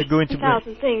characters to go into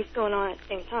 2,000 things going on at the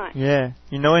same time. Yeah,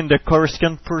 you know, in the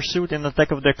Coruscant pursuit in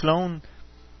Attack of the Clone,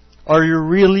 are you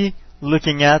really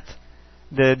looking at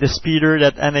the speeder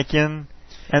that Anakin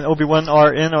and Obi-Wan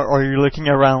are in, or are you looking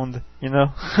around? You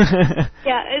know?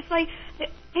 Yeah, it's like,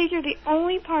 Pedro, the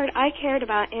only part I cared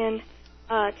about in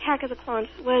Attack of the Clones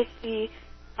was the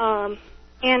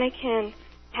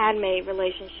Anakin-Padme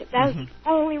relationship. That was the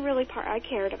only really part I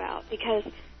cared about because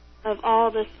of all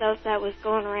the stuff that was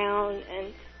going around,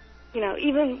 and you know,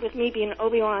 even with me being an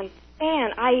Obi-Wan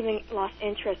fan, I even lost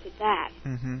interest in that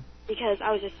because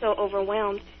I was just so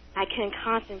overwhelmed I couldn't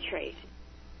concentrate.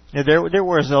 Yeah, there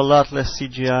was a lot less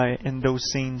CGI in those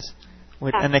scenes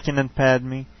with Anakin and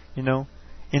Padme. You know,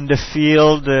 in the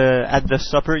field, at the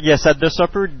supper. Yes, at the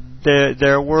supper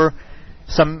there were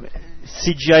some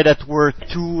CGI that were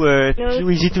too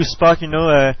easy to spot. You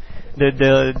know,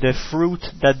 the fruit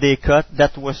that they cut,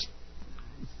 that was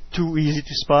too easy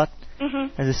to spot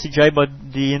as a CGI, but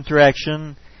the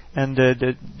interaction and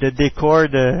the decor,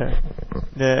 the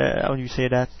how do you say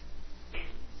that?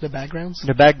 The backgrounds?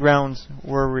 The backgrounds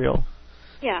were real.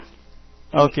 Yeah.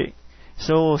 Okay.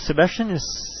 So Sebastian is...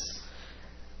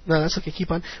 No, that's okay. Keep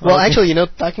on. Well, actually, you know,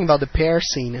 talking about the pair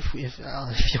scene, if you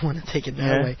want to take it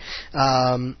that way,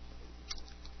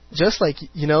 just like,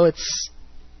 you know, it's...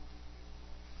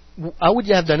 How would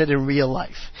you have done it in real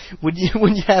life? Would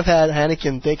you have had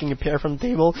Anakin taking a pear from the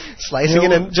table, slicing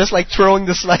it, and just like throwing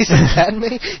the slice at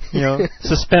Padme? You know,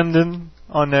 suspended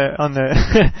on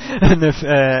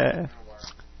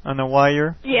a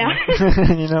wire. Yeah.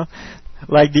 You know,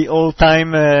 like the old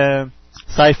time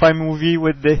sci-fi movie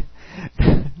with the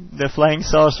flying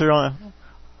saucer on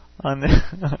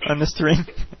the string.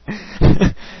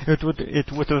 It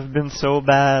would have been so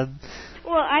bad.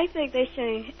 Well, I think they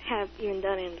shouldn't have even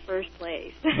done it in the first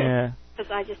place. Yeah.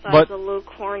 Because I just thought it was a little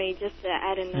corny just to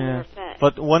add another effect.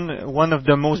 But one of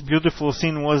the most beautiful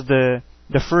scenes was the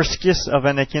first kiss of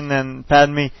Anakin and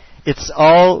Padme. It's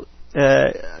all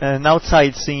an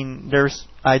outside scene.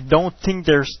 I don't think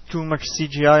there's too much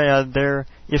CGI out there,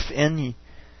 if any,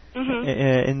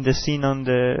 in the scene on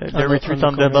the retreat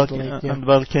on the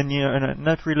balcony.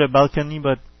 Not really a balcony,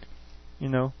 but you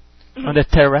know, on the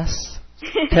terrace.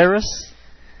 Terrace.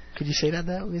 Could you say that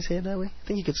way? Say it that way? I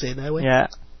think you could say it that way. Yeah.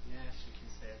 Yes, you can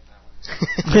say it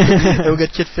that way. We'll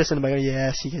get Kid Fist in the back.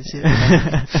 Yes, you can say it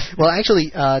that way. Well,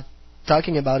 actually,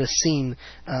 talking about a scene,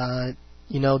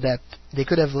 you know, that they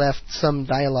could have left some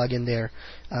dialogue in there.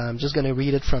 I'm just going to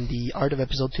read it from the Art of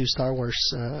Episode 2 Star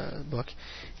Wars book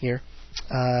here.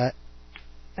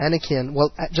 Anakin,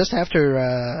 well, just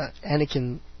after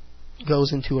Anakin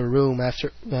goes into a room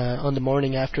after on the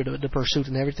morning after the pursuit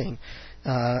and everything,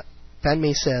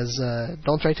 Padme says,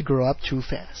 "Don't try to grow up too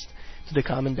fast." To the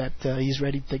comment that he's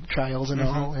ready to take trials and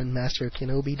all, and Master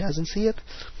Kenobi doesn't see it.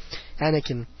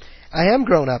 Anakin, "I am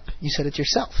grown up. You said it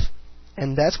yourself."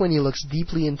 And that's when he looks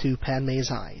deeply into Padme's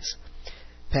eyes.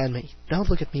 Padme, "Don't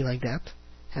look at me like that."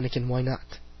 Anakin, "Why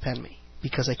not?" Padme,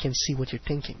 "Because I can see what you're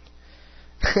thinking."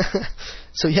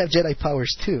 So you have Jedi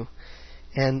powers too.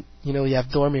 And, you know, you have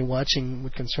Dorme watching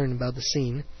with concern about the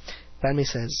scene. Padme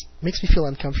says, "Makes me feel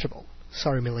uncomfortable.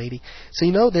 Sorry, milady." So,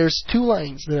 you know, there's 2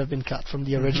 lines that have been cut from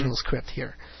the original script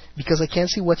here. Because I can't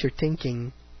see what you're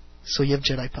thinking, so you have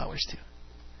Jedi powers too.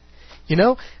 You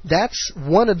know, that's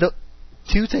one of the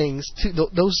 2 things,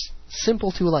 those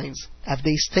simple 2 lines. If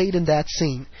they stayed in that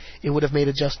scene, it would have made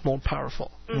it just more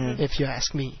powerful, if you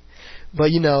ask me.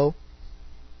 But, you know,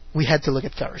 we had to look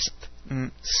at Coruscant.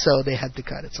 So they had to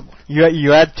cut it somewhere.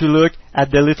 You had to look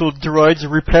at the little droids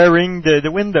repairing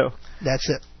the window. That's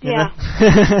it. Yeah.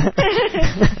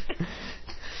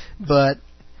 But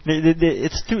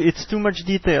it's too much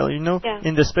detail, you know. Yeah.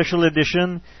 In the special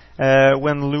edition,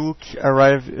 when Luke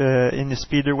arrived in the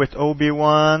speeder with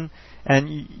Obi-Wan,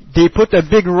 and they put a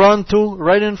big run tool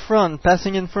right in front,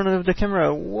 passing in front of the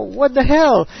camera. What the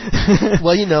hell?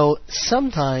 Well, you know,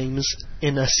 sometimes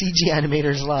in a CG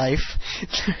animator's life,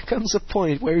 there comes a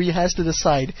point where he has to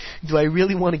decide, do I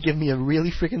really want to give me a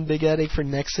really freaking big headache for the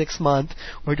next 6 months,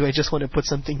 or do I just want to put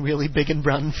something really big and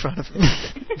brown in front of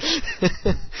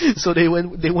it? So they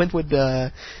went with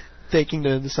taking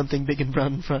the something big and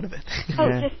brown in front of it. Oh,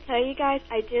 just to tell you guys,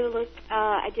 I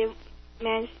did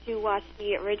manage to watch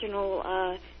the original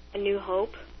A New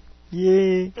Hope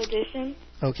edition.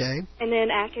 Okay. And then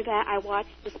after that, I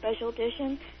watched the special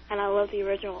edition, and I love the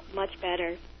original much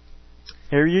better.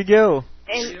 Here you go.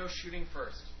 And shooting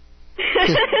first.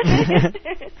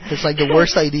 It's like the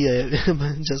worst idea,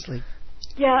 just like.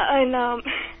 Yeah, and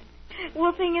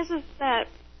well, the thing is that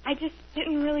I I just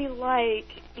didn't really like,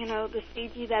 the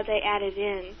CG that they added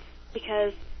in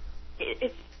because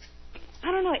it's,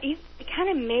 I don't know, it kind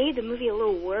of made the movie a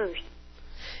little worse.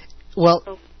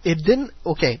 Well, it didn't.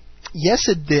 Okay, yes,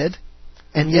 it did,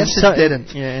 and yes, it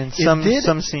didn't. Yeah, in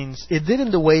some scenes, it did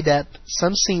in the way that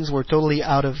some scenes were totally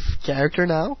out of character.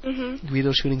 Now, Mm-hmm.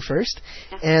 Guido shooting first,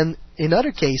 and in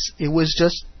other case, it was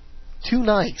just too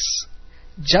nice.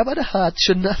 Jabba the Hutt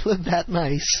should not look that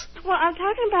nice. Well, I'm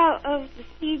talking about of the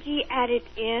CG added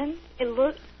in. It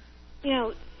looked,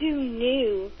 too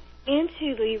new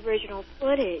into the original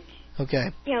footage.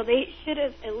 Okay. They should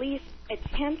have at least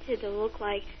attempted to look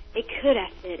like it could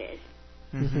have fitted.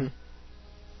 Mm-hmm.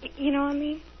 You know what I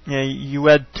mean? Yeah, you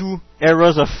had two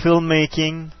eras of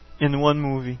filmmaking in one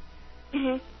movie,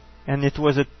 Mhm. and it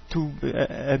was too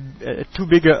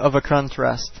big of a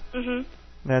contrast. Mhm.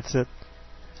 That's it.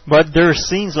 But there are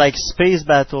scenes like space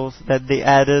battles that they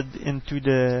added into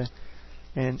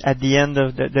at the end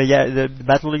of the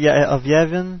Battle of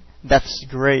Yavin. That's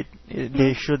great.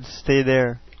 They should stay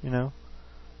there,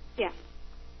 Yeah.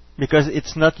 Because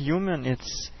it's not human.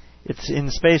 It's in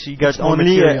space. You got It's more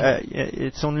only material.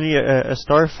 it's only a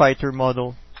starfighter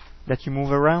model that you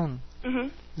move around. Mhm.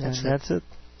 That's it.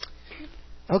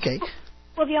 Okay.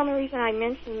 Well, the only reason I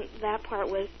mentioned that part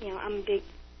was, I'm a big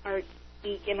art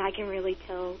geek, and I can really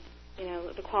tell,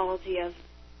 the quality of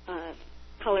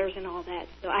colors and all that.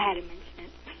 So I had to mention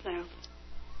it. So.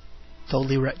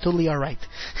 Totally right. Totally all right.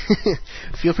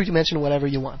 Feel free to mention whatever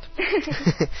you want.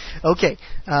 Okay.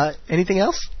 Anything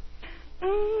else?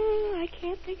 I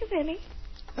can't think of any.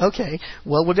 Okay.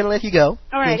 Well, we're going to let you go.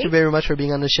 Alrighty. Thank you very much for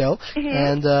being on the show. Mhm.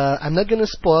 And I'm not going to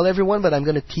spoil everyone, but I'm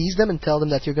going to tease them and tell them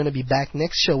that you're going to be back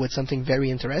next show with something very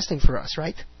interesting for us,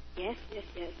 right? Yes.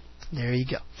 There you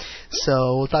go.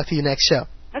 So we'll talk to you next show.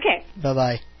 Okay.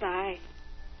 Bye-bye. Bye.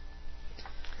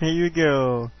 Here you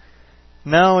go.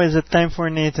 Now is it time for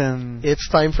Nathan? It's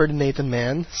time for the Nathan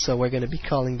Man, so we're going to be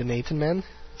calling the Nathan Man.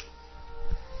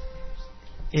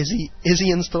 Is he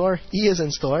in store? He is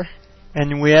in store.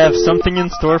 And we have something in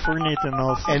store for Nathan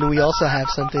also. And we also have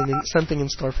something in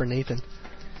store for Nathan.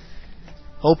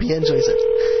 Hope he enjoys it.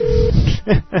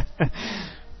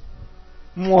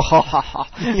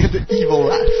 The evil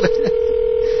laugh.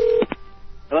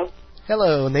 Hello?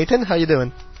 Hello, Nathan. How you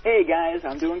doing? Hey, guys.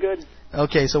 I'm doing good.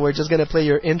 Okay, so we're just going to play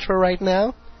your intro right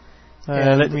now.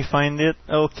 Let me find it.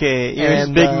 Okay, here's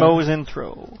Big Mo's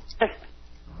intro.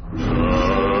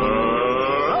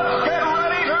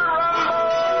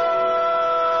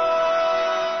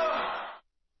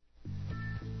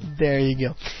 There you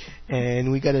go.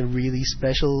 And we got a really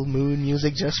special mood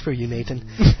music just for you, Nathan.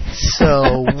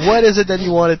 So, what is it that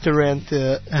you wanted to rant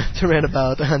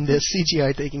about on this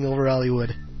CGI taking over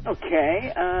Hollywood?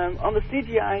 Okay, on the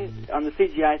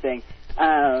CGI thing,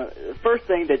 first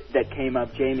thing that came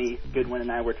up, Jamie Goodwin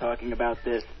and I were talking about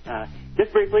this.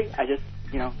 Just briefly, I just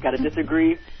got to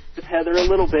disagree with Heather a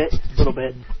little bit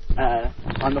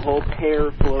on the whole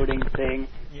pear floating thing.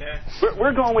 Yeah.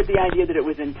 We're going with the idea that it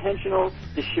was intentional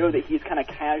to show that he's kind of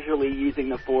casually using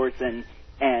the Force and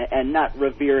not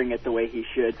revering it the way he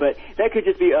should. But that could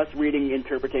just be us reading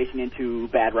interpretation into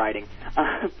bad writing.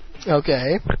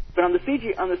 Okay. But on the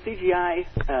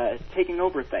CGI taking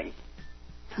over thing,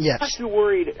 yes. I'm not too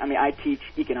worried. I mean, I teach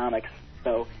economics,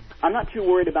 so I'm not too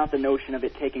worried about the notion of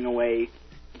it taking away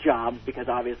jobs, because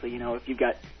obviously, if you've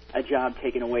got a job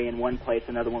taken away in one place,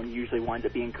 another one usually winds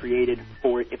up being created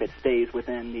for it if it stays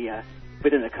within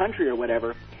the country or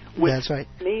whatever. That's right.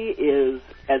 To me, is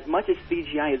as much as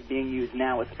CGI is being used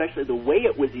now, especially the way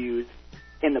it was used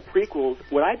in the prequels,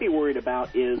 what I'd be worried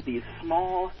about is these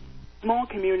small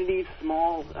communities,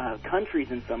 small countries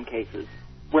in some cases,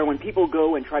 where when people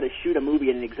go and try to shoot a movie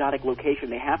in an exotic location,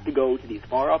 they have to go to these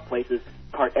far-off places,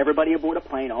 cart everybody aboard a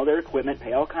plane, all their equipment,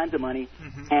 pay all kinds of money,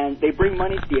 and they bring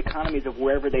money to the economies of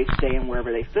wherever they stay and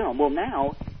wherever they film. Well,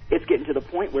 now it's getting to the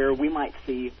point where we might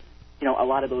see, a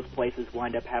lot of those places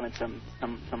wind up having some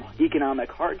economic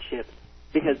hardship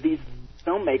because these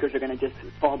filmmakers are going to just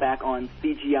fall back on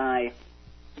CGI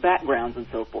backgrounds and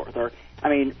so forth. Or, I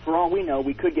mean, for all we know,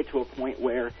 we could get to a point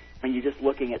where when you're just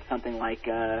looking at something like,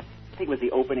 I think it was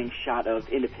the opening shot of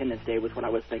Independence Day was what I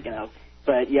was thinking of,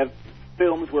 but you have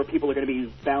films where people are going to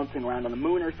be bouncing around on the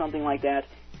moon or something like that,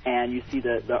 and you see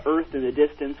the Earth in the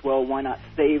distance. Well, why not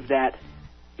save that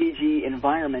CG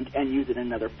environment and use it in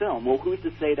another film? Well, who's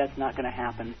to say that's not going to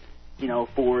happen,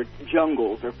 for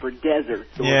jungles or for deserts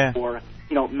or for,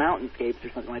 mountainscapes or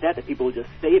something like that people will just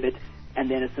save it, and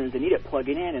then as soon as they need it, plug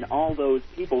it in, and all those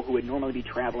people who would normally be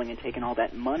traveling and taking all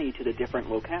that money to the different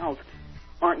locales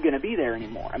aren't going to be there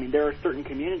anymore. I mean, there are certain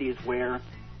communities where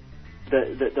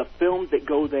the films that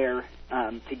go there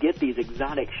to get these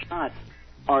exotic shots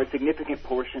are a significant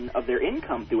portion of their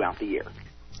income throughout the year.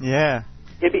 Yeah.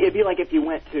 It'd be like if you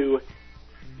went to,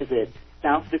 is it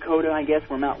South Dakota, I guess,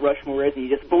 where Mount Rushmore is, and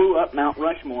you just blew up Mount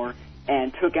Rushmore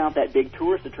and took out that big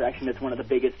tourist attraction that's one of the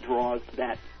biggest draws to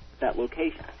that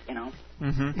location, you know?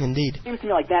 Mm-hmm. Indeed. It seems to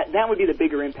me like that would be the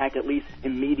bigger impact, at least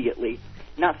immediately.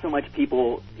 Not so much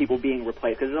people being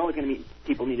replaced, because there's always going to be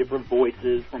people needed for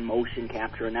voices, for motion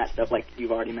capture, and that stuff, like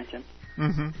you've already mentioned.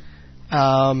 Mm-hmm.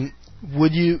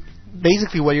 Would you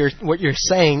basically what you're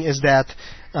saying is that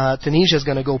Tunisia is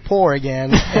going to go poor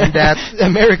again, and that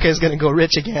America is going to go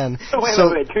rich again?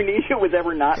 Wait. Tunisia was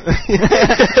ever not.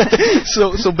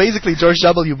 So basically, George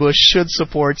W. Bush should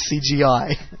support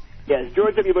CGI. Yes,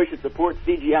 George W. Bush should support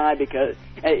CGI because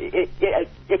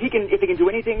if he can do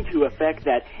anything to affect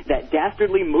that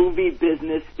dastardly movie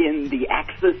business in the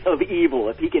axis of evil,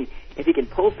 if he can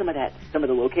pull some of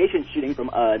the location shooting from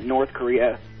North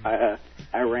Korea,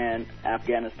 Iran,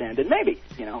 Afghanistan, then maybe,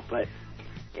 you know. But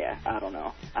yeah, I don't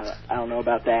know. I don't know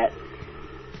about that.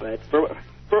 But for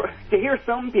to hear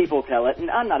some people tell it, and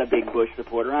I'm not a big Bush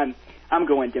supporter. I'm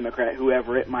going Democrat,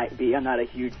 whoever it might be. I'm not a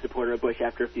huge supporter of Bush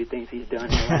after a few things he's done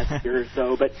in the last year or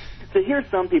so. But to hear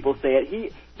some people say it,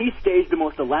 he staged the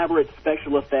most elaborate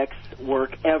special effects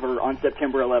work ever on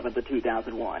September 11th of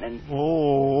 2001. And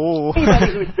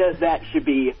anybody who says that should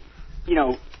be, you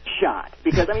know, shot.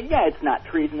 Because, I mean, yeah, it's not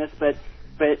treasonous, but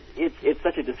it's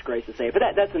such a disgrace to say it. But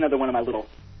that's another one of my little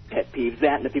pet peeves,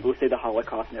 that and the people who say the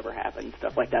Holocaust never happened and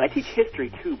stuff like that. I teach history,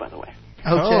 too, by the way.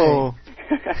 Okay.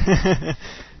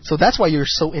 So that's why you're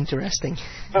so interesting.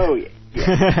 Oh,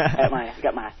 yeah.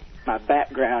 Got my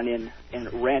background in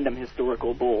random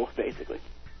historical bull, basically.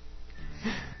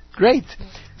 Great.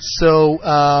 So,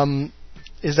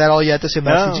 is that all you had to say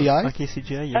about CGI? Okay,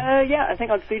 CGI, yeah. Yeah, I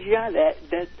think on CGI,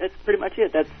 that's pretty much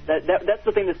it. That's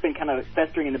the thing that's been kind of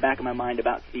festering in the back of my mind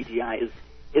about CGI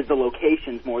is the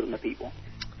locations more than the people.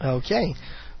 Okay.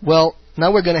 Well,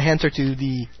 now we're going to enter to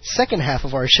the second half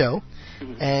of our show,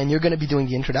 and you're going to be doing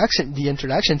the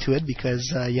introduction to it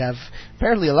because you have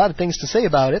apparently a lot of things to say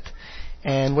about it.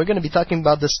 And we're going to be talking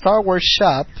about the Star Wars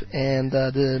shop and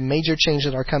the major changes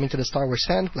that are coming to the Star Wars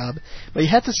fan club. But you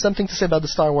had something to say about the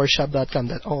StarWarsShop.com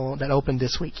that opened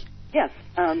this week. Yes,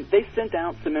 they sent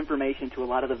out some information to a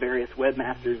lot of the various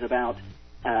webmasters about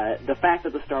the fact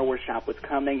that the Star Wars shop was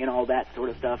coming and all that sort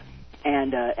of stuff.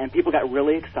 And people got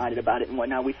really excited about it and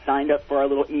whatnot. We signed up for our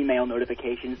little email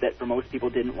notifications that for most people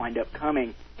didn't wind up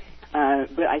coming.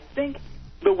 But I think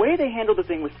the way they handled the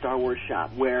thing with Star Wars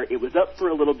Shop, where it was up for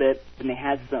a little bit and they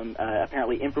had some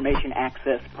apparently information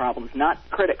access problems, not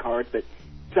credit cards, but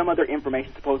some other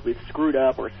information supposedly screwed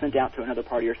up or sent out to another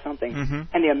party or something,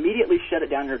 and they immediately shut it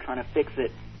down and are trying to fix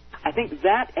it. I think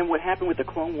that and what happened with the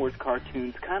Clone Wars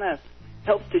cartoons kind of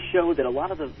helps to show that a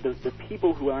lot of the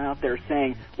people who are out there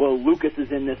saying, well, Lucas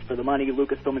is in this for the money,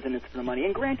 Lucasfilm is in this for the money,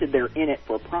 and granted they're in it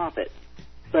for profit,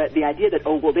 but the idea that,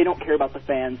 oh, well, they don't care about the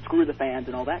fans, screw the fans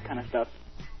and all that kind of stuff,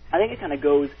 I think it kind of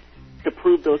goes to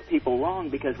prove those people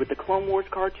wrong, because with the Clone Wars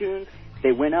cartoons,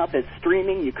 they went up as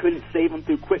streaming, you couldn't save them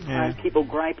through QuickTime, people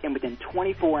griped, and within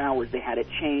 24 hours they had it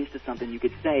changed to something you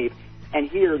could save. And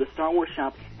here, the Star Wars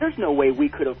shop, there's no way we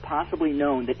could have possibly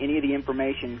known that any of the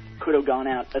information could have gone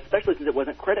out, especially since it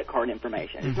wasn't credit card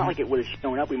information. It's not like it would have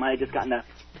shown up. We might have just gotten a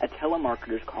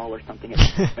telemarketer's call or something.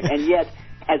 And yet,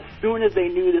 as soon as they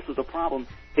knew this was a problem,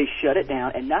 they shut it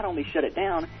down. And not only shut it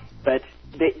down, but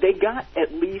they got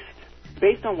at least,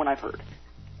 based on what I've heard,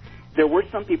 there were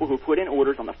some people who put in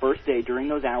orders on the first day during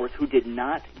those hours who did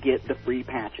not get the free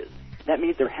patches. That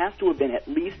means there has to have been at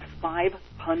least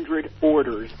 500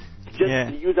 orders just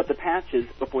to use up the patches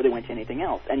before they went to anything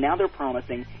else. And now they're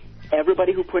promising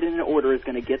everybody who put in an order is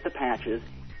going to get the patches,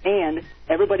 and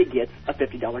everybody gets a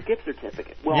 $50 gift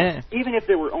certificate. Well, even if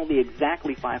there were only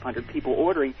exactly 500 people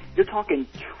ordering, you're talking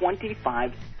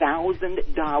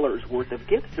 $25,000 worth of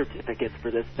gift certificates for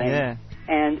this thing. Yeah.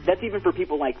 And that's even for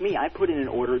people like me. I put in an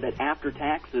order that after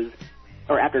taxes,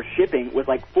 or after shipping, was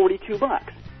like $42.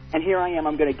 And here I am,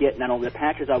 I'm going to get not only the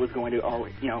patches I was going to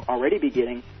already be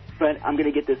getting, but I'm going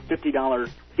to get this $50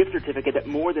 gift certificate that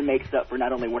more than makes up for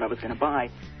not only what I was going to buy,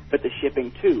 but the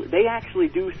shipping too. They actually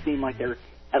do seem like they're,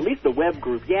 at least the web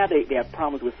group, they have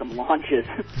problems with some launches,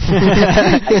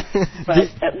 but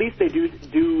at least they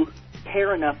do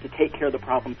care enough to take care of the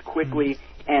problems quickly,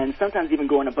 and sometimes even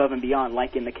going above and beyond,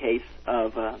 like in the case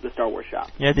of the Star Wars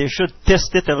shop. Yeah, they should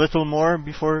test it a little more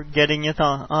before getting it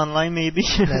online, maybe.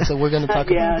 So we're going to talk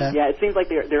about that. Yeah, it seems like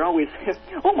they're always,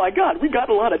 oh my God, we got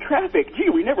a lot of traffic. Gee,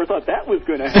 we never thought that was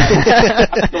going to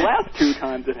happen. The last 2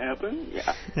 times it happened.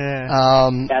 Yeah.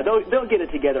 They'll get it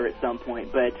together at some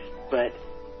point, but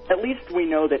at least we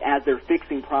know that as they're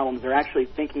fixing problems, they're actually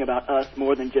thinking about us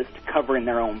more than just covering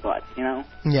their own butts, you know?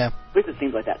 Yeah. At least it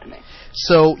seems like that to me.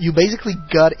 So you basically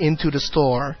got into the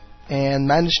store and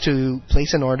managed to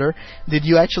place an order. Did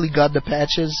you actually got the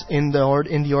patches in the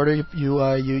order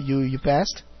you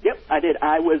passed? Yep, I did.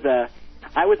 I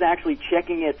was actually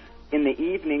checking it in the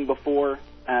evening before,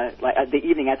 the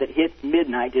evening as it hit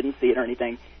midnight. Didn't see it or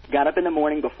anything. Got up in the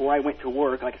morning before I went to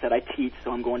work. Like I said, I teach,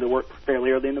 so I'm going to work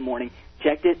fairly early in the morning.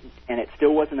 Checked it, and it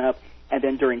still wasn't up. And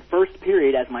then during first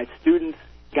period, as my students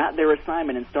got their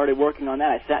assignment and started working on that,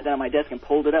 I sat down at my desk and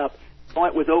pulled it up, saw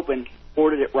it was open,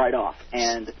 ordered it right off.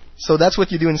 And so that's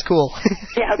what you do in school.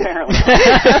 yeah, apparently.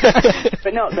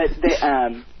 But no,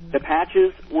 the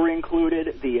patches were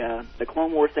included, the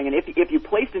Clone Wars thing, and if you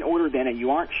placed an order then and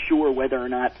you aren't sure whether or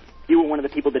not you were one of the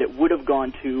people that it would have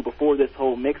gone to before this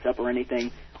whole mix-up or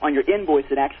anything, on your invoice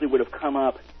it actually would have come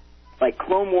up like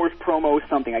Clone Wars promo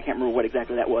something, I can't remember what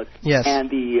exactly that was. Yes. And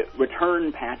the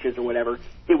return patches or whatever,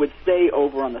 it would say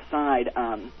over on the side,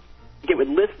 it would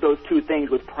list those two things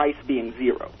with price being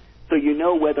 0. So you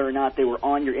know whether or not they were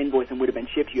on your invoice and would have been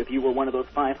shipped to you if you were one of those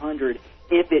 500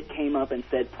 if it came up and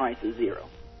said price is 0.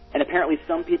 And apparently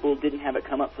some people didn't have it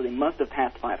come up, so they must have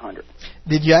passed 500.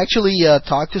 Did you actually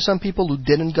talk to some people who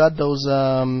didn't got those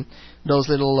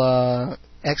little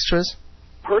extras?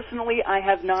 Personally, I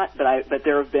have not, but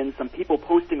there have been some people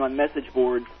posting on message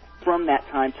boards from that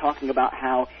time talking about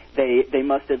how they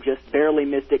must have just barely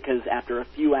missed it because after a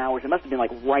few hours, it must have been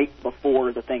like right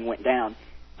before the thing went down.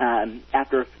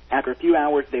 After a few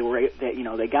hours,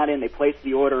 they got in, they placed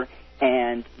the order,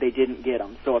 and they didn't get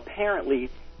them. So apparently,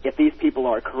 if these people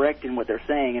are correct in what they're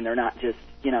saying and they're not just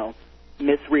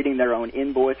misreading their own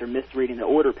invoice or misreading the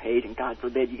order page, and God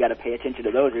forbid you got to pay attention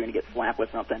to those, you're going to get slapped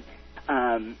with something.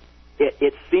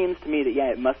 It seems to me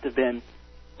that, it must have been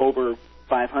over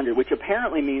 500, which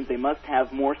apparently means they must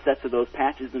have more sets of those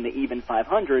patches than the even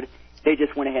 500. They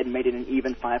just went ahead and made it an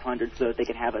even 500 so that they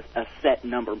could have a set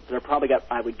number. They're probably got,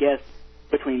 I would guess,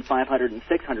 between 500 and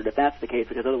 600 if that's the case,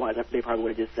 because otherwise they probably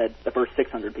would have just said the first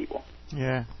 600 people.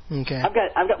 Yeah. Okay. I've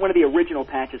got one of the original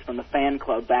patches from the fan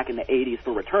club back in the 80s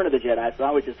for Return of the Jedi, so I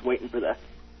was just waiting for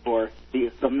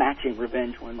the matching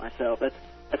revenge one myself.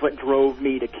 That's what drove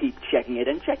me to keep checking it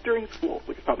and check during school,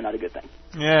 which is probably not a good thing.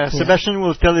 Yeah, Sebastian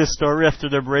will tell his story after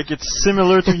the break. It's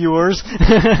similar to yours.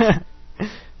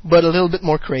 But a little bit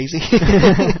more crazy.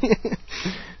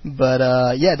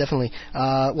 But yeah, definitely.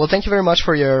 Well, thank you very much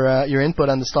for your input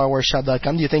on the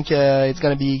StarWarsShop.com. Do you think it's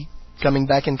going to be coming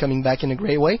back in a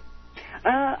great way?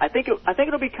 I think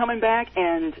it'll be coming back,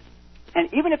 and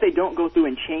even if they don't go through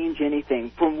and change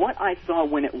anything, from what I saw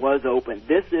when it was open,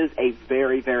 this is a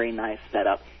very, very nice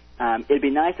setup. It'd be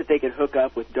nice if they could hook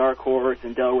up with Dark Horse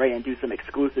and Del Rey and do some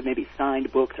exclusive, maybe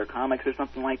signed books or comics or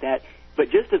something like that. But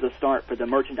just as a start for the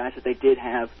merchandise that they did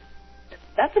have,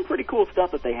 that's some pretty cool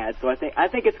stuff that they had. So I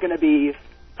think it's going to be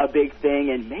a big thing,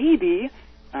 and maybe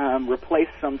replace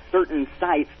some certain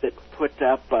sites that put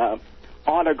up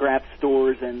autograph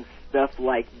stores and stuff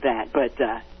like that. But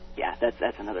yeah,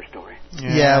 that's another story.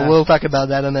 Yeah, we'll talk about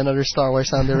that on another Star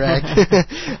Wars on Direct.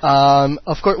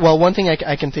 Of course, well, one thing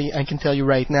I can tell you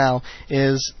right now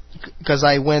is, because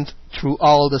I went through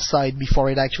all the site before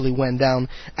it actually went down,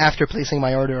 after placing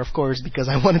my order, of course, because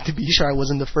I wanted to be sure I was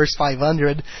in the first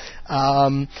 500.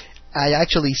 I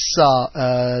actually saw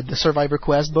the Survivor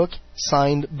Quest book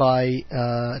signed by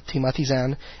Timothy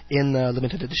Zahn in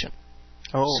limited edition.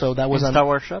 Oh, so that was on Star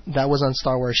Wars Shop? That was on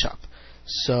Star Wars Shop.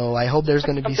 So I hope there's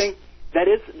going to be...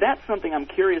 That's something I'm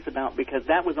curious about, because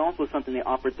that was also something they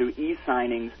offered through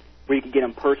e-signings where you could get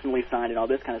them personally signed and all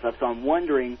this kind of stuff. So I'm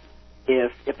wondering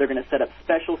if they're going to set up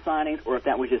special signings, or if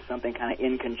that was just something kind of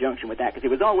in conjunction with that, because it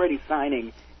was already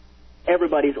signing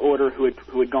everybody's order who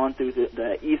had gone through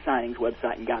the e-signings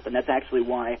website and got them. That's actually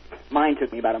why mine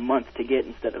took me about a month to get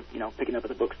instead of picking up at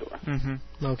the bookstore.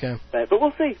 Mm-hmm. Okay. But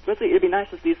we'll see. It'd be nice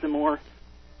to see some more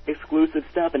exclusive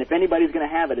stuff, and if anybody's going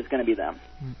to have it, it's going to be them.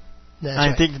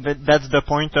 I think that's the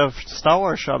point of Star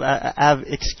Wars Shop. Have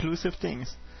exclusive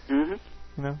things.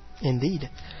 Mm-hmm. Indeed.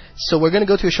 So we're going to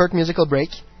go to a short musical break.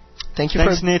 Thanks,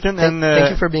 Nathan,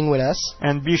 thank you for being with us.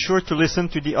 And be sure to listen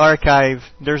to the archive.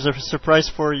 There's a surprise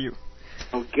for you.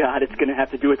 Oh God, it's going to have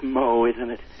to do with Mo,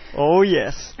 isn't it? Oh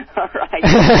yes. All right.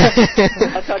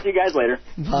 I'll talk to you guys later.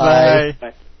 Bye.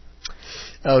 Bye.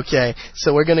 Okay,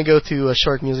 so we're going to go to a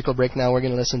short musical break now. We're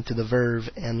going to listen to The Verve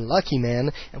and Lucky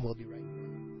Man, and we'll be right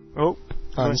back.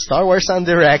 On Star Wars on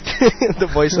Direct, the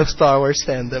voice of Star Wars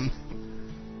fandom.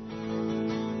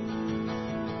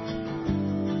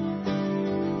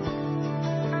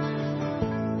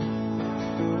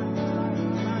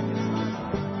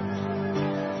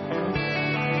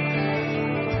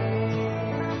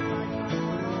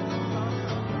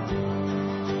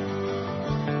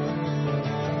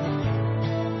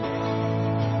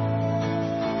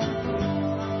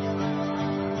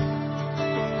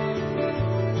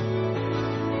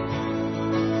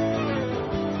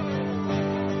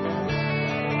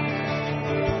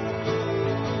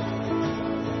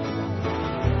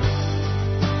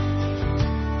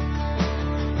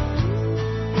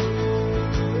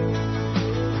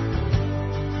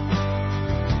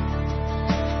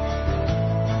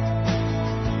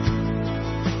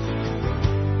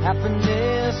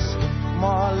 Happiness,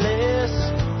 more or less,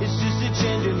 it's just a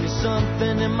change in me,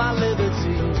 something in my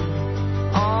liberty.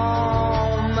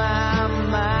 On my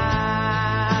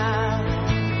mind.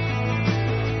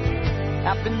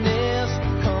 Happiness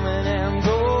coming and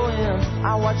going.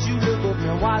 I watch you look at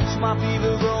me, watch my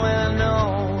fever grow, and I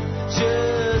know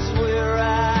just where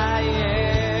I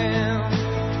am.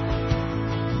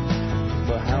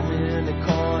 But how many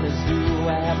corners do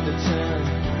I have to turn?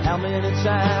 How many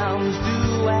times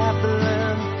do I have to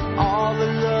learn? All the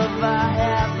love I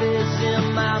have is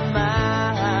in my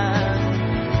mind.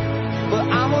 But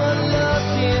I'm a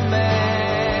lucky man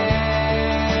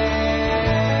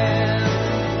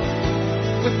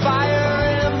with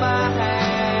fire in my hands.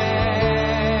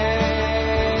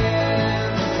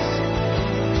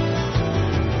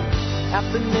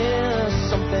 Happiness,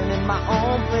 something in my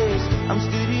own place. I'm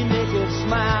steady naked,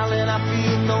 smiling, I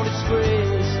feel no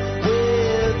disgrace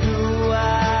with who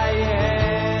I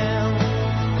am.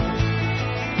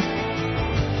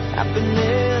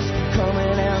 Happiness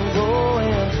coming and going.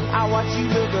 I watch you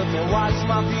look at me, watch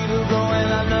my people go,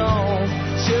 and I know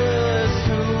just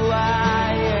who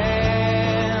I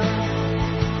am.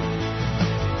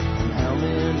 And how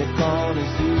many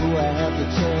corners do I have to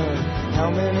turn? How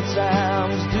many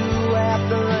times do I have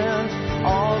to learn?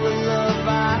 All the love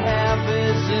I have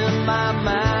is in my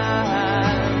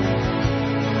mind.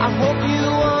 I hope you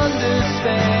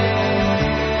understand.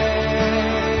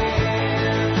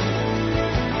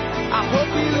 I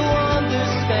hope you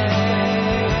understand.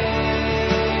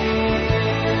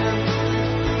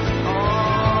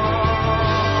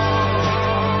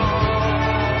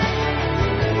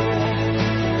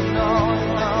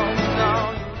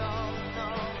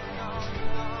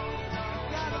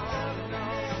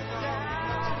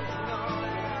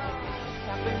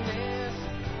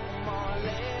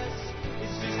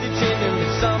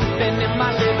 Something in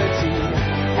my liberty,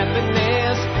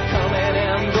 happiness coming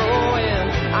and going.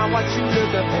 I watch you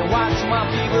look up and watch my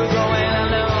people go, and I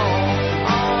know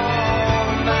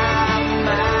on my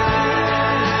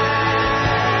mind,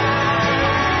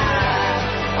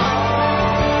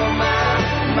 on my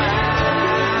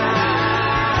mind,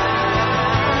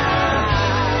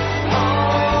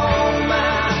 on my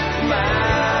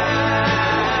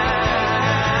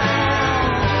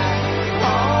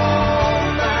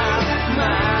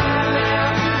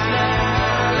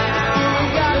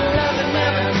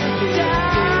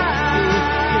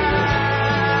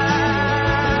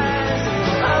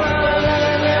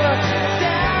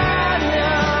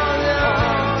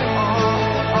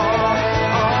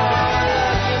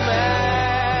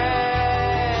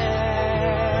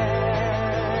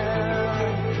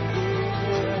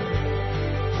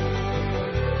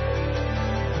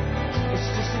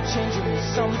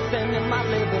something in my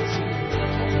liberty.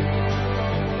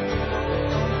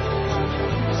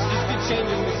 It's just a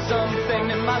changing me something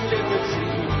in my liberty.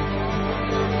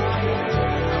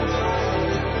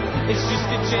 It's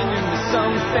just a changing me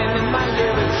something in my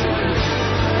liberty.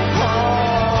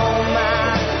 Oh my.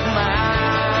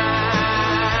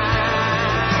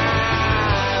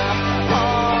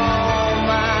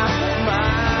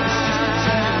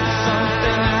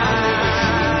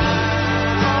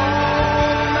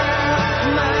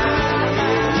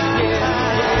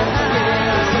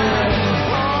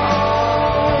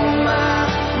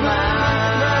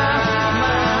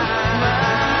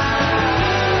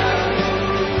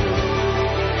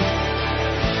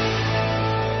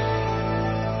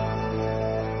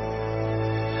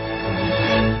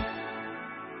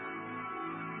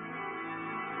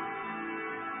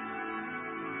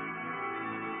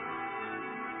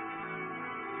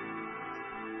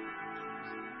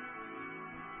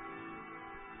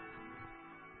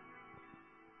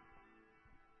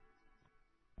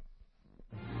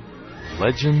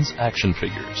 Legends Action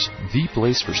Figures, the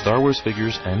place for Star Wars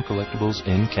figures and collectibles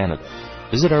in Canada.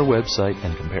 Visit our website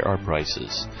and compare our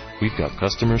prices. We've got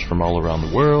customers from all around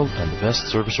the world and the best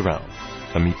service around.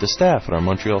 Come meet the staff at our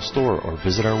Montreal store or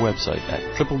visit our website at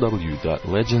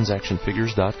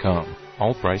www.legendsactionfigures.com.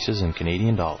 All prices in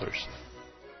Canadian dollars.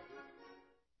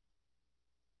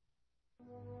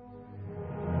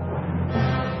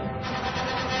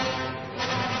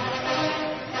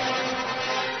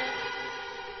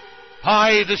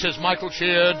 Hi, this is Michael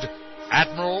Sheard,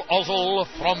 Admiral Ozzel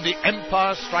from The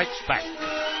Empire Strikes Back,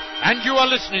 and you are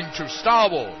listening to Star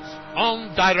Wars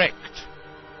on Direct.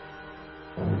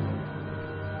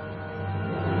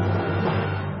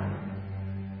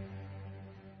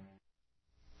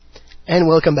 And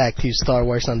welcome back to Star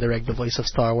Wars on Direct, the voice of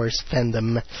Star Wars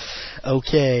fandom.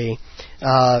 Okay,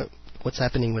 what's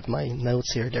happening with my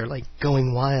notes here? They're like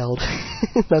going wild.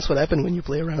 That's what happened when you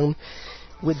play around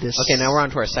with this. Okay, now we're on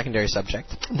to our secondary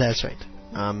subject. That's right.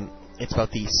 It's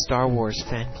about the Star Wars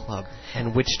fan club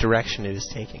and which direction it is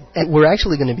taking. And we're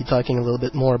actually going to be talking a little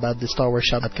bit more about the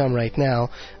StarWarsShop.com right now.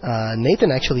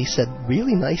 Nathan actually said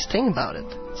really nice thing about it.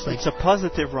 It's a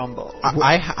positive rumble.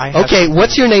 Okay,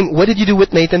 what's your name? What did you do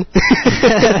with Nathan?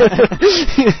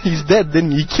 He's dead,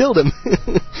 didn't you? You killed him.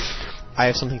 I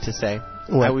have something to say.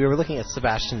 We were looking at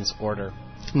Sebastian's order.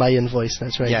 My invoice,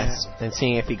 that's right. Yes, and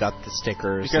seeing if he got the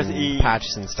stickers and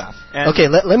patches and stuff. Okay,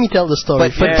 let me tell the story.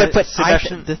 But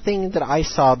the thing that I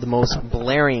saw the most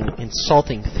blaring,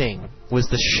 insulting thing was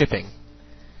the shipping.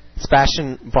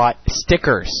 Sebastian bought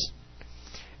stickers,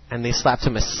 and they slapped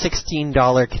him a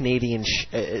 $16 Canadian.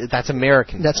 That's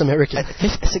American. That's American. A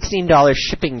 $16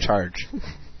 shipping charge.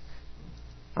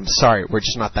 I'm sorry, we're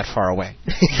just not that far away.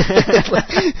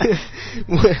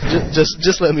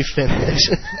 just let me finish.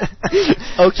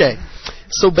 Okay,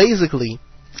 so basically,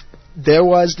 there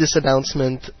was this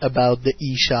announcement about the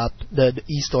eShop, the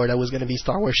eStore that was going to be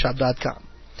StarWarsShop.com.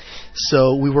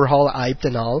 So we were all hyped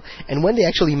and all, and when they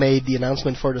actually made the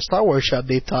announcement for the Star Wars Shop,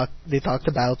 they talked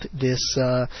about this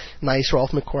nice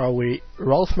Ralph McQuarrie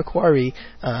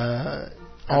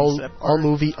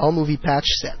all movie patch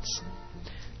sets.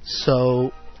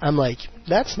 So I'm like,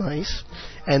 that's nice.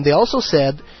 And they also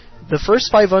said the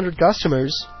first 500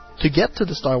 customers to get to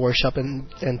the Star Wars Shop and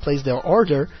place their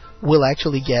order will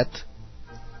actually get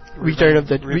Revenge of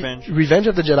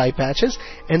the Jedi patches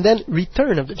and then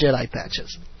Return of the Jedi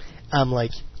patches. I'm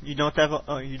like, you don't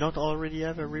already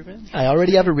have a Revenge? I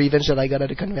already have a Revenge that I got at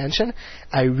a convention.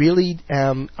 I really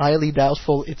am highly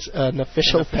doubtful it's an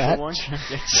official patch.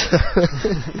 So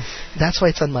that's why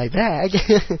it's on my bag.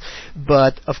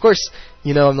 But of course,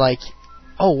 I'm like,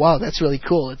 oh wow, that's really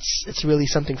cool. It's really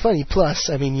something funny. Plus,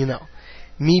 I mean,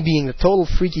 me being a total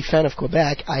freaky fan of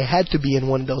Quebec, I had to be in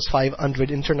one of those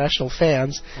 500 international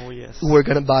fans who were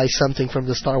going to buy something from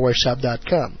the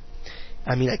StarWarsShop.com.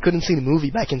 I mean, I couldn't see the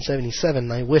movie back in '77,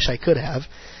 and I wish I could have.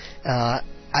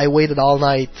 I waited all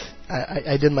night.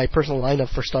 I did my personal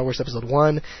lineup for Star Wars Episode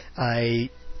 1.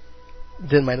 I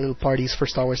did my little parties for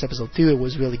Star Wars Episode 2. It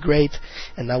was really great.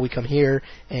 And now we come here,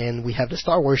 and we have the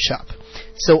Star Wars Shop.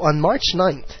 So on March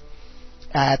 9th,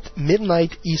 at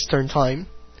midnight Eastern Time,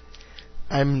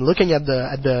 I'm looking at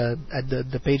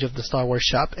the page of the Star Wars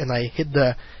Shop, and I hit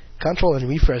the Control and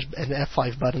Refresh and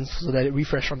F5 buttons so that it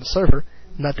refreshed from the server.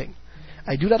 Nothing.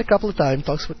 I do that a couple of times,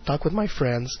 talk with my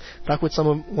friends, talk with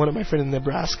one of my friends in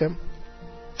Nebraska,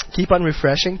 keep on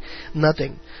refreshing,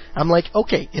 nothing. I'm like,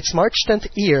 okay, it's March 10th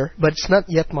here, but it's not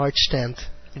yet March 10th.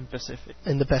 In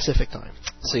the Pacific time.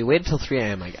 So you waited till 3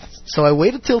 a.m., I guess. So I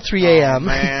waited till 3 a.m. Oh,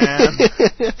 man.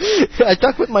 I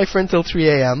talked with my friend till 3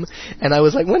 a.m. and I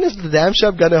was like, when is the damn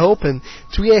shop gonna open?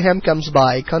 3 a.m. comes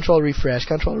by, control refresh,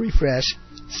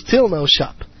 still no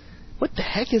shop. What the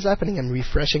heck is happening? I'm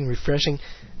refreshing.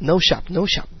 No shop.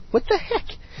 What the heck?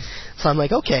 So I'm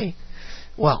like, okay.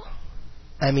 Well,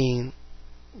 I mean,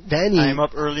 Danny. I'm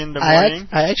up early in the morning.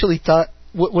 I actually thought.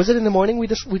 Was it in the morning we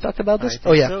talked about this? I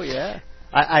think so, yeah.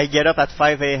 I get up at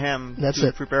 5 a.m.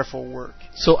 to prepare for work.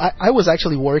 So I was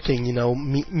actually working,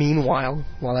 meanwhile,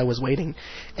 while I was waiting.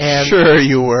 And Sure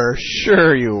you were.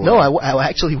 No, I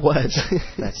actually was.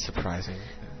 That's surprising.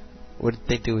 What did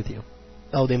they do with you?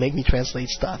 Oh, they make me translate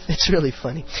stuff. It's really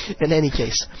funny. In any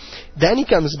case, Danny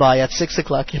comes by at 6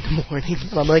 o'clock in the morning,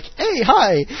 and I'm like, hey,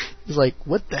 hi! He's like,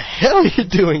 what the hell are you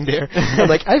doing there? I'm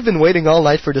like, I've been waiting all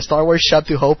night for the Star Wars shop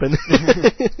to open.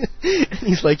 And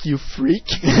he's like, you freak.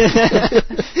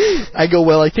 I go,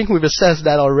 well, I think we've assessed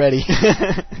that already.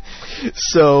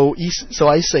 So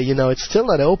I say, it's still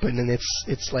not open, and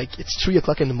it's 3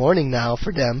 o'clock in the morning now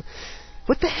for them.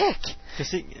 What the heck?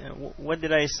 What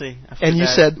did I say? And you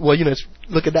said, well,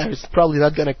 look at that. It's probably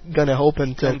not gonna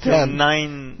open until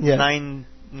 9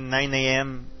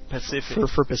 a.m. Pacific.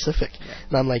 For Pacific. Yeah.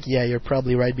 And I'm like, yeah, you're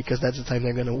probably right because that's the time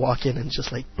they're gonna walk in and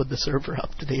just put the server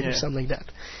up to date or something like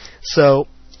that. So,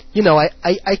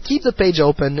 I keep the page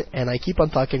open and I keep on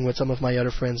talking with some of my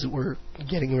other friends who were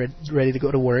getting ready to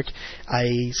go to work.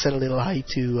 I said a little hi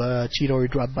to Cheeto, who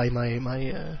dropped by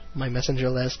my messenger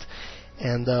list.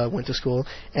 And went to school,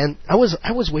 and I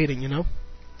was waiting,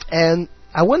 and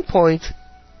at one point,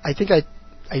 I think I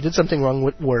did something wrong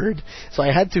with Word, so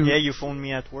I had to. Yeah, you phoned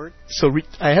me at work. So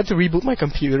I had to reboot my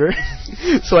computer,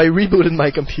 so I rebooted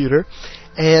my computer,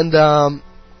 and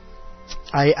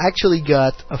I actually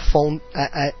got a phone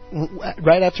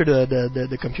right after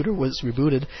the computer was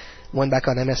rebooted. Went back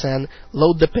on MSN,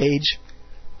 load the page,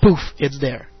 poof, it's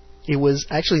there. It was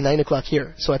actually 9 o'clock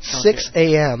here. So at 6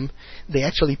 a.m., they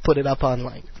actually put it up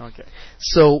online. Okay.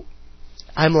 So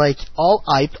I'm like all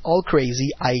hyped, all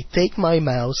crazy. I take my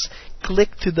mouse, click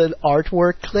to the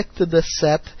artwork, click to the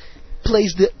set,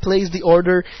 place the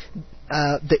order.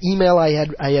 The email I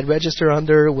had registered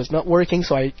under was not working,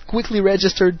 so I quickly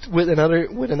registered with another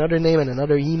name and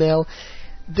another email.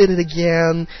 Did it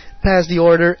again, passed the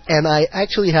order, and I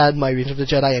actually had my Return of the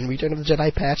Jedi and Return of the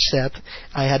Jedi patch set.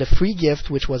 I had a free gift,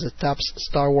 which was a top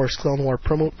Star Wars Clone War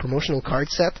promotional card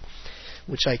set,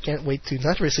 which I can't wait to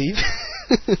not receive.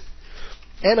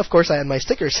 And of course, I had my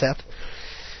sticker set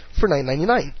for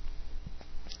 $9.99,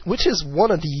 which is one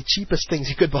of the cheapest things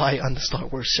you could buy on the Star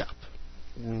Wars shop.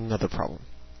 Another problem.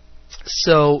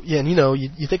 So, yeah,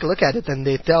 you take a look at it and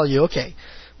they tell you, okay,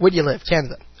 where do you live?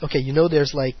 Canada. Okay,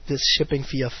 there's like this shipping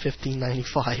fee of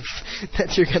 $15.95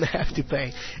 that you're going to have to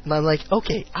pay. And I'm like,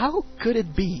 okay, how could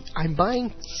it be? I'm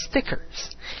buying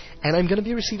stickers and I'm going to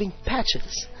be receiving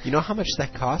patches. You know how much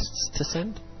that costs to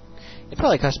send? It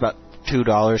probably costs about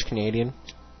 $2 Canadian.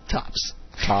 Tops.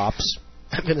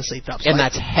 I'm going to say tops. And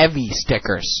that's heavy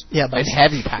stickers. Yeah, and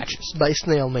heavy patches. By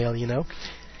snail mail,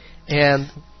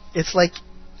 And it's like,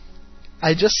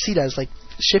 I just see that as like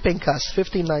shipping costs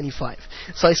 $15.95.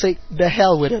 So I say, the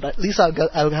hell with it. At least I'll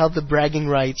have the bragging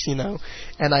rights, And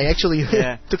I actually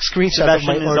took screenshots of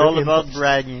my order. It's all about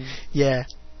bragging. Yeah.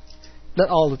 Not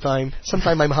all the time.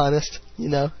 Sometimes I'm honest,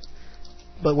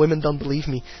 But women don't believe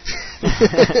me.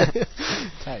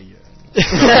 Sorry.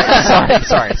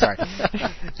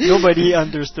 Nobody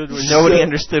understood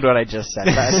what I just said.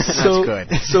 That's good.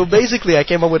 So basically, I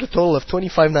came up with a total of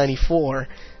 $25.94.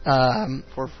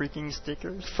 For freaking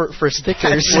stickers? For stickers.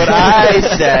 That's what I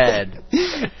said.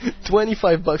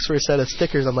 $25 for a set of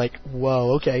stickers. I'm like,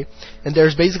 whoa, okay. And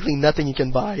there's basically nothing you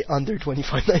can buy under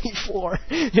 $25.94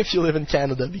 if you live in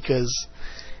Canada, because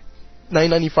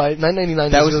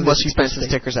 $9.99 that was the most expensive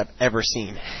stickers I've ever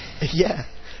seen. Yeah.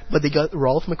 But they got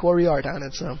Ralph McQuarrie art on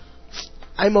it, so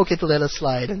I'm okay to let it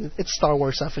slide, and it's Star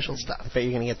Wars official stuff. I bet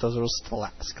you're going to get those little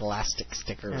scholastic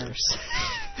stickers.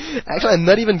 Actually, I'm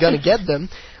not even going to get them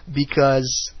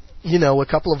because, a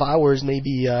couple of hours,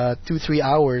 maybe 2-3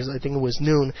 hours, I think it was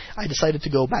noon, I decided to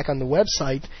go back on the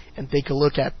website and take a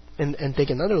look at, and take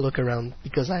another look around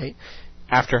because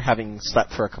After having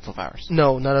slept for a couple of hours?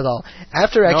 No, not at all.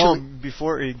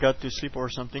 Before he got to sleep or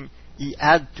something, he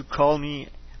had to call me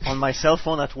on my cell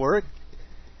phone at work,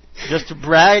 just to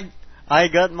brag. I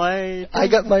got my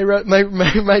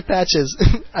patches.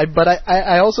 But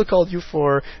I also called you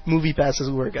for movie passes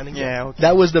we were gonna get. Yeah, okay.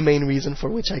 That was the main reason for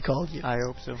which I called you. I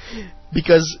hope so.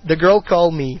 Because the girl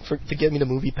called me to get me the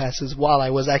movie passes while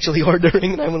I was actually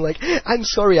ordering, and I was like, I'm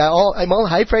sorry, I'm all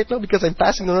hyped right now because I'm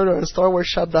passing an order on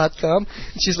StarWarsShop.com.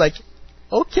 And she's like,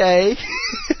 okay.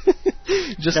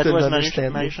 Just that to was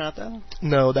understand. Marie Chantal?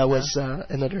 No, that was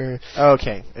another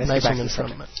nice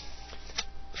woman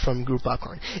from Group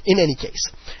Popcorn. In any case,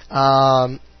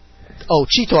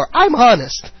 Cheetor, I'm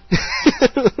honest.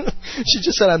 She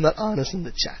just said I'm not honest in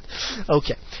the chat.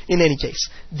 Okay. In any case,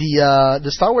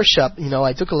 the Star Wars shop,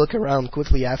 I took a look around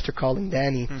quickly after calling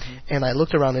Danny, and I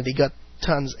looked around and they got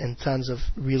tons and tons of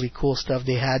really cool stuff.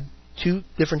 They had 2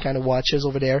 different kind of watches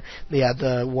over there. They had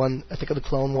one, I think, of the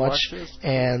Clone Watch,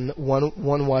 and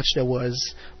one watch that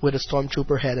was with a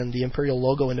Stormtrooper head and the Imperial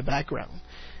logo in the background.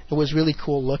 It was really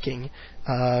cool looking,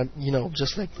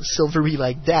 just like silvery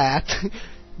like that,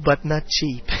 but not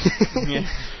cheap. Yeah.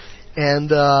 And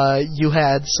you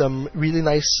had some really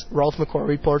nice Ralph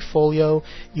McQuarrie portfolio.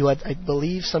 You had, I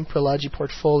believe, some Prology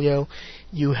portfolio.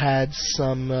 You had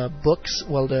some books.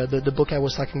 Well, the book I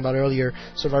was talking about earlier,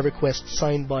 Survivor Quest,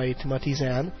 signed by Timothy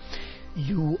Zahn.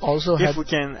 You also had... If we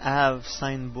can have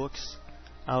signed books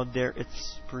out there,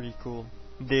 it's pretty cool.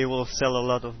 They will sell a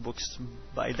lot of books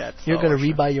by that. You're going to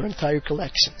rebuy your entire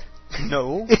collection.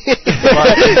 No.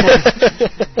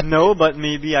 but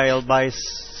maybe I'll buy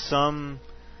some...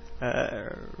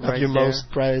 of your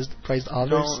most prized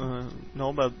authors?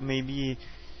 No, but maybe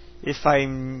if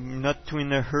I'm not too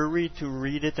in a hurry to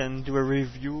read it and do a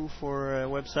review for a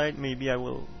website, maybe I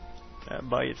will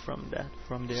buy it from there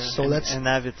so and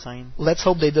have it signed. Let's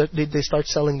hope they start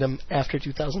selling them after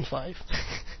 2005.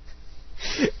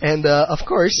 And of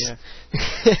course,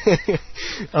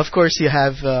 you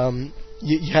have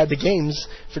you had the games.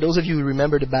 For those of you who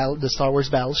remember the Star Wars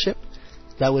Battleship,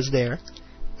 that was there.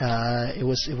 It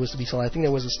was to be sold. I think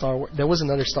there was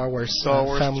another Star Wars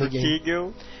family Stratego.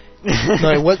 Game. No,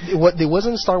 it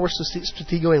wasn't Star Wars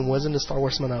Stratego, and wasn't the Star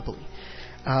Wars Monopoly.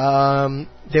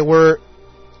 There were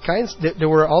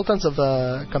all kinds of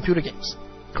computer games.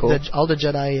 Cool. All the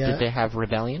Jedi. Did they have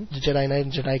Rebellion? The Jedi Knight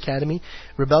and Jedi Academy.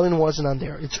 Rebellion wasn't on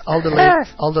there. It's all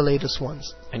the latest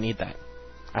ones. I need that.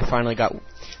 I finally got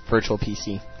virtual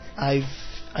PC. I've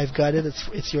I've got it.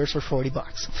 It's yours for $40.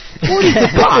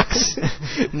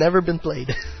 $40. Never been played.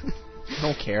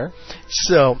 Don't care.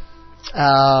 So,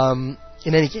 in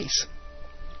any case,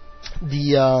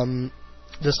 the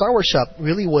Star Wars shop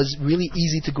really was really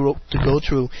easy to go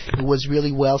through. It was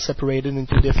really well separated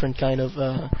into different kind of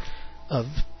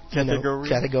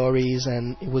categories,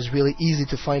 and it was really easy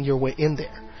to find your way in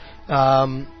there.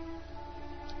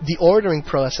 The ordering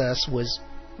process was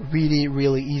really,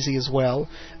 really easy as well.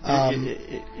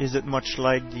 Is it much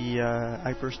like the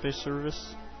hyperspace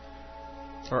service?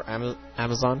 Or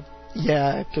Amazon?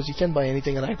 Yeah, because you can't buy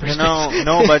anything on hyperspace.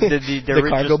 No, but the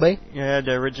cargo bay? Yeah,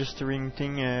 the registering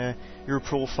thing, your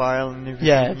profile and everything.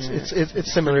 Yeah,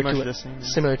 it's similar to it.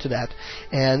 Similar to that.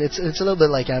 And it's a little bit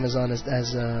like Amazon as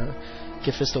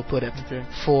Gifisto put it. Okay.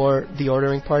 For the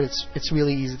ordering part, it's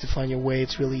really easy to find your way.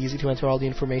 It's really easy to enter all the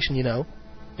information you know.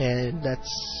 And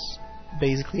that's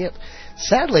basically it.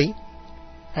 Sadly,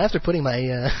 after putting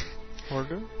my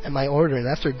order and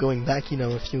after going back,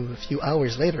 a few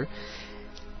hours later,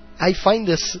 I find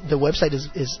the website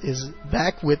is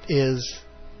back with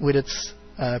its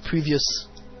previous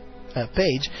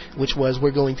page, which was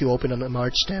we're going to open on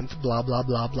March 10th, blah blah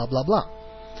blah blah blah blah.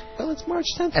 Well, it's March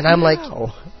 10th. And I'm like,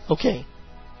 okay,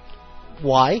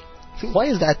 why? Why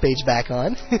is that page back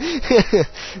on?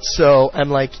 So I'm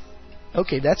like,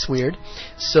 okay, that's weird.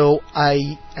 So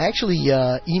I actually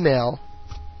I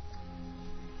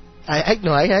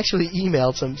actually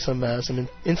emailed some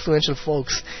influential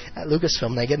folks at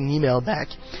Lucasfilm, and I get an email back.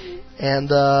 And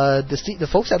the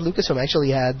folks at Lucasfilm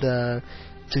actually had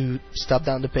to stop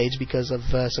down the page because of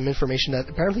some information that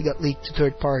apparently got leaked to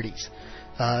third parties.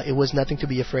 It was nothing to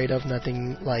be afraid of,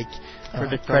 nothing like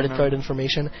credit card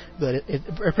information, but it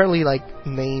apparently like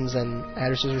names and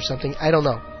addresses or something. I don't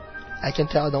know. I can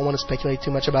tell. I don't want to speculate too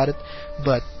much about it,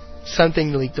 but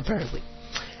something leaked apparently.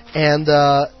 And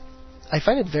I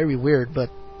find it very weird, but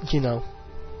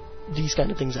these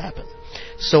kind of things happen.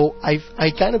 So I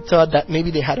kind of thought that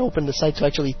maybe they had opened the site to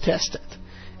actually test it,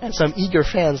 and some eager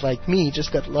fans like me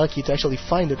just got lucky to actually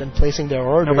find it and placing their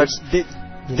orders. No, but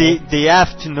they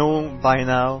have to know by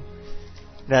now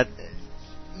that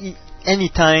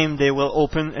anytime they will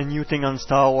open a new thing on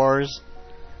Star Wars,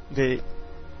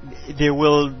 there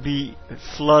will be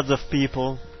floods of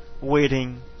people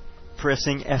waiting,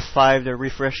 pressing F5, the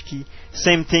refresh key.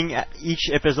 Same thing at each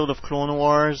episode of Clone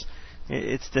Wars.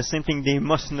 It's the same thing. They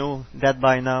must know that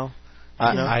by now.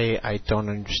 I don't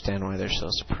understand why they're so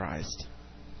surprised.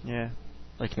 Yeah.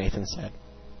 Like Nathan said.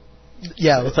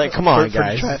 Yeah, it's like, come on, for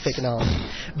guys. The traffic and all.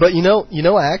 But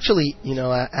I actually,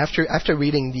 after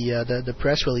reading the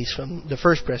press release from the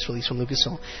first press release from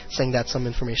Lucasfilm saying that some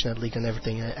information had leaked and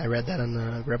everything, I read that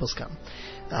on Rebelscom.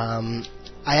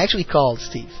 I actually called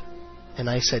Steve, and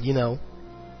I said,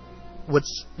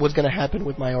 what's going to happen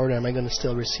with my order? Am I going to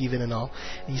still receive it and all?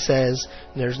 He says,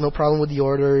 there's no problem with the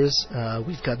orders.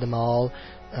 We've got them all.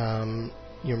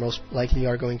 You most likely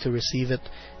are going to receive it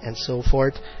and so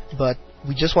forth. But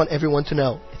we just want everyone to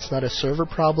know it's not a server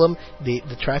problem. The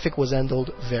traffic was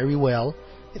handled very well.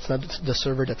 It's not the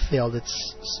server that failed.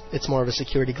 It's more of a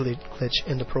security glitch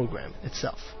in the program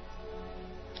itself.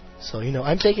 So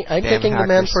I'm taking the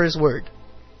man for his word.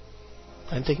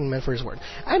 I'm taking the man for his word.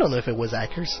 I don't know if it was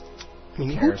hackers. I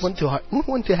mean, who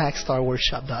went to hack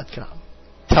StarWarsShop.com?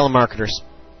 Telemarketers.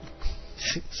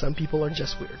 Some people are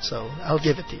just weird, so I'll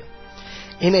give it to you.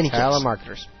 In any case,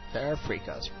 telemarketers. They're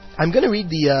freakos. I'm going to read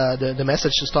the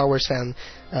message to Star Wars fan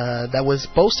that was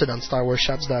posted on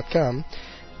StarWarsShops.com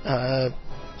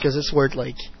because it's worth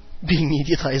being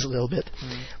mediatized a little bit.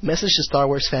 Message to Star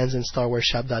Wars fans and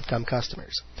StarWarsShop.com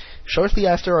customers. Shortly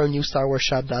after our new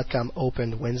StarWarsShop.com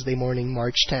opened Wednesday morning,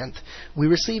 March 10th, we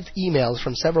received emails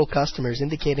from several customers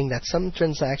indicating that some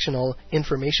transactional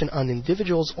information on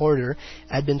individuals' order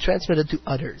had been transmitted to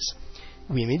others.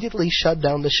 We immediately shut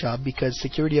down the shop because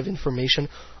security of information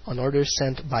on orders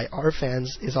sent by our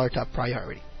fans is our top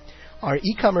priority. Our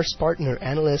e-commerce partner,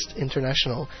 Analyst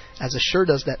International, has assured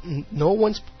us that no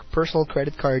one's personal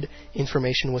credit card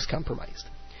information was compromised.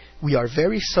 We are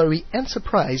very sorry and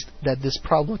surprised that this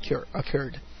problem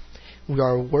occurred. We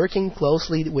are working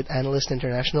closely with Analyst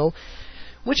International,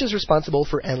 which is responsible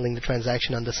for handling the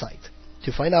transaction on the site,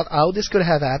 to find out how this could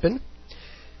have happened,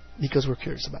 because we're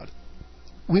curious about it.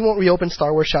 We won't reopen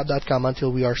StarWarsShop.com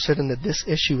until we are certain that this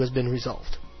issue has been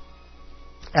resolved.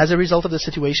 As a result of the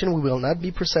situation, we will not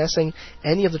be processing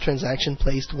any of the transaction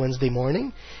placed Wednesday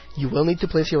morning. You will need to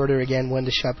place your order again when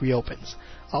the shop reopens.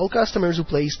 All customers who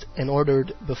placed and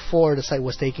ordered before the site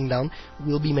was taken down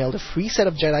will be mailed a free set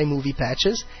of Jedi movie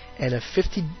patches and a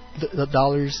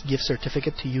 $50 gift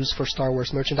certificate to use for Star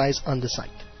Wars merchandise on the site.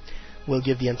 We'll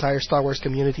give the entire Star Wars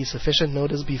community sufficient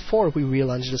notice before we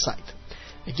relaunch the site.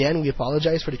 Again, we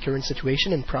apologize for the current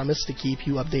situation and promise to keep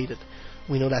you updated.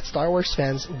 We know that Star Wars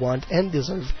fans want and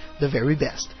deserve the very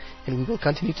best, and we will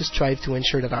continue to strive to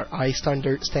ensure that our high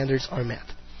standards are met.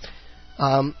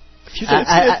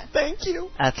 Thank you.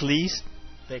 At least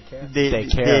they care.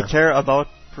 They care about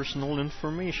personal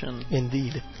information.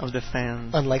 Indeed. Of the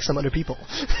fans. Unlike some other people.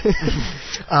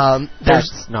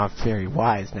 That's not very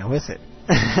wise now, is it?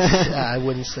 I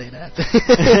wouldn't say that.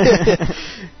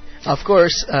 Of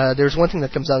course, there's one thing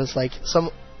that comes out. It's like some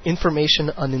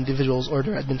information on individuals'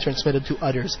 order had been transmitted to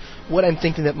others. What I'm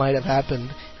thinking that might have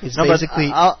happened is basically...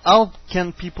 how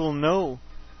can people know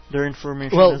their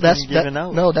information has been given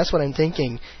out? No, that's what I'm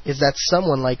thinking, is that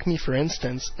someone like me, for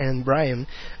instance, and Brian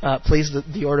placed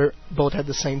the order both at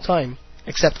the same time.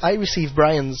 Except I received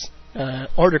Brian's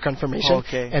order confirmation,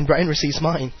 and Brian receives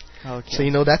mine.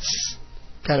 Okay. So, that's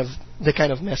the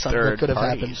kind of mess up that could have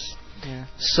happened. Yeah.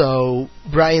 So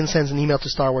Brian sends an email to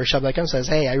StarWarsShop.com and says,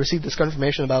 "Hey, I received this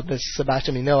confirmation about this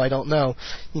Sebastian. I don't know,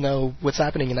 what's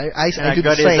happening." And I do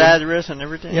got the same. his address and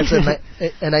everything. Yes,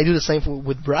 and I do the same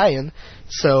with Brian.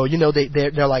 So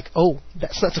they're like, "Oh,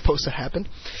 that's not supposed to happen."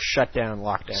 Shut down,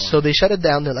 lockdown. So they shut it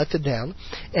down. They left it down.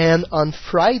 And on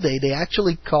Friday, they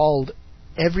actually called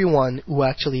everyone who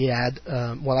actually had,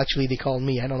 actually they called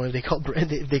me. I don't know if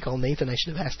they called Nathan. I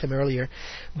should have asked him earlier.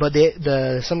 But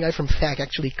some guy from FAC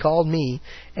actually called me,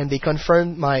 and they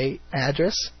confirmed my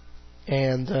address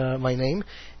and my name,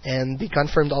 and they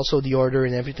confirmed also the order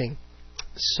and everything.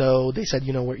 So they said,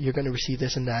 you're going to receive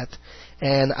this and that.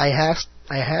 And I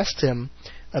asked him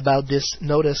about this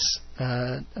notice,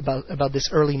 about this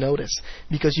early notice,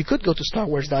 because you could go to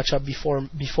StarWars.shop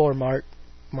before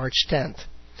March 10th.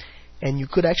 And you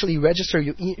could actually register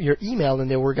your email,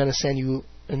 and they were going to send you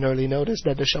an early notice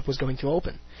that the shop was going to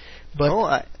open.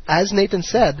 But as Nathan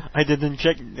said... I didn't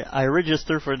check. I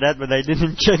registered for that, but I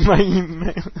didn't check my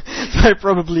email. So I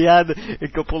probably had a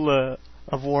couple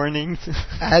of warnings.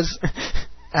 As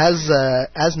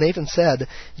Nathan said,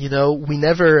 we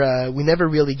never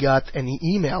really got any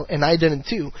email, and I didn't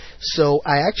too. So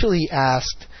I actually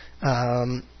asked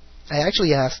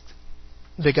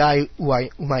the guy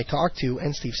whom I talked to,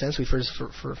 and Steve Sensui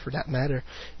for that matter,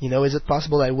 is it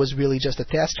possible that it was really just a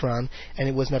test run and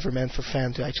it was never meant for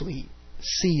fans to actually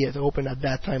see it open at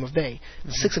that time of day?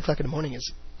 6 o'clock in the morning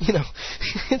is,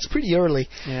 it's pretty early.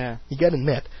 Yeah. You gotta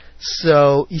admit.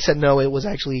 So he said no, it was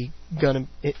actually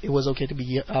it was okay to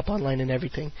be up online and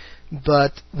everything.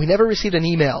 But we never received an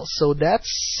email, so that's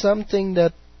something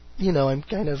that, I'm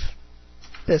kind of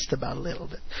pissed about a little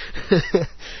bit.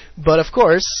 But of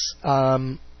course,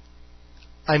 I'm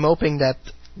hoping that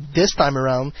this time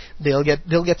around they'll get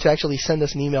to actually send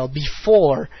us an email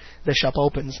before the shop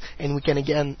opens, and we can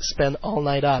again spend all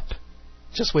night up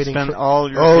just waiting for all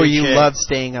your you love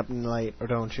staying up late, or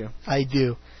don't you? I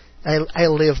do. I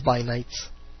live by nights.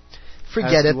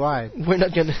 Forget it. Why? We're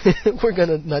not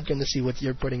gonna see what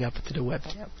you're putting up to the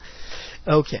webcam.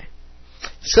 Okay.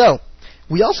 So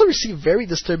we also received very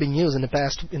disturbing news in the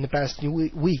past few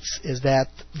weeks, is that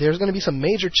there's going to be some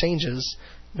major changes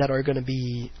that are going to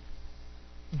be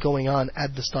going on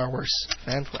at the Star Wars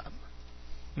fan club.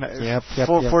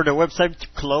 For the website to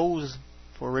close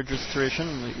for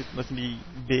registration, it must be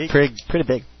big. Pretty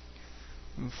big.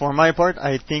 For my part,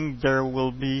 I think there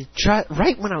will be...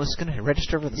 Right when I was going to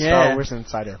register for the Star Wars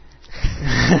Insider.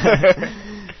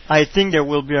 I think there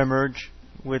will be a merge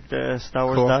with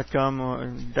StarWars.com,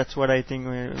 or that's what I think.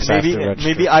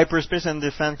 Maybe Hyperspace and the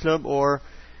fan club, or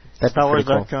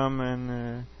StarWars.com,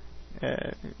 and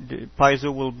the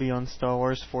Paizo will be on Star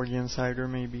Wars for the Insider,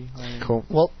 maybe. Cool.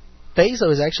 Well,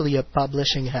 Paizo is actually a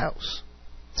publishing house,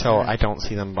 so I don't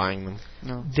see them buying them.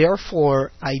 No.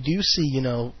 Therefore, I do see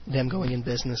them going in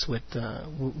business with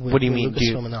what do you mean?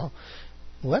 Lucasfilm and all.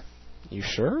 What? You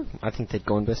sure? I think they'd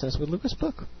go in business with Lucas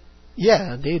Book.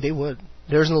 Yeah, they would.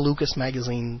 There's no Lucas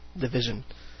Magazine division,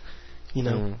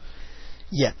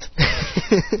 yet.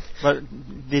 But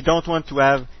they don't want to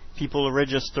have people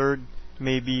registered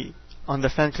maybe on the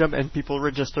fan club and people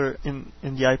register in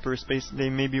the Hyperspace. They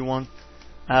maybe want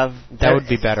have... That would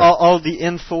be better. All the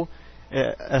info,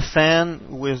 a fan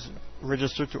who is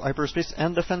registered to Hyperspace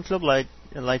and the fan club, like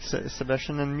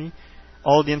Sebastian and me,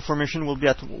 all the information will be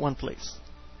at one place.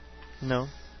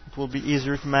 It will be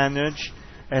easier to manage,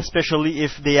 especially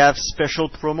if they have special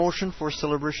promotion for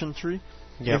Celebration 3.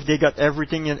 Yep. If they got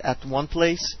everything at one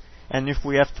place, and if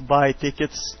we have to buy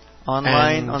tickets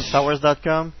online on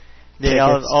StarWars.com, they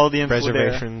have all the info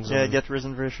reservations there. Yeah, get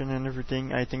reservation and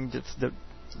everything. I think that's the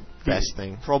best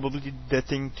thing. Probably the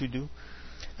thing to do.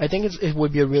 I think it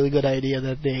would be a really good idea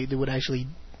that they would actually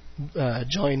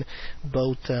join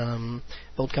both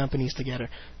companies together.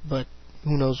 But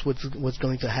who knows what's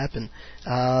going to happen?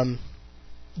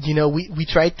 We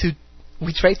tried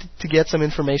to get some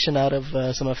information out of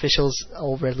some officials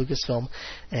over at Lucasfilm,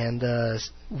 and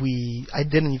I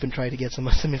didn't even try to get some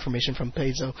information from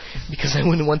Paizo because I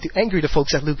wouldn't want to anger the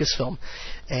folks at Lucasfilm,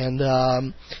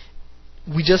 and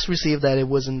we just received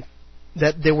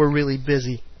that they were really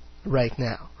busy right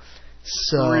now.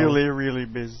 So really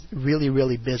busy.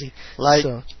 Really busy.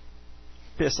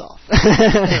 Piss off.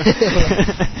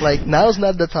 Like now's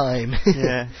not the time.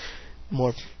 Yeah.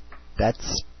 More.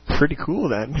 That's pretty cool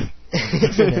then.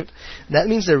 Isn't it? That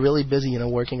means they're really busy,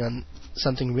 working on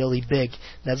something really big.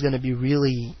 That's going to be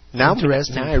really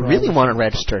interesting. Now I really want to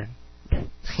register.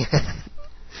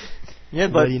 Yeah,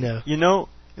 but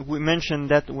we mentioned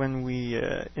that when we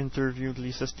interviewed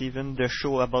Lisa Stephen, the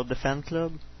show about the fan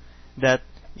club, that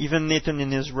even Nathan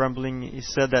in his rumbling, he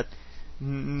said that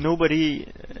nobody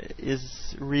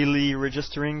is really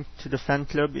registering to the fan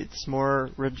club. It's more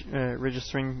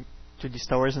registering to the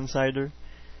Star Wars Insider.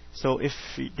 So if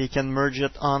they can merge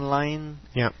it online,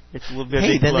 it will be a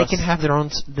big then plus. they can have their own.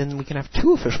 Then we can have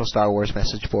 2 official Star Wars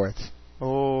message boards.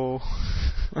 Oh.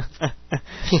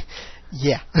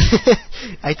 Yeah.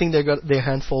 I think they're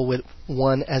handful with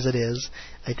one as it is.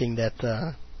 I think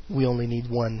that we only need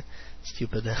one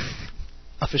stupid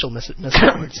official message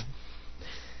boards.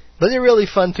 But they're really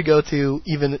fun to go to,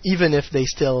 even if they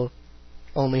still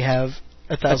only have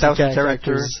 1,000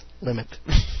 characters limit.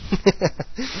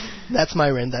 That's my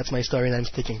rant. That's my story, and I'm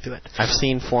sticking to it. I've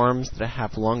seen forums that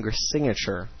have longer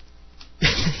signature.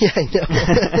 Yeah, I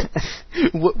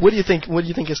know. What do you think? What do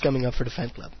you think is coming up for the fan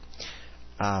club?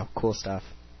 Cool stuff.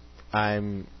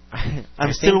 I'm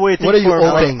still waiting. What are you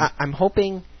hoping? I'm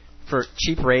hoping for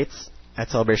cheap rates at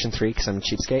Celebration 3 because I'm a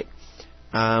cheapskate.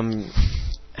 And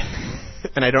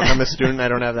I'm a student. I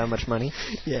don't have that much money.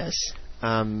 Yes.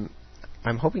 I'm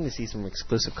hoping to see some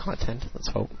exclusive content. Let's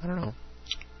hope. I don't know.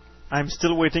 I'm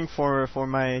still waiting for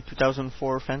my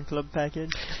 2004 fan club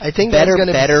package. I think better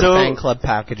so fan club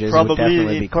packages would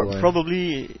definitely be cooler.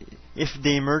 Probably if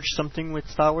they merge something with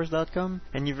StarWars.com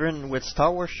and even with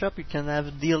Star Wars Shop, you can have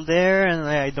a deal there. And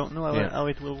I don't know how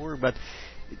it will work, but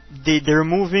they're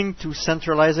moving to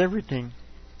centralize everything.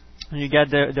 You got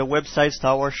the website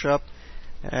Star Wars Shop.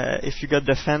 If you got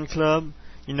the fan club,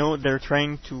 they're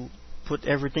trying to put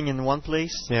everything in one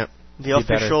place. Yeah. The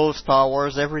official Star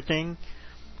Wars everything.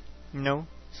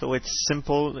 So it's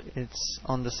simple. It's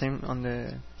on the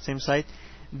same site.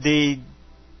 They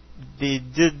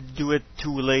did do it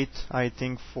too late, I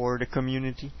think, for the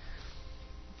community.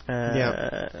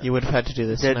 You would have had to do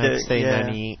this in, I'd say,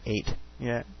 98.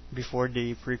 Yeah, before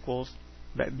the prequels.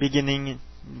 Beginning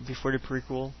before the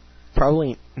prequel.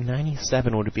 Probably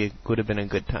 97 would have been a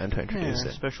good time to introduce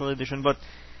it. Special edition, but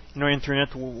internet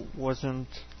wasn't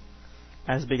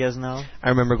as big as now. I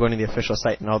remember going to the official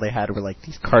site and all they had were like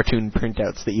these cartoon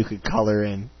printouts that you could color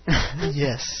in.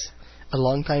 Yes, a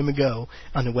long time ago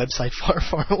on a website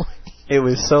far away. It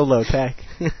was so low tech,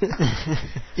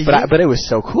 but it was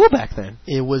so cool back then.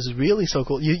 It was really so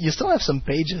cool. You still have some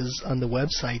pages on the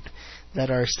website that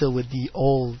are still with the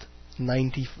old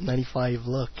 95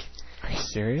 look. Are you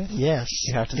serious? Yes.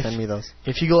 You have to send me those.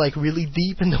 If you go really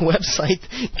deep in the website,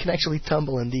 you can actually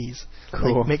tumble in these.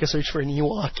 Cool. Like make a search for an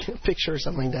Ewok picture or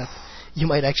something like that. You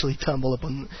might actually tumble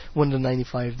upon one of the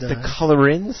 95. The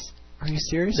color-ins? Are you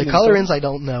serious? The color-ins I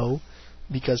don't know,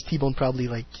 because T-Bone probably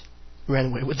ran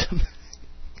away with them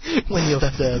when you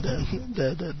left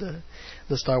the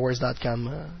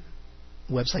StarWars.com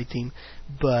website team.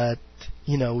 But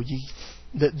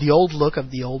the old look of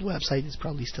the old website is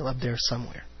probably still up there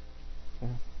somewhere.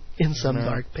 In some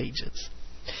dark pages.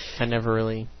 I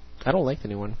don't like the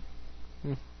new one.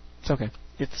 It's okay.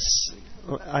 It's,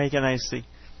 how can I say?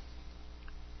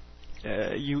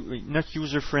 Not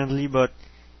user friendly, but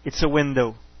it's a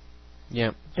window.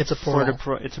 Yeah. It's a portal.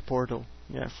 It's a portal.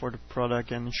 Yeah, for the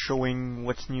product and showing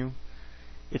what's new.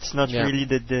 It's not really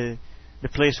the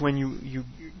place when you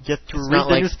get to read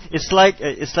the news. It's like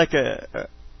a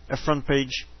front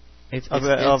page of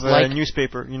a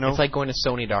newspaper. It's like going to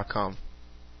Sony.com.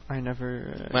 I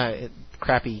never...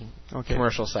 crappy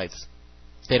commercial sites.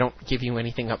 They don't give you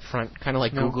anything up front, kind of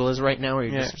like Google is right now, where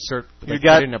you just put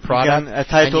in a product, a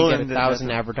title, and you get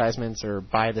 1,000 advertisements, or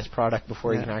buy this product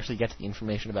before you can actually get to the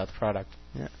information about the product.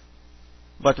 Yeah.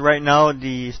 But right now,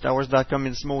 the StarWars.com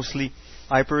is mostly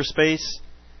hyperspace,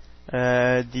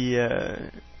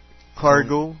 the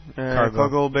cargo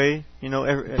bay,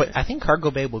 but I think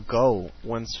cargo bay will go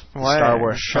once Star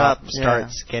Wars Shop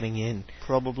starts getting in.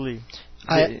 Probably.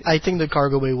 I think the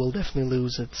cargo bay will definitely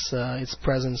lose its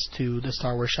presence to the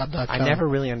StarWarsShop.com. I never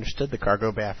really understood the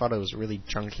cargo bay. I thought it was really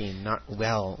junky and not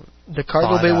well. The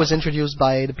cargo bay was introduced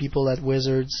by the people at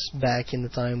Wizards back in the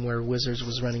time where Wizards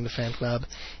was running the fan club,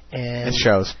 and it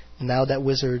shows. Now that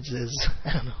Wizards is,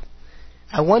 I don't know.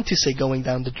 I want to say going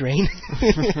down the drain,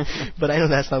 but I know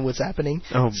that's not what's happening.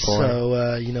 Oh boy! So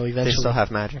eventually they still have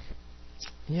magic.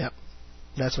 Yeah.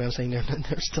 That's why I'm saying they're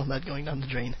still not going down the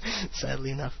drain,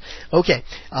 sadly enough. Okay,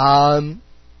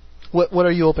 what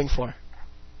are you hoping for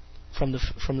from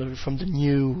the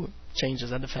new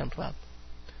changes at the fan club?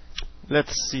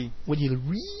 Let's see. What do you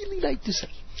really like to say?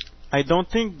 I don't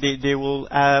think they will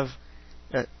have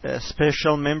a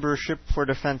special membership for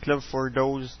the fan club for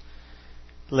those,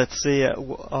 let's say,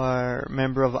 are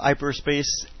member of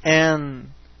Hyperspace and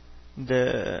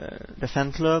the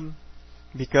fan club.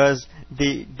 Because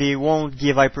they won't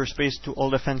give Hyperspace to all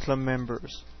the fan club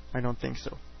members. I don't think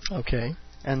so. Okay.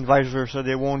 And vice versa,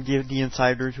 they won't give the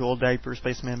Insider to all the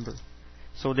Hyperspace members.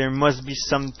 So there must be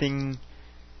something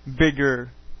bigger,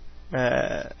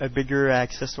 a bigger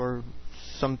access or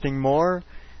something more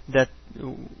that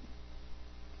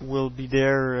will be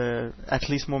there at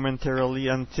least momentarily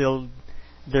until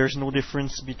there's no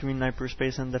difference between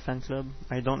Hyperspace and the fan club.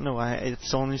 I don't know.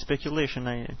 It's only speculation.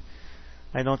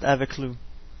 I don't have a clue.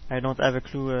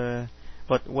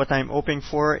 But what I'm hoping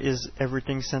for is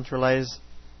everything centralized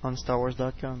on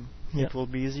StarWars.com. Yeah. It will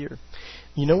be easier.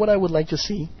 You know what I would like to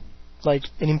see? Like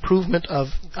an improvement of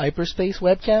Hyperspace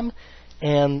webcam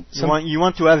and you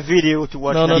want to have video to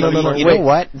watch. No. You know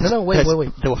what? No, wait.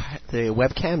 The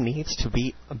webcam needs to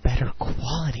be a better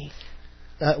quality.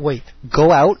 Wait.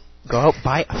 Go out,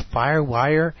 buy a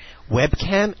FireWire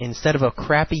webcam instead of a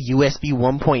crappy USB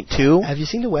 1.2. Have you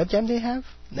seen the webcam they have?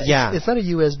 Yeah. It's not a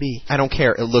USB. I don't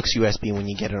care. It looks USB when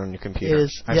you get it on your computer. It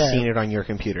is, I've seen it on your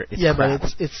computer. It's crap.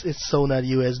 But it's so not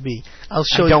USB. I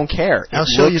don't care. I'll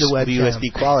show you the webcam.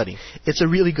 USB quality. It's a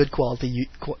really good quality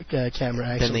camera,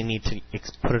 actually. Then they need to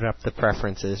put it up the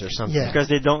preferences or something. Yeah. Because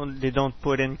they don't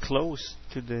put in close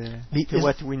to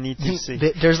what we need to see.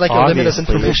 There's like a limit of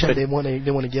information they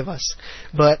want to give us.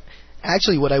 But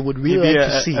actually, what I would really like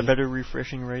to see a better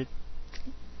refreshing rate.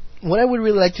 What I would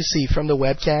really like to see from the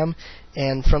webcam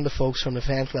and from the folks from the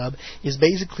fan club is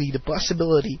basically the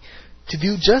possibility to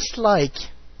do just like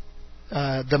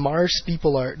the Mars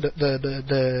people are,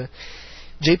 the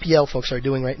JPL folks are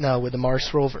doing right now with the Mars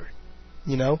rover.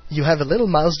 You know, you have a little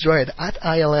mouse droid at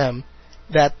ILM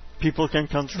that people can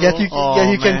control.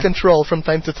 You can control from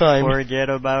time to time. Forget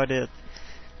about it.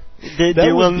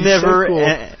 They will never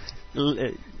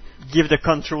give the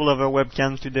control of a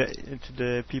webcam to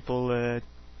the people.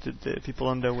 To the people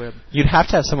on the web. You'd have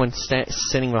to have someone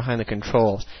sitting behind the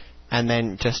controls, and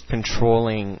then just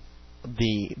controlling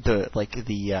the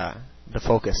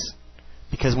focus,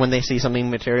 because when they see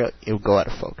something material, it will go out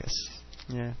of focus.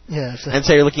 Yeah. And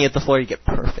so you're looking at the floor, you get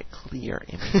perfect clear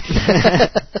image.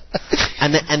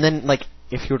 and then like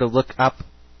if you were to look up,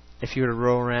 if you were to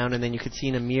roll around, and then you could see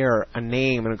in a mirror a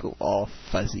name, and it would go all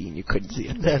fuzzy, and you couldn't see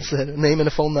it. That's it, a name and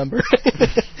a phone number.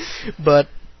 But.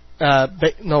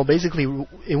 Basically,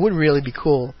 it would really be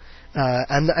cool.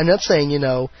 I'm not saying,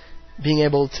 being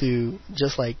able to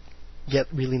just like get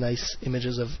really nice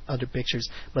images of other pictures,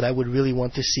 but I would really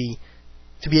want to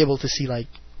be able to see like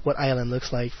what ILM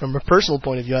looks like from a personal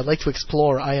point of view. I'd like to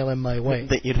explore ILM my way.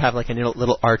 That you'd have like a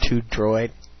little R2 droid.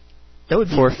 That would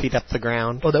be 4 feet up the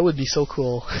ground. Oh, that would be so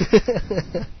cool.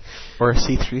 Or a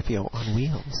C-3PO on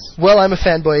wheels. Well, I'm a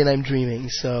fanboy and I'm dreaming,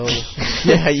 so...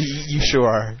 Yeah, you sure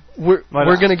are. We're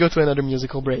going to go to another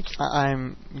musical break.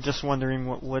 I'm just wondering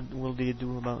what will they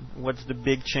do about... What's the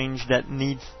big change that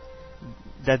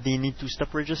they need to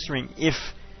stop registering? If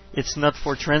it's not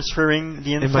for transferring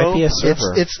the info... It might be a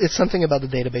server. It's something about the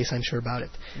database, I'm sure about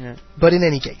it. Yeah. But in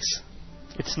any case...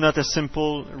 It's not a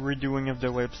simple redoing of the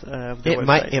website.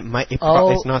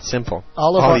 It's not simple.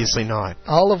 Obviously not.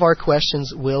 All of our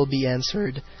questions will be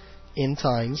answered in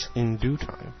due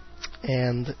time.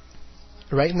 And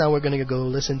right now we're going to go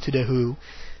listen to The Who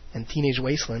and Teenage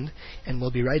Wasteland, and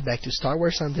we'll be right back to Star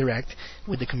Wars on Direct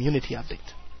with the community update.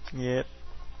 Yep.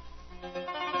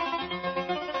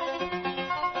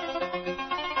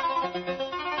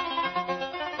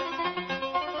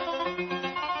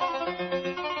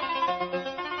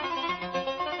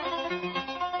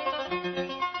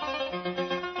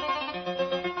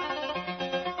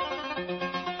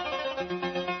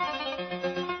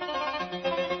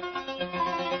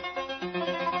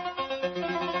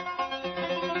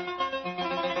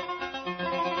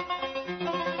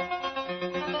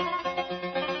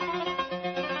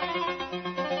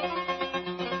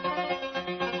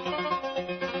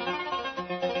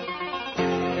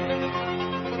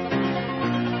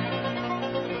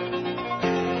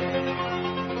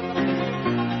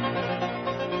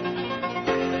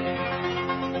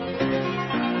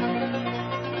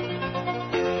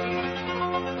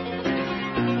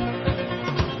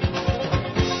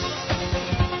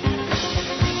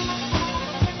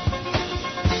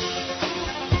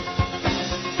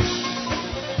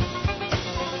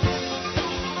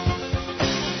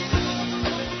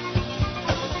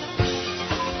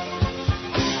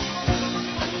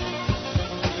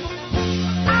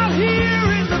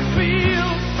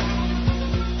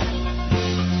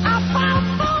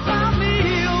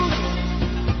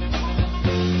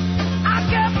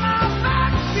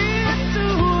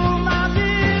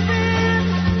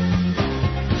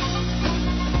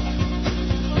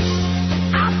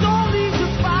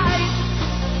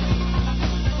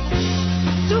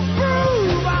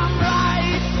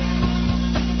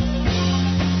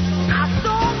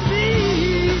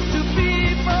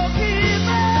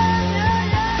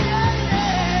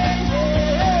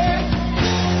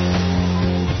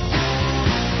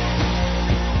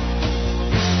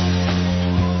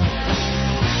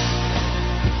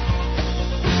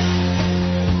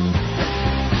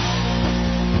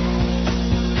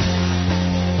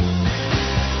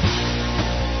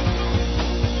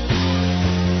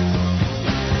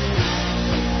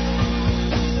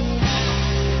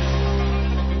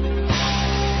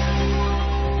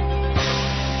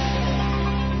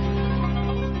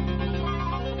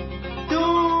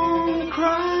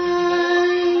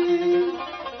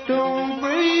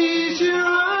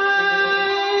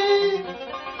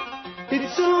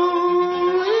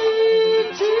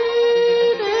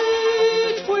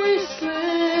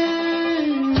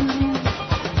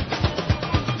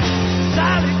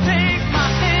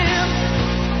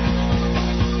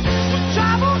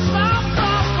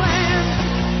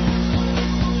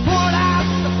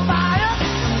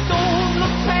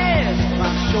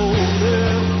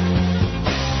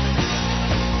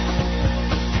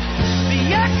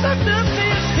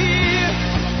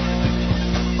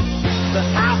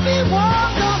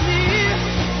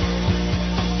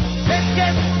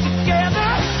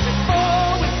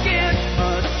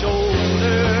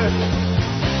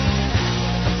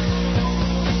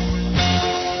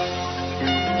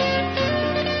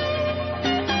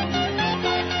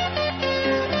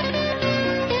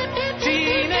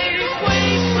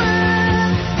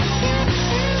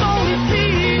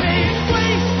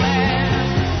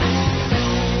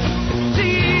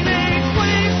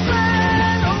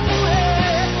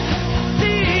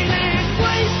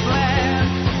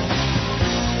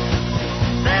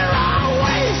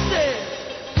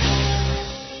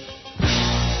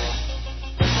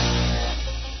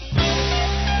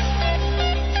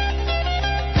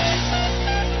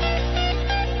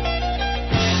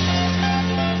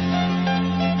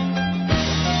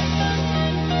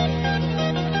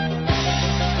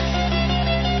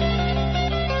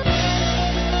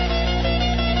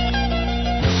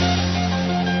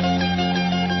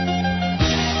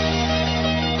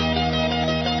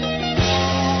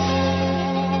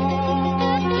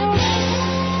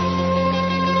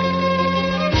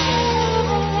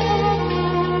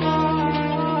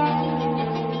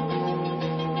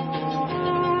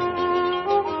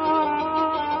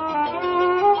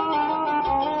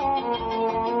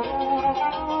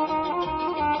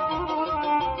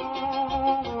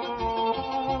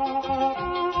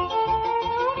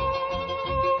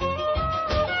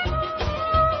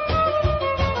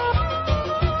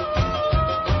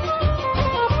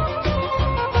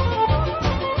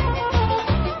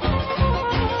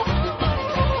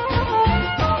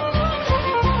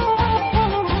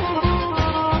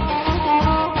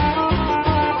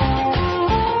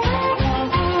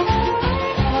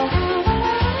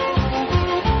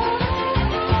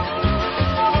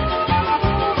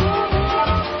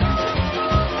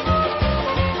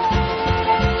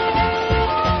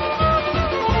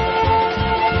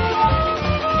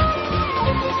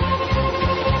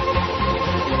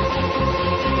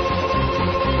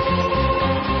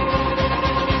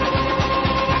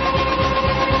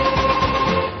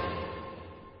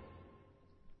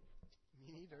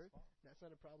 That's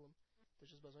not a problem. T'as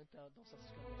juste besoin de ton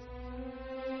certificat.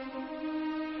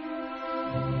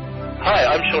 Hi,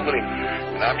 I'm Sean Williams.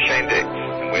 And I'm Shane Dix.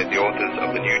 And we're the authors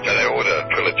of the new Jedi Order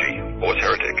trilogy, Force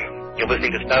Heretic. You're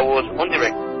listening to Star Wars on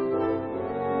Direct.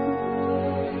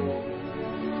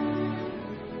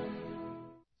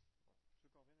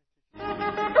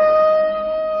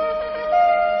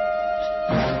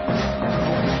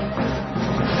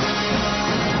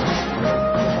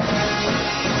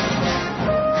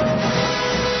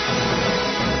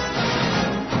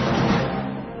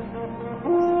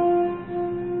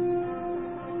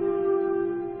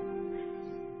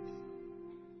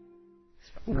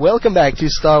 Welcome back to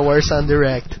Star Wars on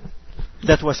Direct.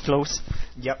 That was close.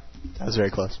 Yep, that was very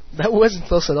close. That wasn't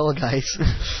close at all, guys.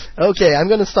 Okay, I'm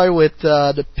going to start with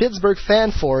the Pittsburgh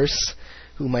Fan Force,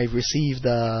 whom I've received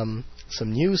some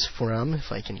news from,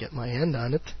 if I can get my hand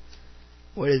on it.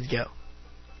 Where did it go?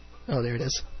 Oh, there it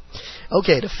is.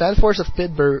 Okay, the Fan Force of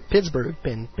Pittsburgh,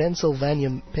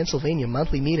 Pennsylvania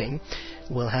monthly meeting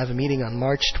will have a meeting on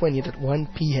March 20th at 1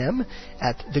 p.m.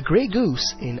 at the Grey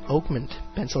Goose in Oakmont,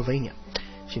 Pennsylvania.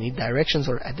 If you need directions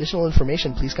or additional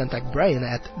information, please contact Brian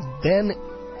at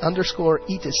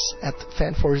Ben_Etis at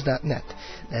fanforce.net.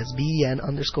 That's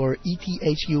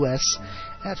BEN_ETHUS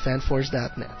at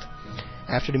fanforce.net.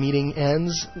 After the meeting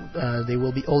ends, they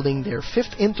will be holding their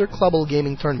 5th Interclubble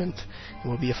Gaming Tournament. It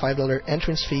will be a $5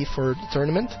 entrance fee for the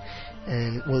tournament,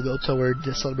 and it will go toward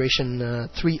the Celebration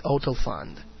 3 Hotel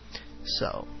Fund.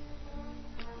 So,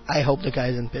 I hope the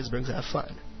guys in Pittsburgh have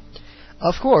fun.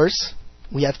 Of course,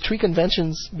 we have 3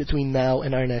 conventions between now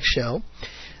and our next show.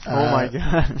 Oh my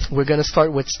God. We're going to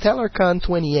start with StellarCon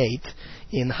 28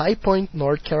 in High Point,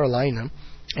 North Carolina.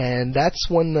 And that's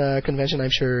one convention I'm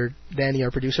sure Danny,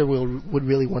 our producer, would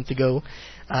really want to go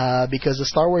because the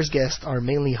Star Wars guests are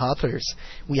mainly authors.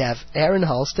 We have Aaron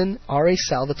Halston, R.A.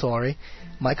 Salvatore,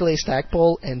 Michael A.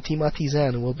 Stackpole, and Timothy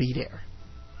Zahn will be there.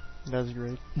 That's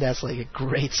great. That's like a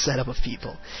great setup of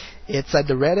people. It's at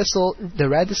the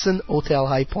Radisson Hotel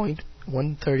High Point,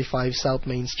 135 South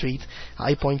Main Street,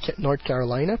 High Point, North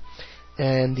Carolina.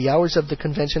 And the hours of the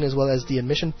convention as well as the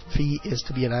admission fee is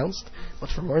to be announced. But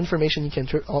for more information, you can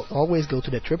always go to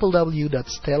the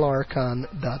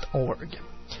www.stellarcon.org.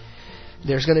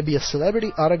 There's going to be a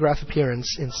celebrity autograph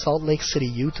appearance in Salt Lake City,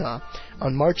 Utah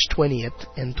on March 20th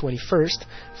and 21st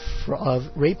of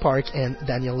Ray Park and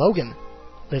Daniel Logan,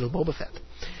 Little Boba Fett.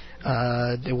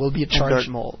 There will be a charge. Darth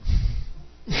Maul.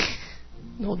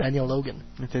 No, Daniel Logan.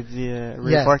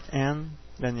 Ray Park and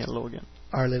Daniel Logan.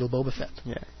 Our Little Boba Fett.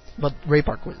 Yeah. But Ray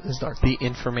Park is Darth. The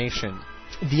information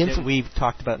that we've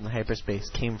talked about in the hyperspace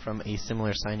came from a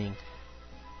similar signing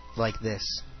like this.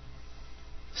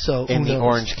 So in the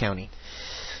Orange County.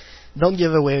 Don't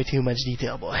give away too much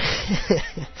detail, boy.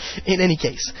 In any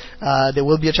case, there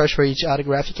will be a charge for each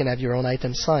autograph. You can have your own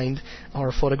item signed, or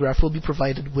a photograph will be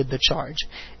provided with the charge.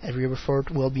 Every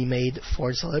effort will be made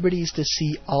for celebrities to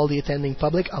see all the attending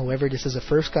public. However, this is a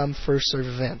first-come, first-served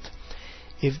event.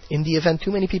 If in the event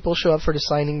too many people show up for the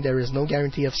signing, there is no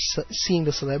guarantee of seeing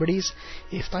the celebrities.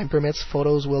 If time permits,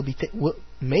 photos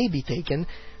may be taken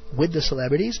with the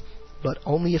celebrities, but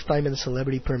only if time and the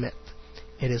celebrity permit.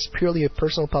 It is purely a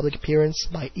personal public appearance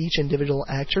by each individual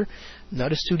actor,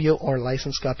 not a studio or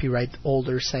licensed copyright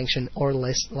holder sanctioned or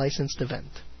licensed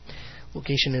event.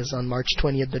 Location is on March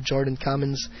 20th at the Jordan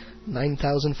Commons,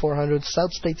 9400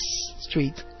 South State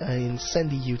Street in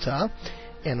Sandy, Utah.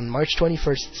 And on March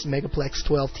 21st, it's Megaplex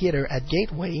 12 Theater at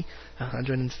Gateway,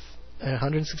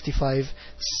 165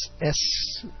 S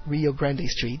Rio Grande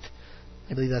Street.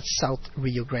 I believe that's South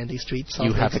Rio Grande Street.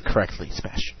 You have it correctly,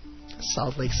 Smash.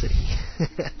 Salt Lake City.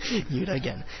 Utah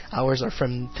again. Hours are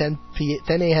from 10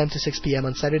 a.m. to 6 p.m.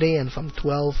 on Saturday and from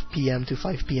 12 p.m. to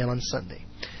 5 p.m. on Sunday.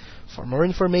 For more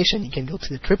information, you can go to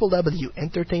the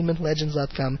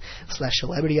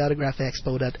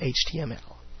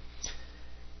www.entertainmentlegends.com/celebrityautograph.expo.html.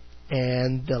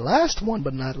 And the last one,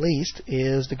 but not least,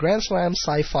 is the Grand Slam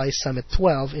Sci-Fi Summit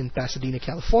 12 in Pasadena,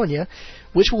 California,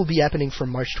 which will be happening from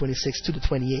March 26th to the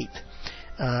 28th.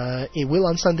 It will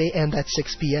on Sunday end at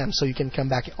 6 p.m., so you can come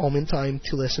back home in time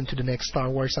to listen to the next Star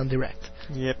Wars on Direct.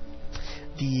 Yep.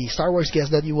 The Star Wars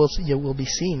guests that you will be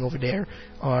seeing over there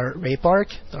are Ray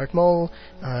Park, Darth Maul,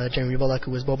 Jeremy Bullock,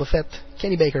 who is Boba Fett,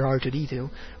 Kenny Baker, R2-D2,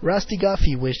 Rusty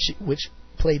Guffey, which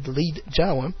played the lead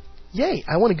Jawa. Yay!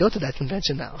 I want to go to that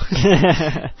convention now.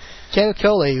 Kenneth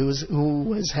Coley, who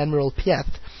was Admiral Piet,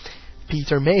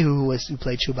 Peter Mayhew, who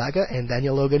played Chewbacca, and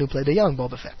Daniel Logan, who played the young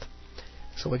Boba Fett.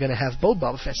 So we're going to have both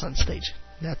Boba Fetts on stage.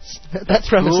 That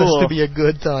promises to be a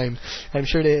good time. I'm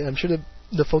sure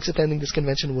the folks attending this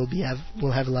convention will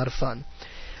have a lot of fun.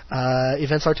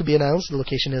 Events are to be announced. The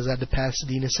location is at the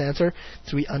Pasadena Center,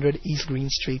 300 East Green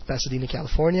Street, Pasadena,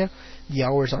 California. The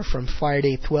hours are from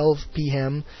Friday 12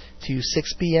 p.m. to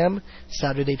 6 p.m.,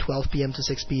 Saturday 12 p.m. to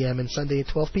 6 p.m., and Sunday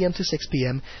 12 p.m. to 6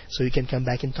 p.m. So you can come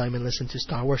back in time and listen to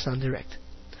Star Wars on Direct.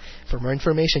 For more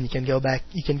information, you can go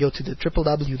to the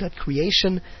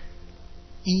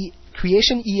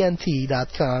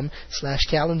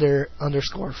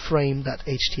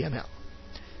creationent.com/calendar_frame.html.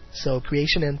 So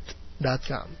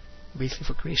creationent.com, basically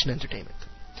for Creation Entertainment.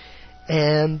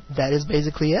 And that is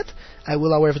basically it. I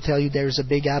will, however, tell you there's a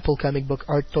big Apple comic book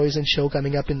art toys and show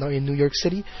coming up in New York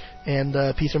City, and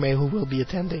Peter Mayhew will be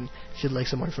attending. If you'd like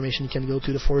some more information, you can go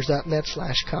to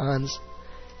theforce.net/cons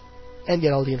and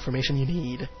get all the information you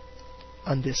need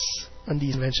on the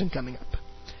convention coming up.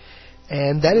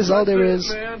 And that is all there is.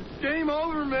 Man. Game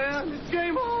over, man. It's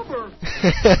game over.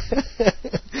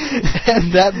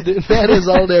 And that is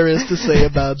all there is to say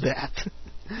about that.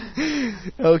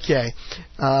 Okay.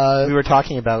 We were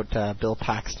talking about Bill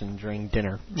Paxton during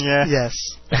dinner. Yeah. Yes.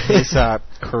 His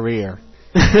career,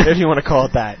 if you want to call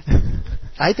it that.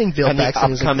 I think Bill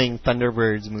Paxton is the upcoming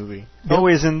Thunderbirds movie. Oh,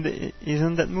 isn't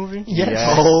that movie? Yes.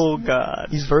 Oh God.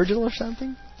 He's Virgil or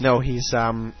something? No, he's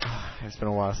it's been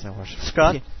a while since I watched it.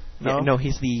 Scott? No,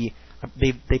 he's the.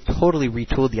 They totally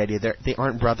retooled the idea. They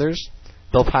aren't brothers.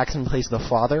 Bill Paxton plays the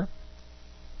father.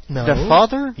 No. The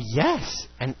father? Yes,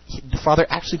 and the father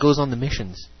actually goes on the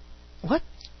missions. What?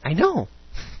 I know.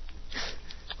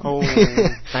 Oh,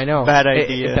 I know. Bad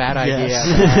idea. Bad idea. Yes.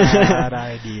 Bad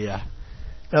idea.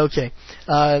 Okay.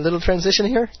 Little transition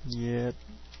here. Yeah.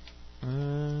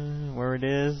 Where it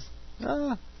is?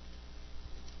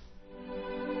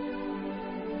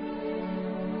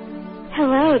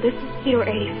 Hello, this is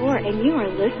Peter84, and you are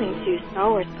listening to Star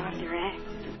Wars on Direct.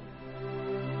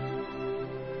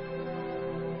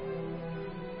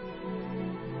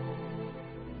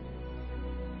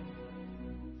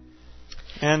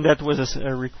 And that was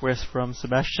a request from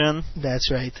Sebastian. That's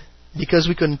right. Because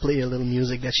we couldn't play a little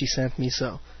music that she sent me,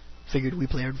 so figured we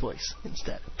play her voice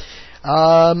instead.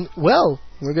 Well,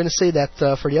 we're going to say that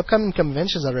for the upcoming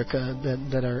conventions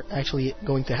that are actually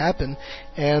going to happen,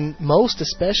 and most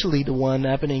especially the one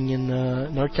happening in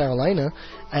North Carolina,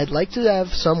 I'd like to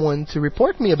have someone to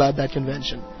report me about that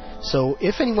convention. So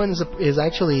if anyone is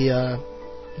actually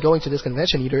going to this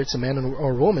convention, either it's a man or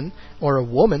a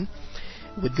woman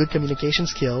with good communication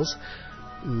skills,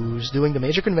 who's doing the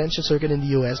major convention circuit in the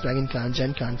U.S., Dragon Con,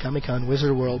 Gen Con, Comic Con,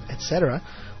 Wizard World, etc.,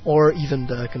 or even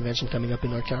the convention coming up in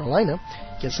North Carolina,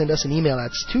 you can send us an email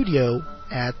at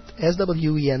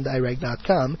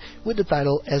studio@swendirect.com with the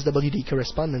title SWD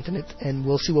Correspondent in it, and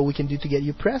we'll see what we can do to get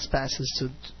you press passes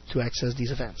to access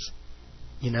these events.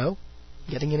 You know,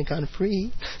 getting in a con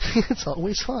free, it's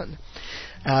always fun.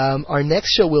 Our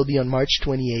next show will be on March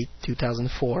 28,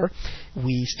 2004.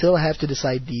 We still have to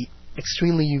decide the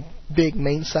extremely big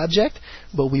main subject,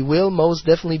 but we will most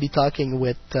definitely be talking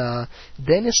with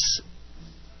Dennis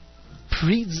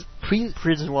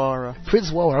Pridzwara.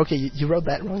 Okay, you wrote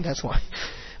that wrong, that's why.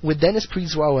 With Dennis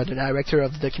Pridzwara, the director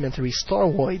of the documentary Star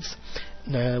Wars,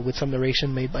 with some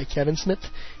narration made by Kevin Smith,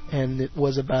 and it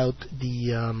was about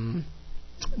the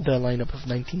lineup of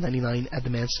 1999 at the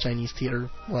Man's Chinese Theater,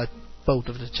 both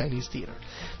of the Chinese Theater.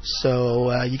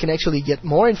 So you can actually get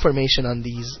more information on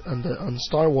these on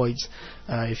Star Wars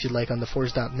if you'd like on the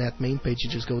Force.net main page. You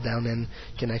just go down and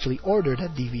can actually order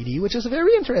that DVD, which is a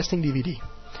very interesting DVD.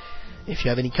 If you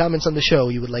have any comments on the show,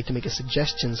 you would like to make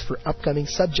suggestions for upcoming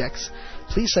subjects,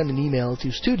 please send an email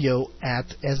to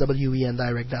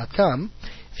studio@swendirect.com.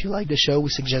 If you like the show, we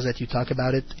suggest that you talk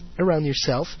about it around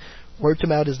yourself. Word to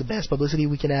mouth is the best publicity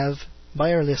we can have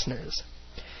by our listeners.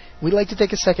 We'd like to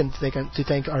take a second to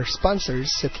thank our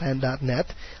sponsors,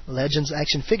 Sitland.net, Legends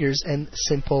Action Figures, and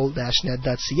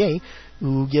Simple-Net.ca,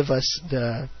 who give us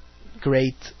the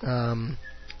great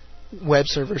web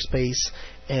server space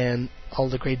and all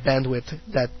the great bandwidth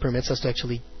that permits us to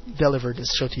actually deliver this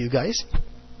show to you guys.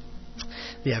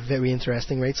 They have very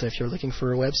interesting rates, so if you're looking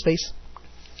for a web space,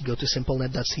 go to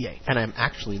Simple-Net.ca. And I'm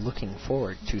actually looking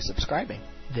forward to subscribing.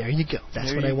 There you go.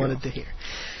 That's what I wanted to hear.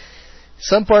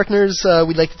 Some partners,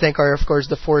 we'd like to thank are, of course,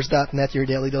 TheForce.net, your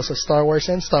daily dose of Star Wars,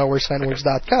 and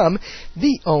StarWarsFanWorks.com,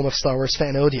 the home of Star Wars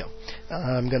fan audio.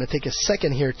 I'm going to take a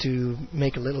second here to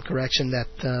make a little correction that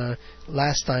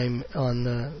last time on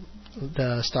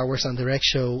the Star Wars on Direct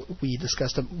show, we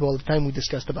discussed, the time we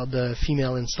discussed about the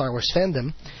female in Star Wars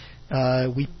fandom,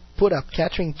 we put up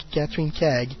Catherine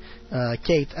Kate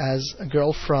as a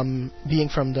girl from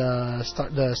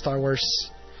the Star Wars...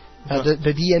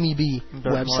 the DMEB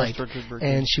website,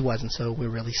 and she wasn't, so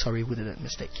we're really sorry we did that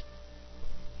mistake.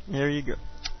 There you go.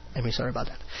 Sorry about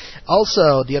that.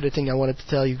 Also, the other thing I wanted to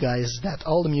tell you guys is that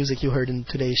all the music you heard in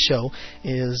today's show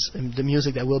is the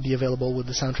music that will be available with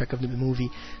the soundtrack of the movie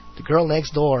The Girl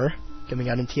Next Door, coming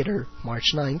out in theater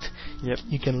March 9th. Yep.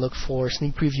 You can look for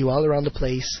sneak preview all around the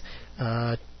place.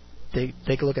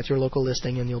 Take a look at your local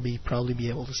listing and you'll probably be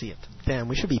able to see it. Damn,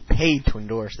 we should be paid to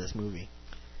endorse this movie.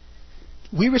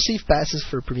 We receive passes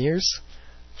for premieres.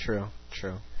 True.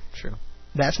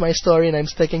 That's my story, and I'm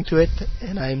sticking to it.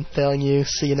 And I'm telling you,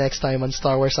 see you next time on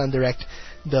Star Wars on Direct,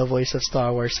 the voice of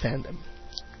Star Wars fandom.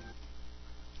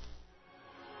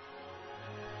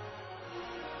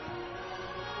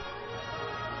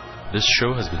 This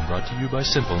show has been brought to you by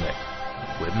SimpleNet.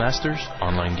 Webmasters,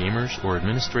 online gamers, or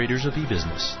administrators of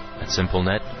e-business. At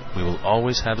SimpleNet, we will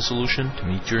always have a solution to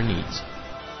meet your needs.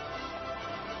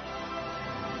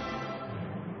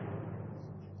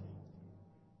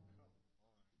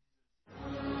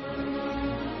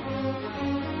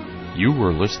 You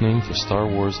were listening to Star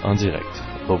Wars on Direct,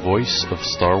 the voice of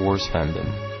Star Wars fandom.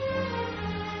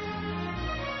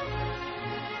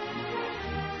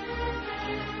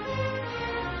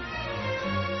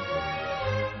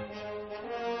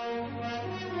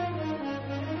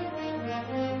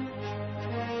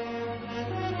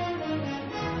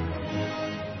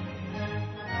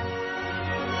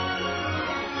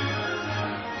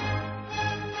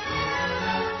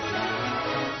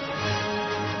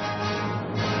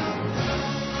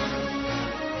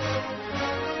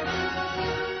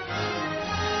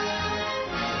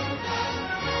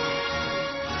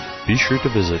 Be sure to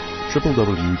visit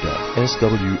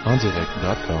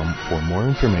www.swondirect.com for more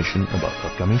information about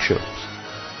upcoming shows.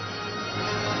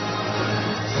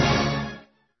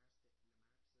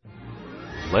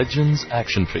 Legends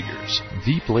Action Figures,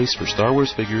 the place for Star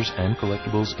Wars figures and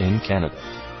collectibles in Canada.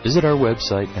 Visit our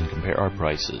website and compare our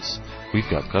prices. We've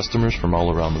got customers from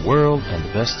all around the world and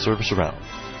the best service around.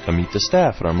 Come meet the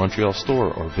staff at our Montreal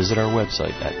store or visit our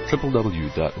website at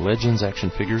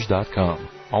www.legendsactionfigures.com.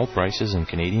 All prices in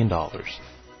Canadian dollars.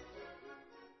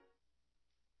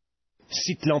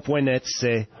 Cyclone.net,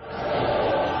 c'est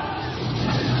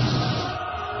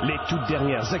les toutes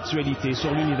dernières actualités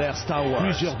sur l'univers Star Wars.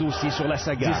 Plusieurs dossiers sur la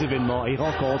saga, des événements et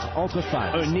rencontres entre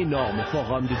fans. Un énorme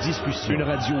forum de discussion. Une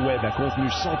radio web à contenu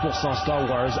 100% Star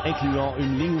Wars, incluant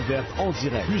une ligne ouverte en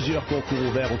direct. Plusieurs concours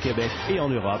ouverts au Québec et en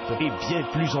Europe, et bien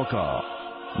plus encore.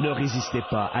 Ne résistez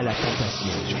pas à la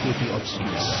tentation du côté obscur.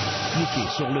 Cliquez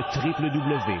sur le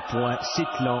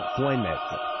www.cyclone.net.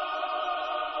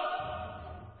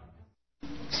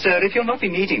 Sir, if you'll not be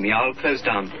needing me, I'll close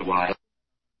down for a while.